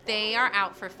 they are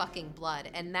out for fucking blood,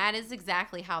 and that is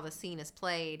exactly how the scene is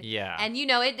played. Yeah. And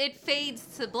it fades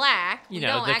to black. You We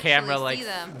know, don't the actually camera see like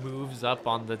them. moves up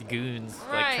on the goons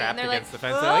Right, like and trapped they're against like, the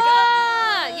fence. They're like,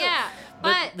 "Ah!" Yeah.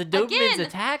 But the Dobermans again,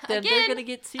 attack them. They're gonna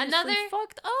get seriously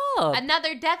fucked up.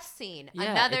 Another death scene.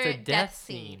 Yeah, Another it's a death death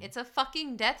scene. scene. It's a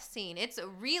fucking death scene. It's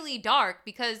really dark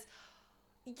because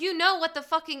you know what the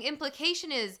fucking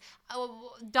implication is.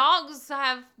 Dogs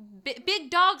have big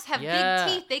dogs have Yeah.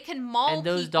 big teeth. They can maul And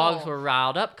those people. dogs were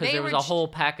riled up because They there was were a whole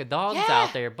pack of dogs Yeah.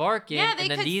 out there barking, Yeah, they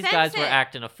and then could these sense guys were it.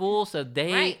 acting a fool. So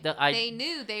they, Right. They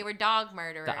knew they were dog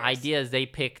murderers. the idea is they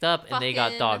picked up and they got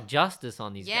Fucking- dog justice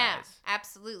on these Yeah, guys.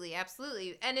 absolutely,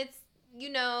 absolutely. And it's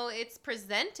it's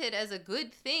presented as a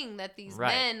good thing that these Right.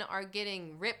 men are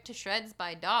getting ripped to shreds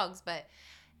by dogs, but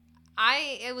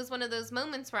it was one of those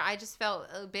moments where I just felt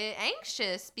a bit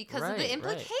anxious because of the Right,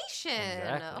 implication.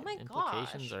 Exactly. Oh my gosh.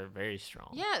 Implications are very strong.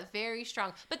 Yeah, very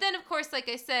strong. But then, of course, like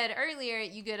I said earlier,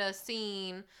 you get a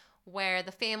scene where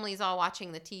the family's all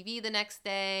watching the TV the next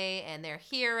day, and they're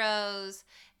heroes,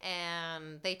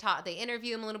 and they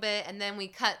interview them a little bit, and then we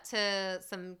cut to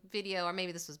some video, or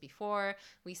maybe this was before.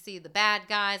 We see the bad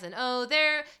guys, and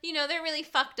they're really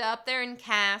fucked up. They're in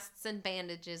casts and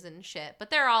bandages and shit, but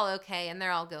they're all okay, and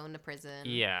they're all going to prison.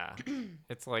 Yeah.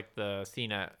 It's like the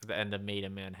scene at the end of Made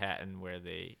in Manhattan where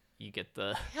you get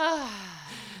the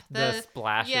the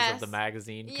splashes of the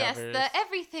magazine covers. Yes, the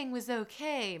everything was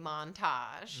okay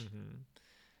montage. Mm-hmm.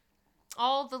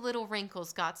 All the little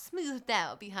wrinkles got smoothed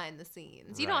out behind the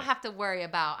scenes. You don't Right. have to worry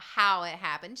about how it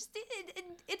happened. Just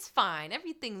it's fine.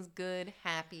 Everything's good,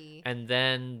 happy. And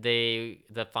then the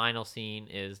final scene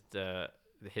is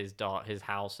his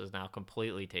house is now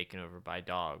completely taken over by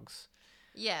dogs.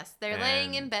 Yes, they're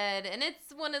laying in bed, and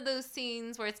it's one of those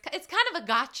scenes where it's kind of a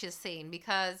gotcha scene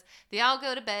because they all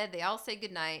go to bed, they all say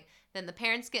goodnight, then the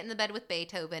parents get in the bed with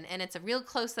Beethoven, and it's a real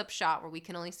close-up shot where we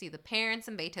can only see the parents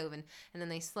and Beethoven, and then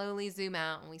they slowly zoom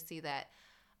out, and we see that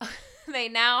they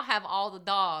now have all the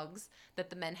dogs that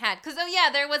the men had. Because,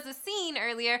 there was a scene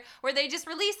earlier where they just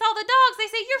released all the dogs. They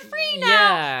say, you're free now.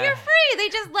 Yeah. You're free. They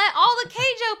just let all the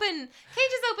cages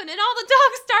open, and all the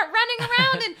dogs start running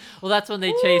around. And Well, that's when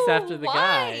they chase after the why?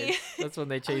 guys. That's when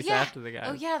they chase yeah. after the guys.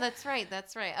 Oh, yeah, that's right.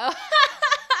 Oh,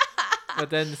 But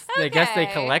then I guess they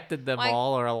Okay. collected them Like-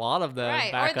 all, or a lot of them,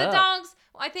 right. back Or the up. dogs.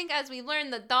 I think as we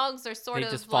learned, the dogs are sort They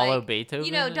of just follow like,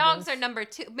 Beethoven, I dogs guess? are number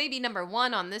 2, maybe number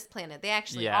 1 on this planet. They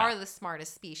actually Yeah. are the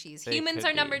smartest species. They Humans could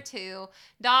are number be. 2.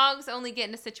 Dogs only get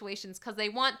into situations because they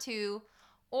want to,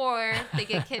 or they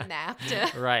get kidnapped.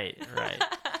 Right.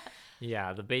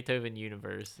 Yeah, the Beethoven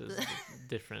universe is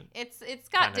different. It's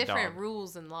got kinda different dog.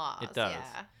 rules and laws. It does.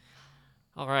 Yeah.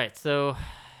 All right, so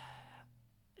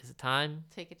is it time?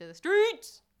 Take it to the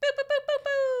streets. Boop, boop, boop, boop,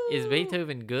 boop. Is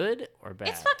Beethoven good or bad?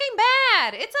 It's fucking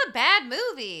bad. It's a bad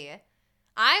movie.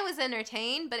 I was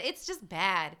entertained, but it's just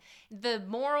bad. The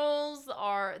morals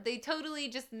they totally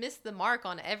just miss the mark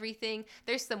on everything.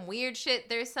 There's some weird shit.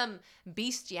 There's some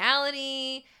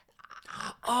bestiality.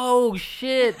 Oh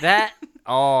shit! That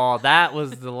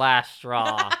was the last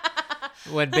straw.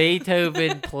 When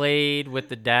Beethoven played with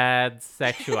the dad's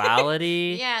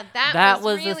sexuality. Yeah, that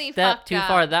was really a step fucked too up.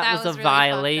 far. That was a really fucked up.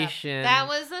 violation. That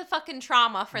was a fucking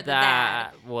trauma for the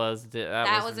dad. That was a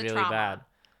really trauma. bad.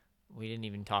 We didn't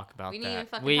even talk about We didn't even that.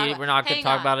 fucking We're talk about- not gonna Hang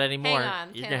talk on. about it anymore. Hang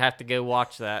on. You're Can- gonna have to go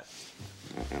watch that.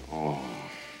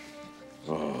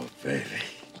 Oh, baby.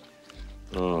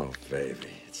 Oh, baby.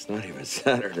 It's not even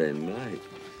Saturday night.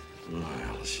 Oh,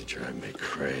 Alice, you drive me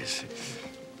crazy.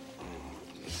 Oh,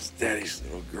 is Daddy's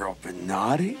little girl been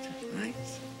naughty tonight?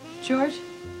 George?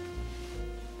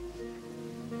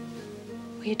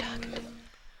 Who are you talking to?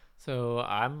 So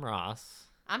I'm Ross,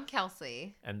 I'm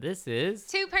Kelsey. and this is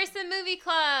 2-Person Movie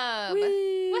Club.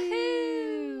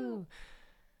 Woohoo!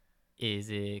 Is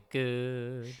it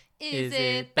good? Is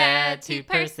it bad?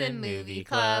 2-Person Movie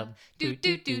Club. Do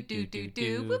do do do do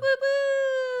do. Woo woo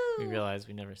We woo. realized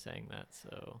we never sang that,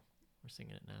 so we're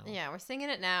singing it now. Yeah, we're singing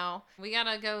it now. We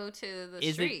gotta go to the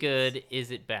Is streets. it good?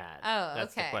 Is it bad? Oh,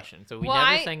 That's the okay. question. So we Well, never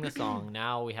I- sang the song.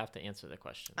 Now we have to answer the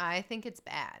question. I think it's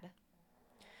bad.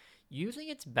 You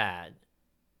think it's bad,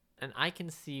 and I can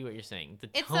see what you're saying.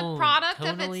 It's a product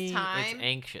of tonally, its time. It's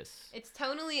anxious. It's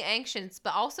tonally anxious,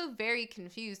 but also very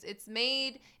confused. It's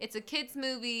a kid's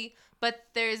movie, but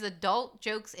there's adult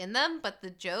jokes in them, but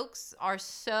the jokes are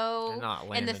so... They're not and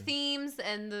the landing. themes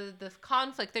and the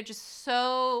conflict, they're just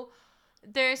so...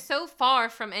 They're so far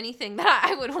from anything that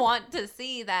I would want to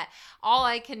see that all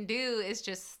I can do is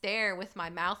just stare with my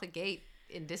mouth agape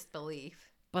in disbelief.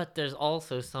 But there's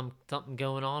also something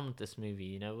going on with this movie.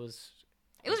 You know, it was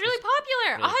really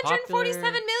popular. really $147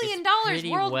 popular. million It's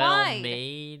pretty worldwide. well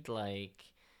made. Like,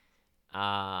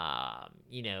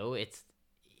 you know, it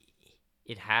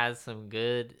has some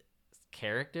good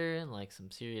character and like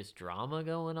some serious drama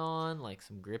going on, like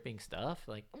some gripping stuff.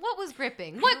 Like, What was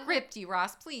gripping? What gripped you,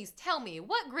 Ross? Please tell me.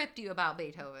 What gripped you about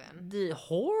Beethoven? the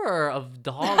horror of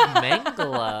Dog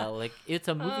Mengele. Like, it's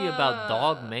a movie about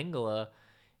Dog Mengele,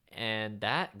 and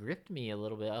that gripped me a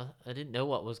little bit. I didn't know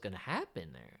what was going to happen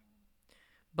there.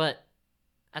 But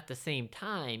at the same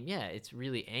time, yeah, it's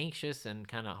really anxious and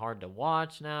kind of hard to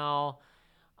watch now.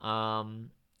 And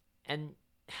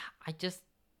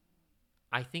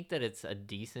I think that it's a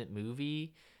decent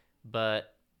movie,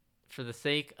 but for the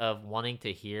sake of wanting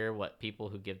to hear what people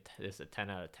who give this a 10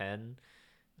 out of 10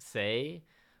 say,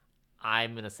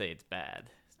 I'm going to say it's bad.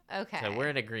 Okay. So we're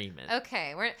in agreement.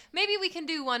 Okay. Maybe we can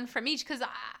do one from each because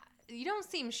you don't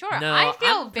seem sure. No, I feel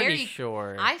I'm pretty very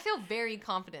sure. I feel very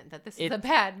confident that this is a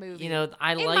bad movie. You know,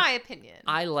 in my opinion.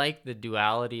 I like the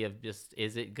duality of just,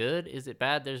 is it good? Is it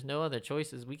bad? There's no other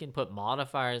choices. We can put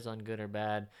modifiers on good or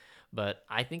bad, but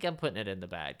I think I'm putting it in the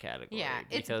bad category. Yeah,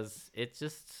 because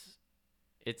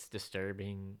it's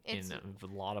disturbing in a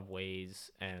lot of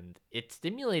ways, and it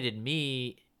stimulated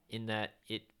me in that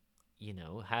it, you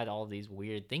know, had all these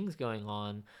weird things going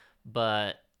on,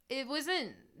 but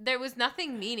there was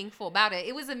nothing meaningful about it.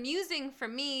 It was amusing for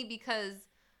me because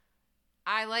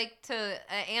I like to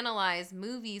analyze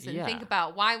movies and think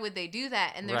about why would they do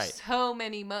that, and there's so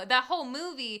many that whole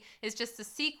movie is just a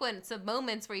sequence of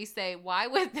moments where you say, why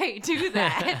would they do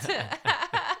that?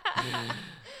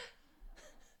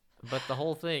 But the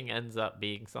whole thing ends up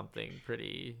being something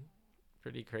pretty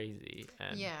crazy.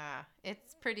 And yeah,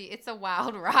 it's a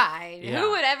wild ride. Yeah.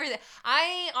 Who would ever?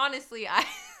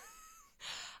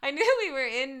 I knew we were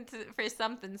in for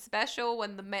something special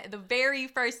when the very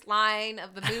first line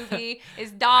of the movie is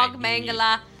Dog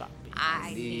Mengele.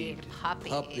 I need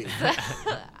puppies.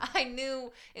 I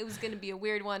knew it was going to be a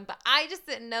weird one, but I just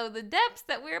didn't know the depths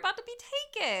that we were about to be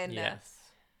taken. Yes.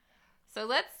 So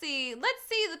let's see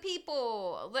the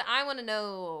people. I want to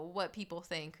know what people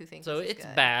think who think so this is it's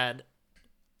good. bad.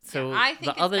 So yeah, I think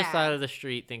the it's other bad. side of the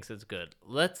street thinks it's good.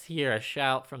 Let's hear a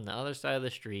shout from the other side of the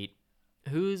street.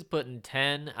 Who's putting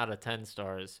 10 out of 10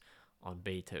 stars on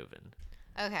Beethoven?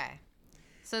 Okay.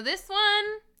 So this one,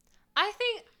 I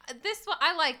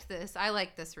liked this. I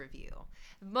liked this review.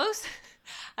 Most,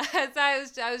 as I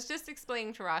was just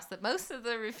explaining to Ross, that most of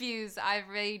the reviews I've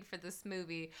read for this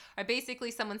movie are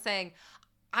basically someone saying,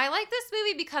 I like this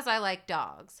movie because I like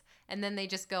dogs. And then they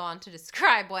just go on to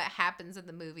describe what happens in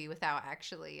the movie without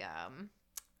actually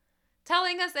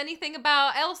telling us anything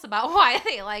else about why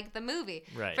they like the movie.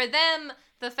 Right. For them,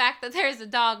 the fact that there's a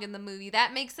dog in the movie,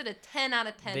 that makes it a 10 out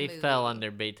of 10 They movie. fell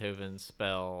under Beethoven's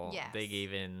spell. Yes. They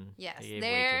gave in. Yes, They gave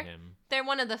way to him. they're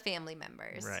one of the family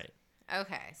members. Right.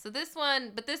 Okay, so this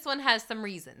one has some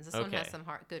reasons. This one has Okay. some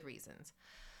good reasons.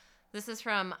 This is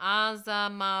from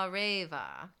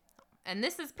Azamareva, and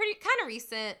this is kind of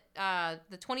recent,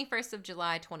 the 21st of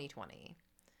July, 2020.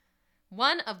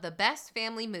 One of the best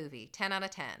family movie, 10 out of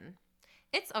 10.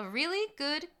 It's a really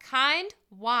good, kind,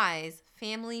 wise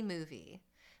family movie.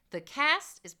 The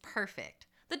cast is perfect.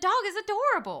 The dog is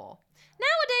adorable.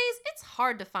 Nowadays, it's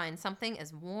hard to find something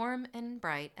as warm and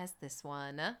bright as this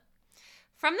one.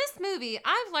 From this movie,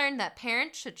 I've learned that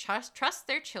parents should trust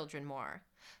their children more.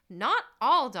 Not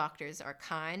all doctors are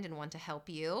kind and want to help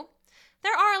you.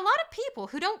 There are a lot of people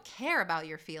who don't care about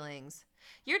your feelings.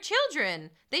 Your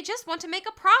children, they just want to make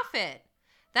a profit.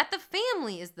 That the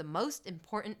family is the most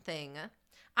important thing.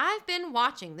 I've been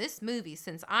watching this movie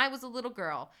since I was a little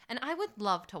girl, and I would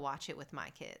love to watch it with my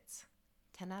kids.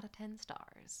 10 out of 10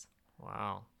 stars.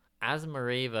 Wow.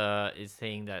 Azamareva is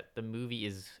saying that the movie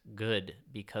is good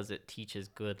because it teaches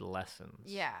good lessons.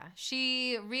 Yeah,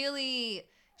 she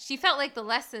felt like the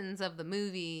lessons of the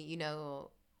movie,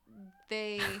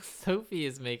 Sophie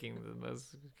is making the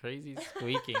most crazy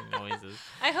squeaking noises.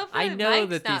 I hope I the know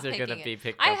mic's that not these are going to picking be it.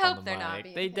 picked I up hope on the they're mic. not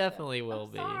being They picked up. definitely will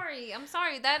be. I'm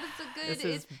sorry. That is a good. This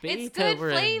is It's good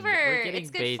Beethoven. flavor. We're getting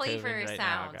It's good Beethoven flavor right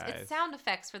sounds. now, guys. It's sound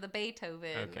effects for the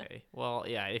Beethoven. Okay. Well,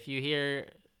 yeah, if you hear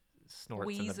snorts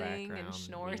in the Wheezing background, and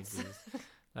snorts. wheezes,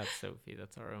 That's Sophie.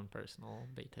 That's our own personal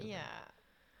Beethoven. Yeah.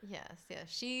 Yes.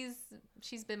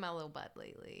 She's been my little butt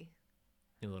lately.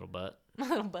 Your little butt. My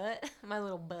little butt? My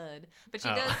little bud. But she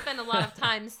does spend a lot of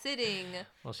time sitting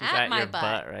well, she's at my your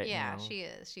butt right yeah, now. she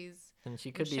is. And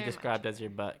she could be described as your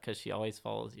butt because she always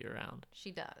follows you around. She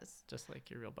does. Just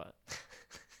like your real butt.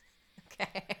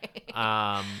 Okay.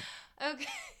 Okay.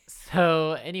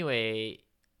 So anyway,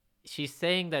 she's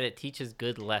saying that it teaches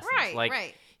good lessons.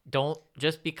 Right. Don't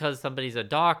just because somebody's a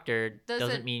doctor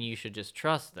doesn't mean you should just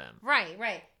trust them.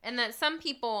 Right. And that some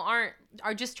people are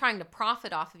just trying to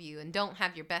profit off of you and don't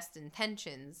have your best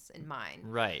intentions in mind.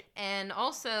 Right. And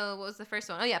also, what was the first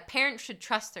one? Oh yeah, parents should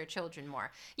trust their children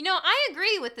more. I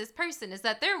agree with this person is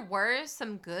that there were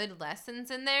some good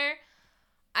lessons in there.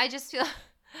 I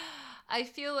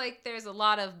feel like there's a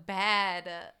lot of bad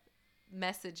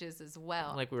messages as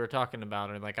well. Like we were talking about,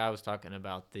 or like I was talking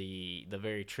about the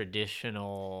very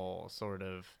traditional sort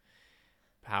of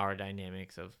power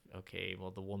dynamics of, okay,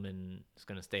 well, the woman is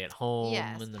going to stay at home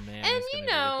and the man is going to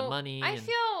get the money. I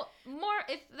feel more,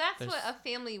 if that's what a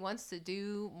family wants to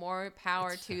do, more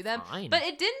power to them. Fine. But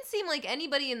it didn't seem like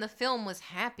anybody in the film was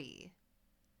happy.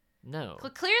 No.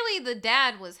 Clearly the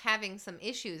dad was having some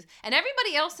issues, and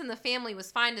everybody else in the family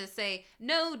was fine to say,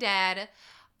 no, Dad,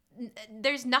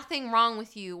 there's nothing wrong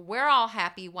with you. We're all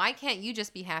happy. Why can't you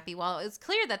just be happy? Well, it's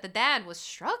clear that the dad was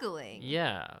struggling.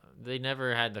 Yeah. They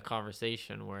never had the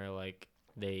conversation where, like,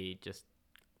 they just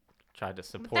tried to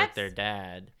support their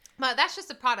dad. But that's just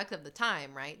a product of the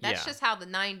time, right? That's just how the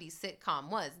 90s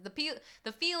sitcom was.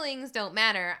 The feelings don't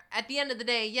matter. At the end of the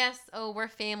day, yes, we're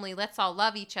family. Let's all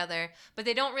love each other. But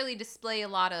they don't really display a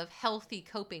lot of healthy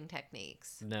coping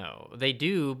techniques. No, they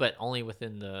do, but only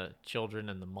within the children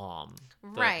and the mom.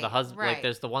 Right. The husband, right. Like,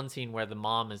 there's the one scene where the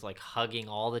mom is like hugging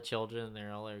all the children, and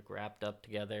they're all like wrapped up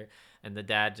together, and the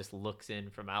dad just looks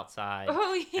in from outside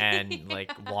and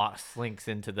like slinks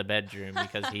into the bedroom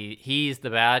because he's the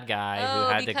bad guy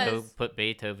who had to go put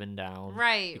Beethoven down,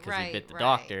 because he bit the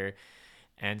doctor,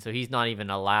 and so he's not even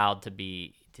allowed to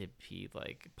be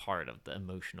like part of the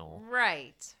emotional.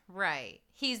 Right.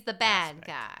 He's the bad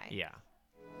guy. Yeah.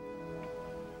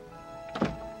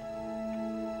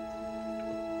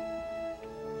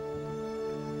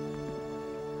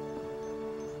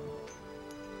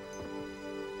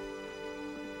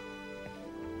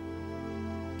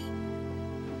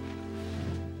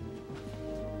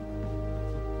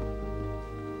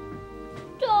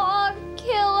 Dog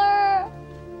killer.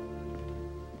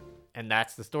 And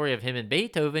that's the story of him and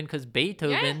Beethoven, because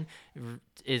Beethoven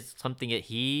is something that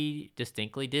he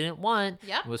distinctly didn't want.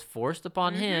 Yep. Was forced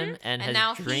upon him and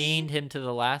has drained him to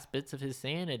the last bits of his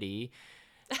sanity.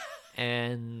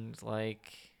 And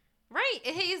like... Right.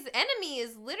 His enemy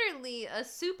is literally a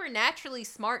supernaturally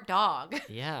smart dog.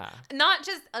 Yeah. Not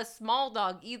just a small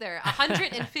dog either.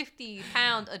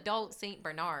 150-pound adult Saint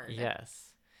Bernard. Yes.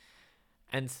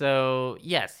 And so,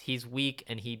 yes, he's weak,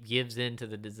 and he gives in to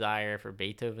the desire for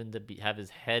Beethoven to have his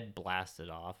head blasted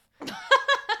off.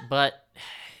 But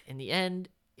in the end,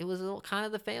 it was kind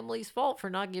of the family's fault for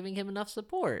not giving him enough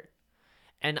support.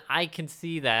 And I can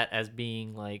see that as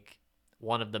being like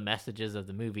one of the messages of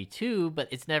the movie too, but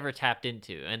it's never tapped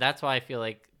into. And that's why I feel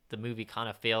like the movie kind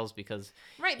of fails, because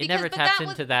it never taps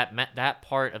into that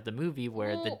part of the movie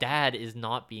where the dad is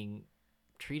not being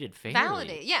treated fairly.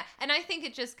 Validate, yeah. And I think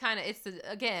it just kind of, it's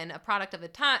again a product of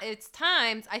its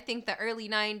times. I think the early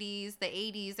 90s, the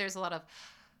 80s, there's a lot of,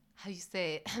 how do you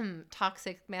say it,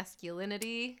 toxic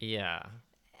masculinity. Yeah.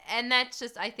 And I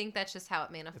think that's just how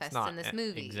it manifests in this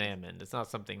movie. Examined. It's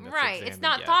not something that's right. It's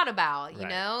not thought about, you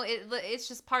know? It's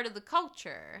just part of the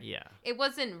culture. Yeah. It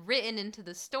wasn't written into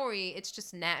the story. It's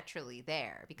just naturally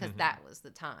there because that was the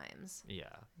times.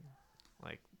 Yeah.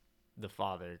 Like the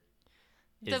father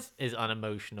is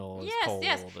unemotional, is cold,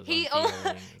 yes. is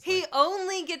He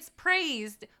only gets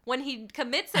praised when he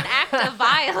commits an act of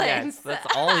violence. Yes, that's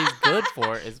all he's good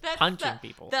for is punching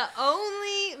people. The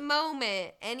only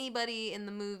moment anybody in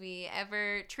the movie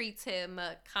ever treats him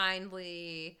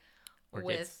kindly or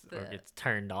gets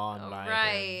turned on by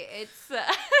right. him. It's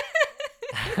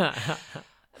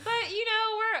But,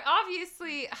 we're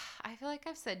obviously... I feel like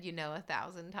I've said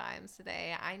 1,000 times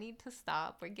today. I need to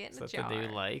stop. We're getting a jar. Is that the new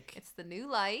like? It's the new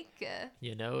like.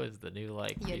 Is the new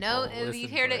like. You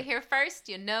heard it here first.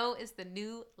 Is the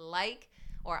new like.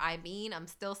 Or I'm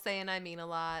still saying a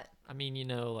lot.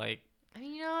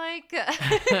 Like...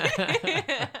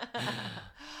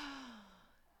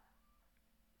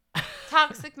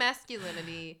 Toxic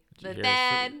masculinity. The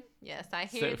dad. Yes, I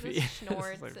hear Sophie. the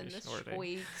schnorts and the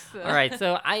squeaks. All right,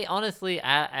 so I honestly,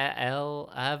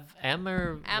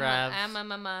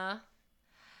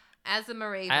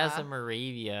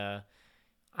 Azamoravia,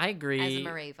 I agree.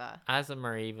 As a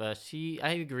Mareva. I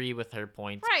agree with her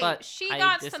points. Right. But she I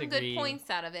got disagree some good points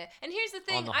out of it. And here's the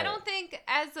thing. I don't think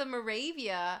as a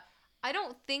Moravia, I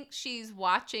don't think she's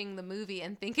watching the movie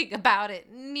and thinking about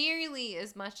it nearly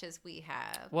as much as we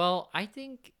have. Well, I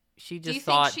think she just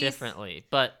saw it differently.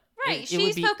 But right.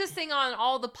 She's focusing on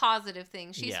all the positive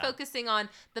things. She's focusing on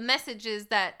the messages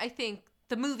that I think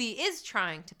the movie is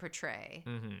trying to portray.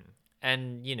 Mm-hmm.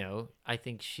 And, you know, I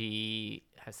think she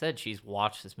has said she's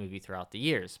watched this movie throughout the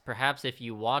years. Perhaps if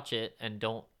you watch it and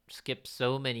don't skip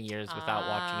so many years without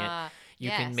watching it, you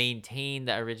can maintain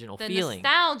the original feeling.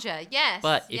 Nostalgia, yes.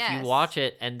 But if you watch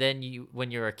it and then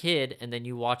when you're a kid and then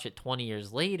you watch it 20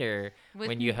 years later,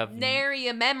 when you have nary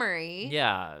a memory.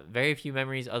 Yeah, very few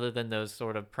memories other than those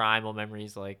sort of primal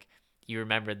memories, like you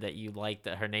remembered that you liked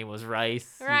that her name was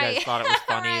Rice. Right. You guys thought it was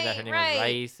funny that her name was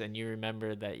Rice, and you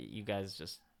remembered that you guys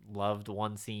just loved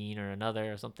one scene or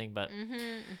another or something, but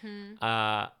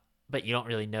but you don't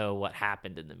really know what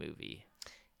happened in the movie.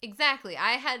 Exactly.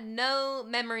 I had no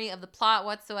memory of the plot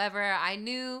whatsoever. I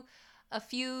knew a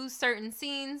few certain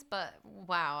scenes, but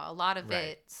wow, a lot of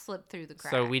it slipped through the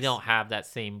cracks. So we don't have that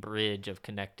same bridge of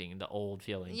connecting the old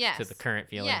feelings to the current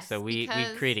feelings. Yes, so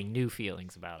we're creating new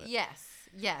feelings about it.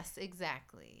 Yes,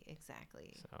 exactly.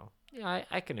 So yeah,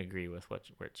 I can agree with what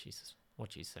she's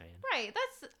saying. Right.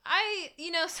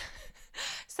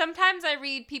 Sometimes I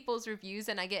read people's reviews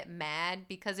and I get mad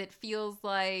because it feels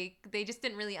like they just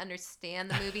didn't really understand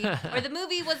the movie or the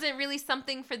movie wasn't really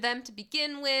something for them to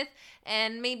begin with,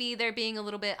 and maybe they're being a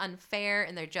little bit unfair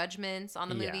in their judgments on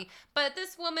the movie. But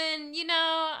this woman, you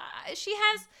know, she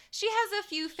has a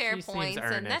few fair points,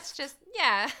 and that's just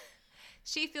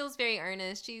she feels very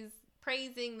earnest. She's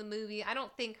praising the movie. I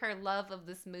don't think her love of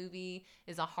this movie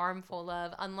is a harmful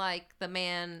love, unlike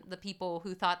the people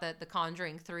who thought that The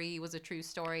Conjuring 3 was a true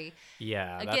story.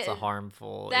 Yeah, again, that's a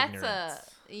harmful ignorance.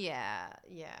 Yeah.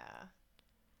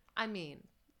 I mean,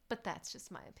 but that's just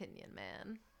my opinion,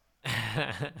 man.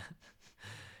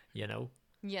 You know?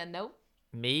 Yeah, nope.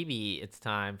 Maybe it's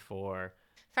time for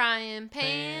Frying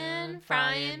Pan.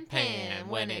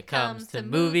 When it comes to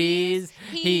movies,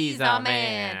 he's our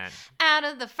man. Out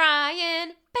of the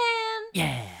frying pan.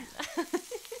 Yeah.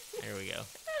 There we go.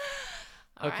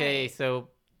 Okay, so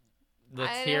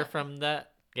let's hear from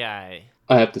that guy.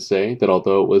 I have to say that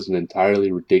although it was an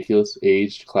entirely ridiculous,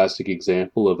 aged classic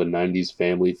example of a 90s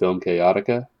family film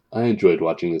chaotica, I enjoyed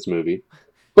watching this movie.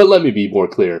 But let me be more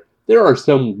clear. There are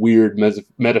some weird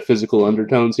metaphysical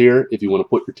undertones here if you want to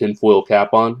put your tinfoil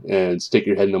cap on and stick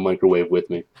your head in the microwave with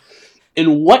me.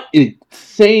 In what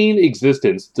insane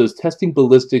existence does testing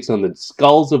ballistics on the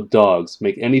skulls of dogs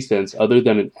make any sense other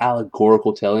than an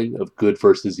allegorical telling of good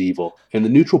versus evil, and the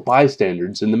neutral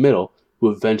bystanders in the middle who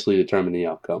eventually determine the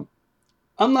outcome?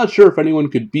 I'm not sure if anyone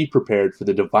could be prepared for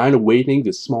the divine awakening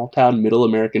this small-town middle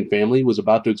American family was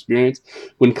about to experience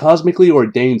when cosmically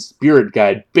ordained spirit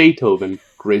guide Beethoven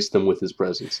graced them with his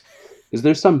presence. Is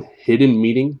there some hidden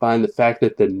meaning behind the fact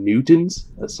that the Newtons,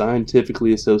 a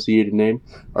scientifically associated name,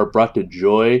 are brought to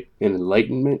joy and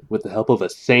enlightenment with the help of a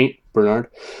Saint Bernard?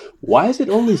 Why is it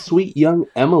only sweet young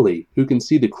Emily who can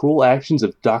see the cruel actions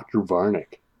of Dr.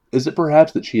 Varnick? Is it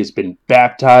perhaps that she has been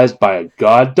baptized by a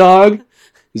god dog?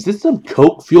 Is this some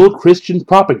coke-fueled Christian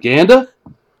propaganda?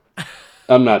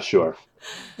 I'm not sure.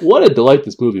 What a delight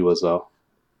this movie was, though.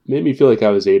 Made me feel like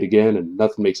I was 8 again, and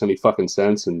nothing makes any fucking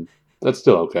sense, and that's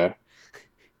still okay.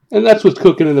 And that's what's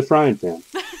cooking in the frying pan.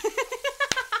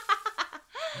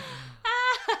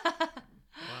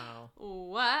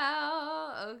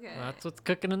 Wow. Okay. That's what's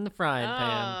cooking in the frying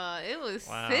pan. It was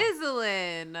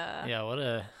sizzling. Yeah,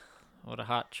 what a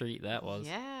hot treat that was.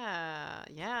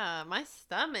 Yeah. My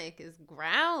stomach is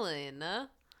growling.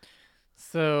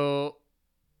 So,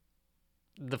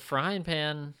 the frying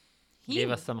pan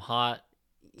gave us some hot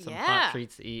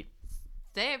treats to eat.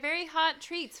 They're very hot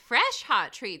treats, fresh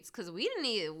hot treats, because we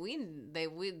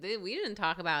didn't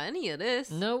talk about any of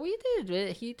this. No, we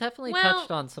did. He definitely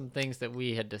touched on some things that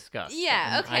we had discussed.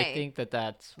 Yeah, and I think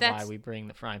that's why we bring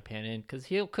the frying pan in, because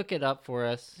he'll cook it up for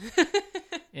us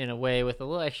in a way with a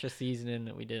little extra seasoning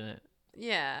that we didn't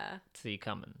see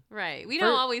coming. Right. We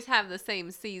don't always have the same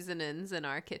seasonings in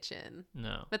our kitchen.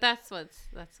 No. But that's nice.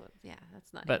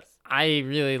 But I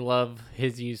really love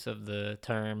his use of the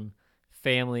term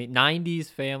 90s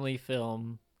family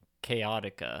film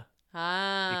chaotica.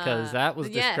 Because that was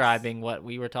describing what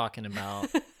we were talking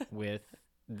about with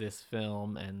this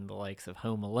film and the likes of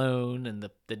Home Alone, and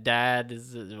the dad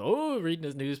is reading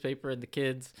his newspaper and the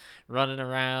kids running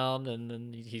around, and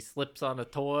then he slips on a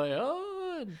toy.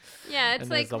 fun. Yeah, it's and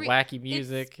like there's the wacky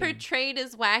music. It's portrayed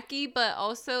as wacky, but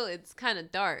also it's kind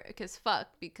of dark as fuck,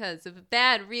 because if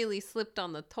Dad really slipped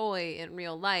on the toy in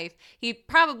real life, he'd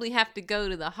probably have to go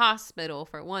to the hospital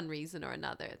for one reason or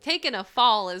another. Taking a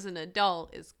fall as an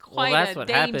adult is quite a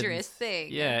dangerous thing.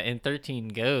 Yeah, in 13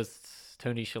 Ghosts,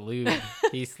 Tony Shalhoub,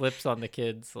 he slips on the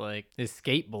kid's like his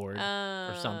skateboard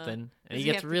or something, and he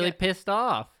gets really pissed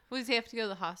off. Does he have to go to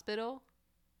the hospital?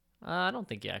 I don't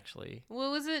think he actually. Well,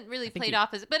 it wasn't really played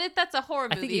off as, but that's a horror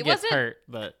movie. I think he gets hurt,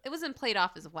 but it wasn't played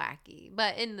off as wacky.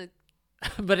 But in the,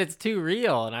 but it's too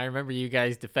real, and I remember you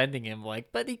guys defending him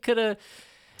like, but he could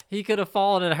have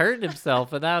fallen and hurt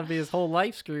himself, and that would be his whole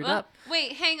life screwed up.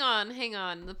 Wait, hang on.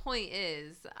 The point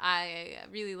is, I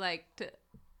really liked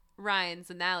Ryan's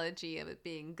analogy of it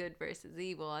being good versus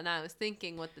evil, and I was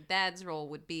thinking what the dad's role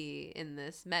would be in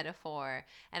this metaphor,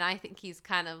 and I think he's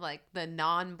kind of like the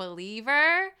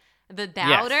non-believer, the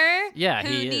doubter, yes.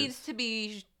 who needs to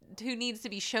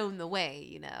be shown the way,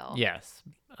 you know. Yes.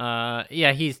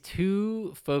 Yeah, he's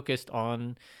too focused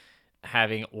on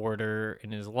having order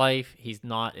in his life. He's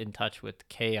not in touch with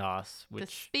chaos,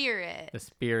 which the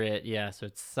spirit, yeah. So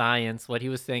it's science. What he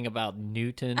was saying about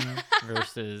Newton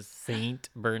versus Saint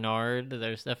Bernard,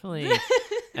 there's definitely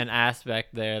an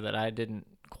aspect there that I didn't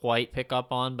quite pick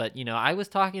up on. But you know, I was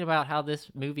talking about how this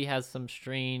movie has some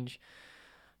strange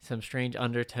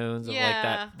undertones of like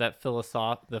that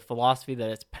the philosophy that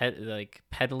it's like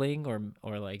peddling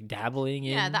or like dabbling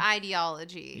in. Yeah, the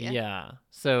ideology. Yeah.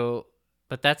 So.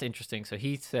 But that's interesting. So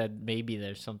he said maybe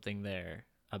there's something there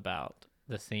about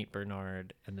the Saint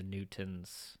Bernard and the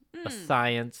Newtons, a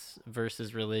science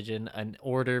versus religion, an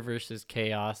order versus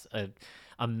chaos,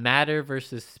 a matter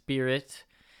versus spirit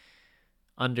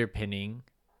underpinning,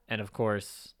 and of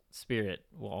course, spirit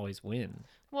will always win.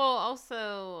 Well,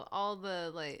 also all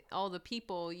the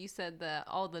people, you said that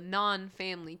all the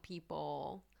non-family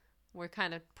people were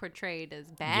kind of portrayed as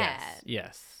bad.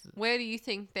 Yes. Where do you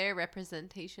think their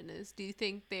representation is? Do you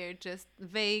think they're just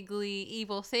vaguely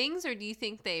evil things, or do you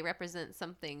think they represent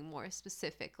something more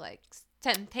specific, like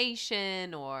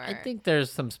temptation or... I think there's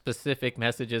some specific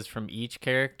messages from each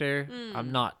character.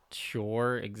 I'm not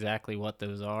sure exactly what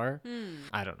those are.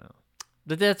 I don't know.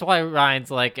 But that's why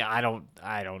Ryan's like, I don't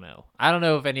know. I don't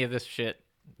know if any of this shit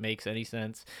makes any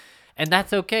sense. And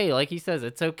that's okay. Like he says,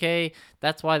 it's okay.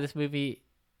 That's why this movie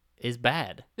is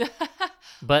bad,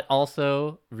 but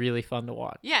also really fun to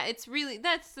watch. Yeah,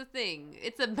 that's the thing.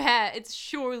 It's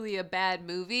surely a bad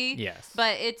movie. Yes.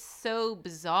 But it's so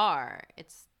bizarre.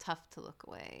 It's tough to look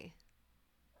away.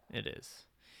 It is.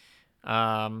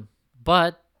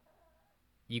 But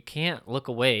you can't look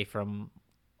away from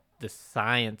the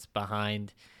science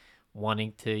behind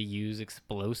wanting to use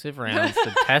explosive rounds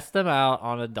to test them out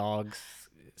on a dog's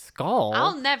skull.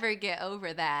 I'll never get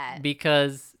over that.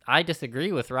 Because I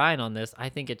disagree with Ryan on this. I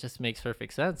think it just makes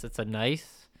perfect sense. It's a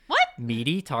nice,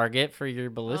 meaty target for your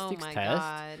ballistics test.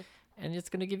 God. And it's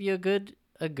going to give you a good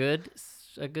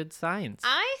science.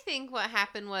 I think what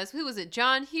happened was, who was it?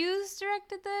 John Hughes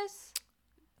directed this?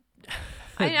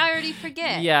 I already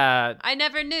forget. Yeah. I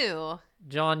never knew.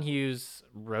 John Hughes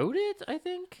wrote it, I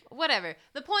think. Whatever.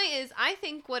 The point is, I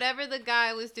think whatever the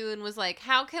guy was doing was like,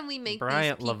 how can we make Brian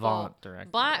these people... Levant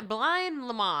directed. Brian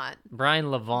Levant.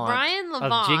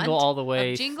 Of Jingle All the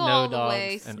Way, Snow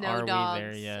Dogs, and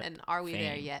Are We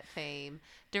There Yet fame.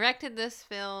 Directed this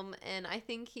film, and I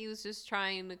think he was just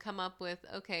trying to come up with,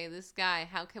 okay, this guy,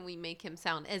 how can we make him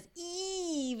sound as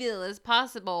evil as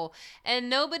possible?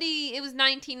 And it was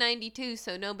 1992,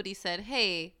 so nobody said,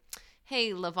 hey,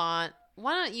 Levant,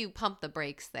 why don't you pump the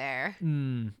brakes there?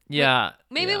 Yeah.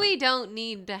 Maybe we don't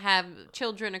need to have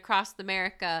children across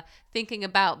America thinking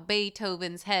about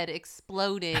Beethoven's head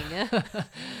exploding.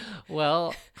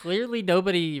 Well, clearly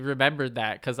nobody remembered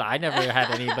that, because I never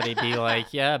had anybody be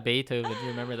like, yeah, Beethoven. You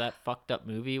remember that fucked up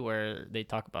movie where they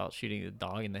talk about shooting a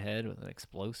dog in the head with an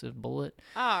explosive bullet?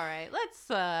 All right, let's...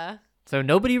 So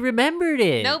nobody remembered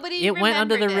it. It went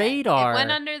under the radar. It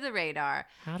went under the radar.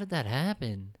 How did that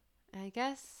happen? I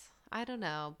guess, I don't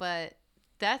know, but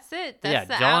that's it.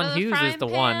 John Hughes is the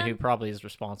one who probably is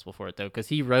responsible for it, though, because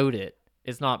he wrote it.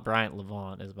 It's not Bryant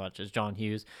Levant as much as John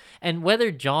Hughes. And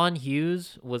whether John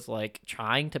Hughes was like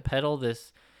trying to peddle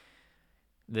this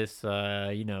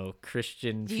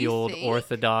Christian-fueled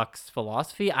Orthodox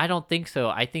philosophy, I don't think so.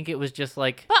 I think it was just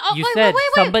like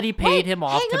somebody paid him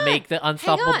off to make the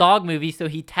Unstoppable Dog movie, so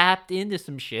he tapped into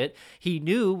some shit he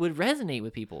knew would resonate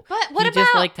with people. But what he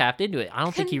just tapped into it. I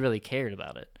don't think he really cared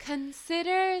about it.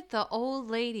 Consider the old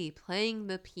lady playing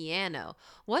the piano.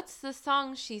 What's the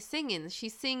song she's singing?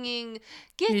 She's singing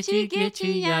 "Gitchy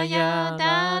Gitchy Ya Ya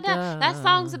Da Da." That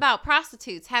song's about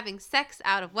prostitutes having sex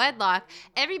out of wedlock.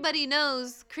 Everybody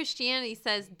knows Christianity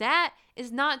says that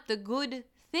is not the good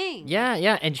thing.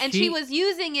 Yeah, and she was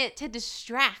using it to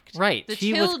distract the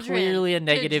she children, was clearly a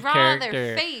negative to draw character.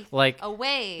 Their faith like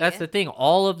away. That's the thing.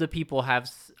 All the people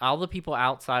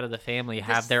outside of the family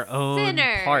have their own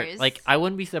part. Like, I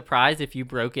wouldn't be surprised if you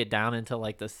broke it down into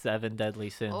like the 7 deadly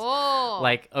sins. Oh.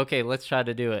 Like, okay, let's try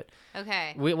to do it.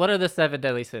 Okay. What are the 7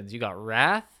 deadly sins? You got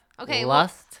wrath. Okay,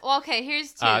 lust. Well, okay,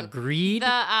 here's 2. Greed.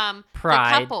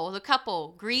 Pride. The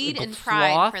couple. Greed and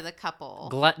pride sloth, for the couple.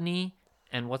 Gluttony,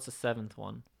 and what's the 7th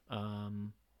one?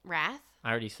 Wrath. I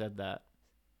already said that.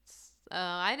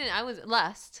 I didn't. I was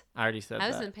lust. I already said that. I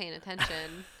wasn't paying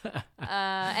attention.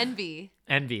 Envy.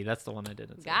 Envy. That's the one I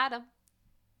didn't say. Got him.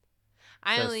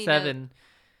 I only 7.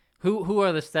 Who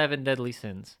are the 7 deadly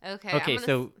sins? Okay. Okay.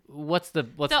 So what's the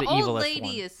evilest one? The old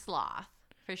lady is sloth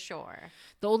for sure.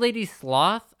 The old lady's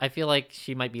sloth. I feel like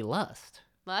she might be lust.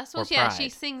 Lust. Well, yeah, she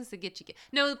sings to get you.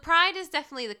 No, pride is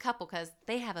definitely the couple because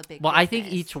they have a big. Well, business. I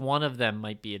think each one of them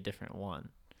might be a different one.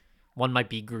 One might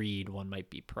be greed, one might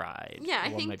be pride. Yeah,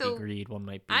 one might be greed, one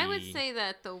might be... I would say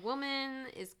that the woman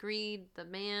is greed, the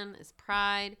man is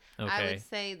pride. Okay. I would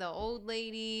say the old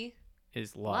lady...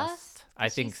 is lust. I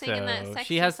think so.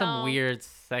 She has some weird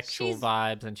sexual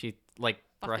vibes, and she, like,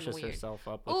 brushes herself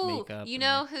up with makeup. You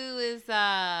know who is,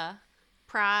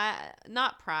 pride...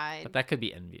 Not pride. But that could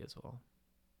be envy as well.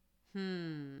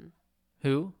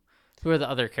 Who? Who are the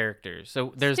other characters?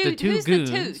 So there's the 2 goons. The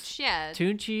Tooch? Yeah.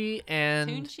 Tunchi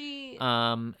and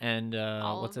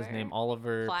what's his name?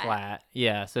 Oliver Platt.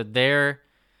 Yeah. So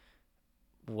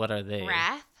what are they?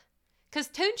 Wrath. Because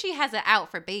Tunchi has it out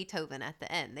for Beethoven at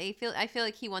the end. I feel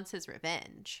like he wants his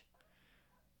revenge.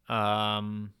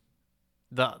 The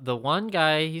one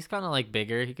guy, he's kind of like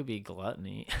bigger. He could be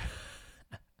gluttony.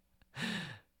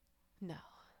 No.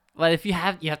 But you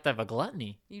have to have a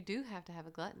gluttony. You do have to have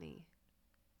a gluttony.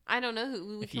 I don't know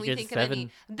who. If can you we get think 7 of any?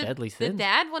 deadly sins. The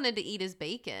dad wanted to eat his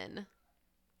bacon.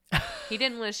 He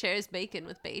didn't want to share his bacon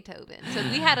with Beethoven, so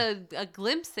we had a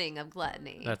glimpsing of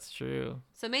gluttony. That's true.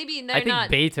 So maybe I think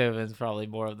Beethoven's probably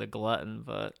more of the glutton,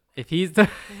 but if he's the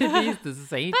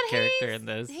saint character in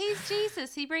this, he's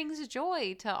Jesus. He brings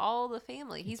joy to all the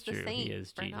family. He's the true. saint. He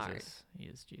is Bernard. Jesus. He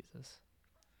is Jesus.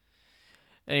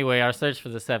 Anyway, our search for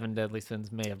the 7 deadly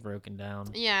sins may have broken down.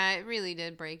 Yeah, it really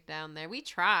did break down there. We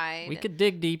tried. We could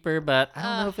dig deeper, but I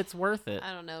don't know if it's worth it.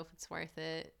 I don't know if it's worth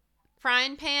it.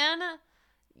 Frying pan,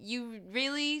 you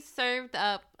really served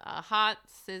up a hot,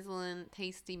 sizzling,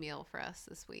 tasty meal for us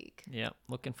this week. Yep.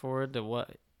 Looking forward to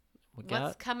what's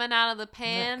coming out of the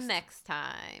pan next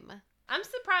time. I'm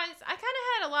surprised. I kind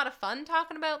of had a lot of fun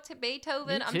talking about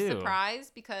Beethoven. Me too. I'm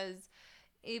surprised because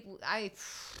it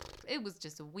was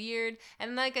just weird,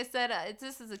 and like I said,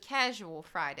 this is a casual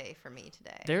Friday for me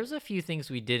today. There's a few things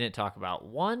we didn't talk about.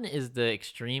 One is the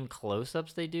extreme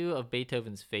close-ups they do of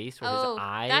Beethoven's face, where his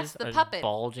eyes are puppet.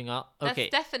 bulging up. Okay,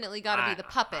 that's definitely got to be the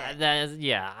puppet.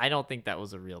 I don't think that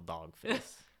was a real dog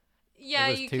face. Yeah,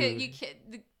 you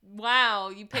could. Wow,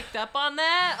 you picked up on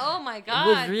that? Oh my god.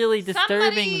 It was really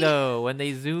disturbing though when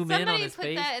they zoom in on his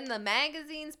face. Somebody put that in the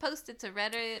magazines, posted to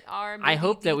Reddit. I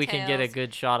hope that we can get a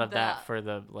good shot of that for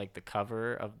the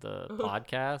cover of the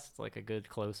podcast, like a good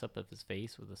close up of his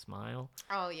face with a smile.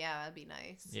 Oh yeah, that'd be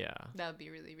nice. Yeah, that would be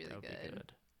really really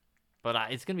good.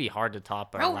 But it's gonna be hard to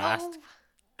top our last.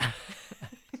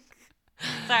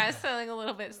 Sorry, I was feeling a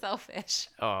little bit selfish.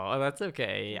 Oh, that's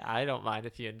okay. I don't mind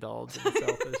if you indulge in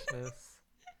selfishness.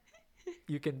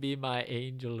 You can be my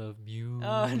angel of music.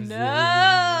 Oh, no.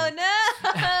 I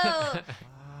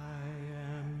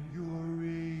am your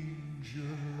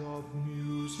angel of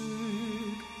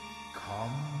music.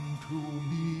 Come to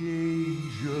me,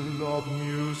 angel of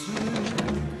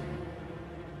music.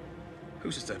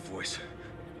 Who's that voice?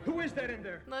 Who is that in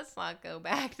there? Let's not go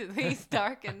back to these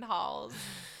darkened halls.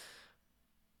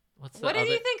 What did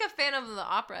you think of Phantom of the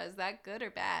Opera? Is that good or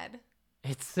bad?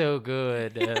 It's so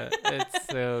good. It's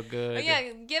so good. Oh,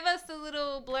 yeah, give us a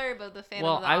little blurb of the Phantom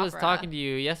of the Opera. Well, I was talking to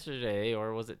you yesterday,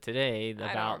 or was it today,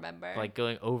 about like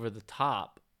going over the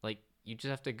top. Like you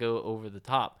just have to go over the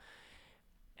top,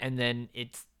 and then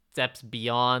it steps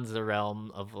beyond the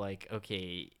realm of like,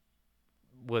 okay,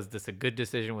 was this a good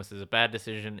decision? Was this a bad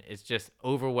decision? It's just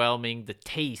overwhelming. The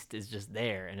taste is just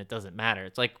there, and it doesn't matter.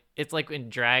 It's like in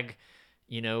drag,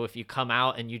 if you come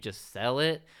out and you just sell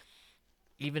it.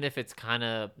 Even if it's kind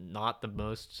of not the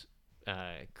most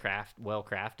well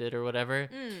crafted or whatever,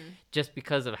 just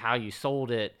because of how you sold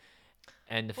it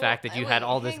and the fact that you had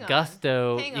all this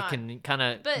gusto, you can kind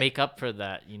of make up for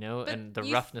that, and the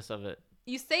roughness of it.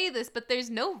 You say this, but there's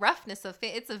no roughness of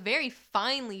it. It's a very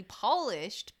finely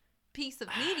polished piece of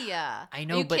media. I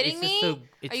know, Are you but kidding it's me? just so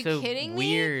it's Are you so kidding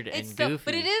weird me? and It's goofy.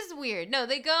 but it is weird. No,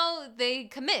 they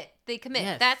commit. They commit.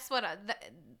 Yes. That's what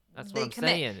That's they what I'm commit.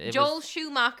 saying. It Joel was-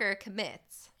 Schumacher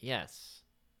commits. Yes,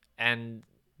 and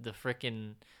the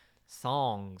freaking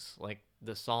songs, like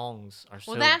the songs are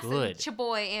so Well, that's good. your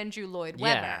boy Andrew Lloyd Yeah,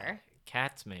 Webber.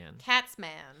 Catsman,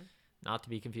 Catsman. not to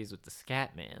be confused with the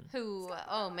Scatman. Who?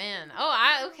 Oh man.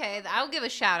 Oh, okay. I'll give a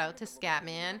shout out to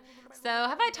Scatman. So,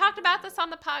 have I talked about this on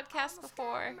the podcast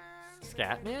before?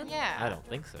 Scatman? Yeah. I don't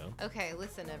think so. Okay,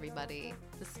 listen, everybody.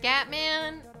 The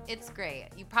Scatman, it's great.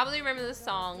 You probably remember the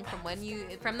song from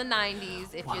from the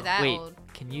 '90s, if you're that Wait, old.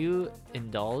 can you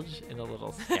indulge in a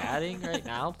little scatting right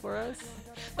now for us?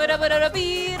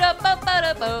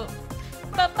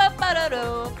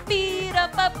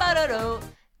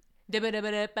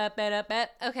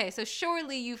 Okay, so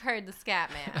surely you've heard the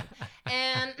Scatman.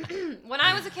 And when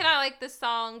I was a kid, I liked this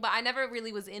song, but I never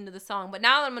really was into the song. But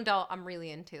now that I'm an adult, I'm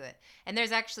really into it. And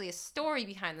there's actually a story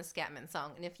behind the Scatman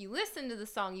song. And if you listen to the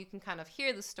song, you can kind of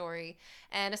hear the story.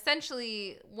 And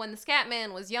essentially, when the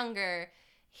Scatman was younger,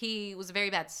 he was a very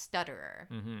bad stutterer.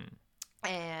 Mm-hmm.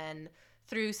 And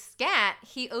through scat,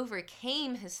 he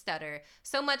overcame his stutter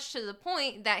so much to the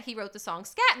point that he wrote the song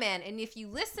Scatman. And if you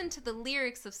listen to the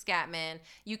lyrics of Scatman,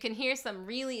 you can hear some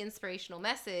really inspirational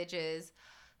messages,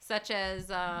 such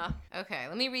as, okay,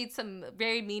 let me read some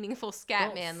very meaningful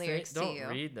Scatman lyrics to you. Don't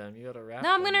read them. You gotta rap.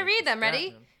 No, I'm gonna read them.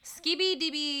 Ready? Skibby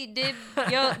dibby dib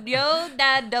yo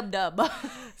dad dub dub.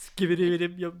 Skibby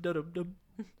dib yo dub dub.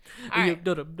 Alright.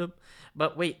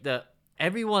 But wait,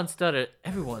 everyone stutters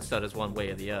one way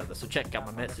or the other, so check out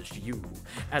my message to you.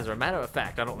 As a matter of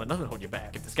fact, I don't let nothing hold you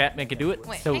back. If the Scatman can do it,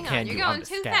 Wait, so hang can on, you. you're I'm going the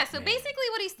too fast. So Scatman. basically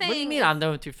what he's saying What do you mean I'm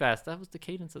going too fast? That was the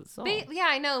cadence of the song. Yeah,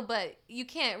 I know, but you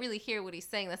can't really hear what he's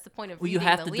saying. That's the point of Well, reading you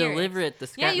have the to lyrics. deliver it the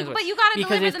Yeah, Scatman way. but you gotta Because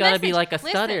deliver it's the gotta message. be like a Listen,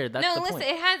 stutter. That's no, the listen, point.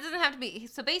 it doesn't have to be.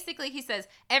 So basically, he says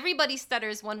everybody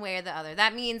stutters one way or the other.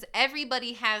 That means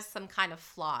everybody has some kind of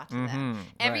flaw to them. right.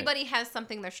 Everybody has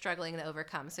something they're struggling to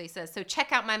overcome. So he says, so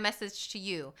check out my message to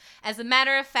you. As a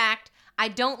matter of fact, I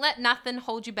don't let nothing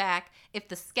hold you back. If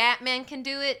the Scatman can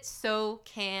do it, so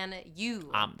can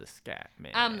you. I'm the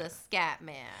Scatman. I'm the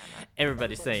Scatman.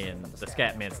 Everybody's saying the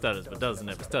Scatman stutters but doesn't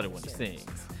ever stutter when he sings.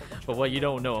 But what you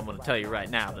don't know, I'm going to tell you right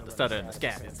now that the stutter and the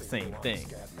scat is the same thing.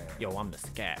 Yo, I'm the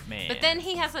Scatman. But then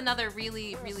he has another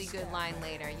really, really good line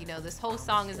later. You know, this whole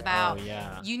song is about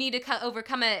you need to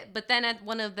overcome it. But then at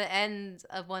one of the ends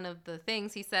of one of the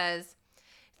things, he says,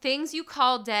 things you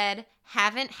call dead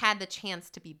haven't had the chance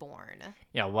to be born.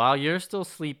 Yeah, while you're still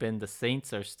sleeping, the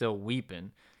saints are still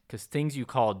weeping, because things you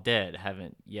call dead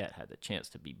haven't yet had the chance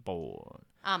to be born.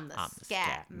 I'm the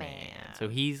Scatman. So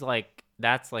he's like,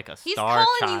 that's like a He's star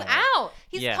calling child. you out.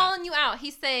 He's calling you out.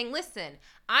 He's saying, listen,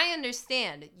 I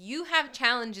understand. You have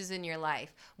challenges in your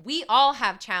life. We all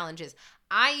have challenges.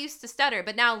 I used to stutter,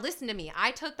 but now listen to me.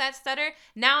 I took that stutter.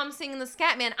 Now I'm singing the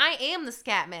Scatman. I am the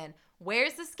Scatman.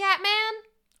 Where's the Scatman?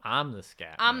 I'm the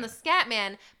Scatman. I'm the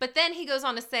Scatman. But then he goes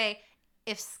on to say,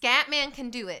 if Scatman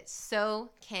can do it, so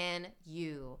can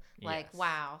you. Like,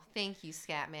 wow. Thank you,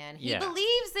 Scatman. He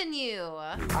believes in you.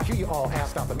 I hear you all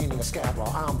ask out the meaning of scat.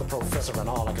 Well, I'm the professor, and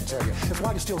all I can tell you is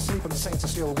while you're still sleeping, the saints are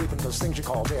still weeping. Those things you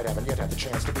call dead haven't yet had the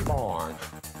chance to be born.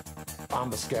 I'm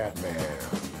the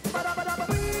Scatman.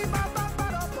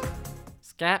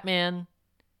 Scatman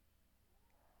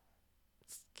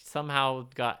somehow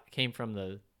came from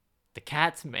the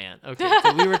Catsman. Okay,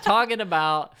 so we were talking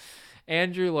about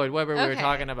Andrew Lloyd Webber. We were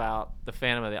talking about the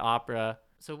Phantom of the Opera.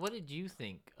 So what did you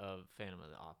think of Phantom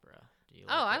of the Opera? Do you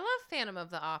I love Phantom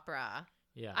of the Opera.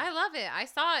 Yeah. I love it. I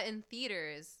saw it in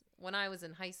theaters when I was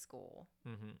in high school.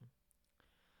 Mm-hmm.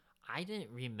 I didn't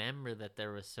remember that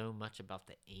there was so much about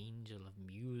the angel of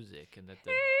music and that the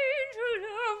angel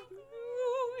of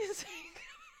music.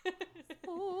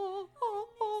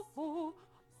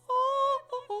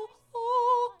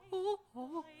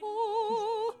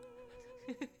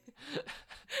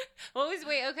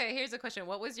 Okay, here's a question.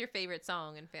 What was your favorite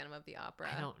song in Phantom of the Opera?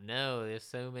 I don't know. There's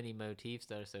so many motifs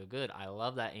that are so good. I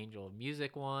love that Angel of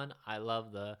Music one. I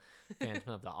love the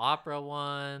Phantom of the Opera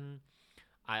one.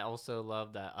 I also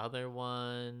love that other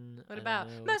one. What about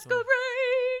Masquerade?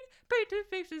 Painted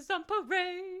faces on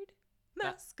parade.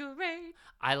 Masquerade.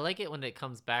 I like it when it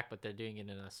comes back, but they're doing it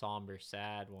in a somber,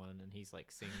 sad one, and he's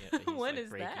like singing it, but he's What like is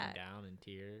breaking that? down in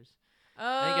tears. Oh,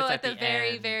 I think it's at the very,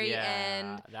 end. very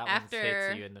end. That after one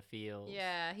hits you in the fields.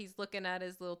 Yeah, he's looking at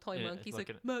his little toy monkey. He's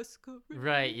like, Masquerade.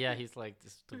 Right, yeah, he's like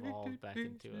just devolved back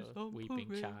into a weeping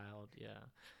child. Yeah.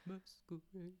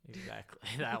 Masquerade. Exactly.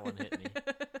 That one hit me.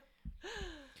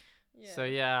 Yeah. So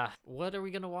yeah, what are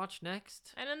we gonna watch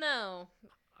next? I don't know.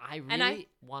 I really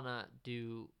wanna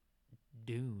do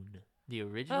Dune. The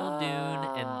original Dune,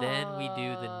 and then we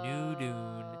do the new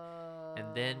Dune,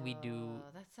 and then we do.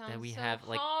 Then we so have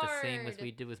like the same as hard.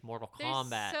 we did with Mortal There's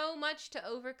Kombat. so much to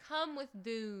overcome with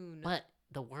Dune. But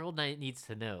the world needs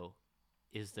to know: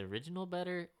 is the original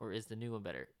better or is the new one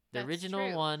better? The That's original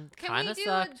true. one Can kind we of do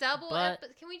sucked, a double? but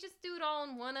Can we just do it all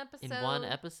in one episode? in one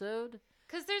episode.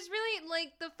 Because there's really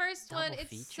like the first Double one. It's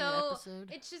feature so. episode?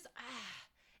 It's just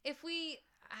if we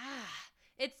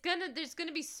there's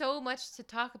gonna be so much to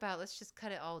talk about. Let's just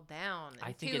cut it all down.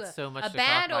 I think into it's so much a to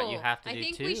battle. talk about. You have to I do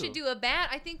think two. we should do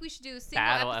I think we should do a single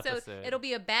Battle episode. It'll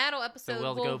be a battle episode. So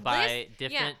we'll go by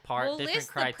different We'll different list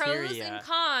criteria. the pros and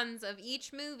cons of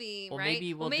each movie. Well, right?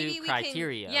 maybe we'll do we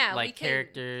criteria. Can, like we can,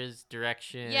 characters,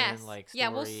 direction, like story,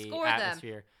 we'll score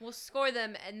atmosphere. them. We'll score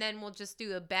them, and then we'll just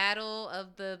do a battle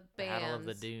of the bands. Battle of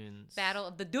the Dunes. Battle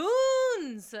of the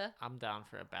Dunes. I'm down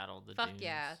for a battle of the Fuck Dunes.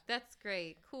 yeah, that's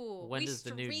great. Cool. When we does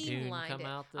the new Dune streamlined come it.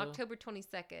 out, though? October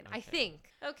 22nd, I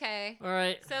think. Okay. All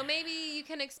right. So maybe you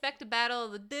can expect a battle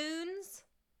of the Dunes.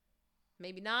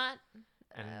 Maybe not.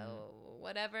 And-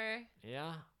 Whatever.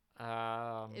 Yeah.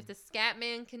 If the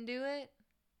Scatman can do it,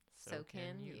 so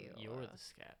can you. You're the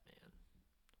Scat Man.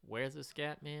 Where's the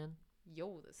Scat Man?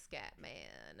 You're the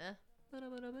Scatman.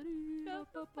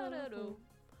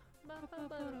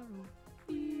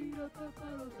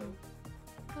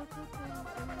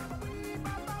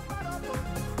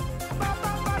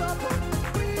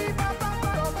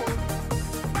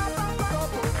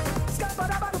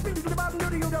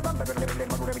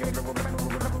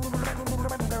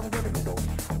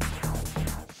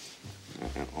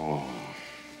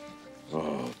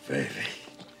 Oh, baby.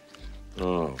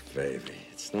 Oh, baby.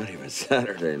 It's not even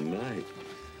Saturday night.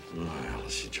 Oh,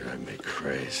 Alice, you drive me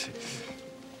crazy.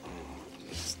 Oh,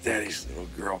 has Daddy's little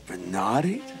girl been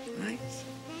naughty tonight?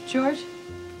 George?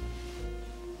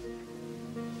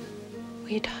 What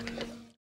are you talking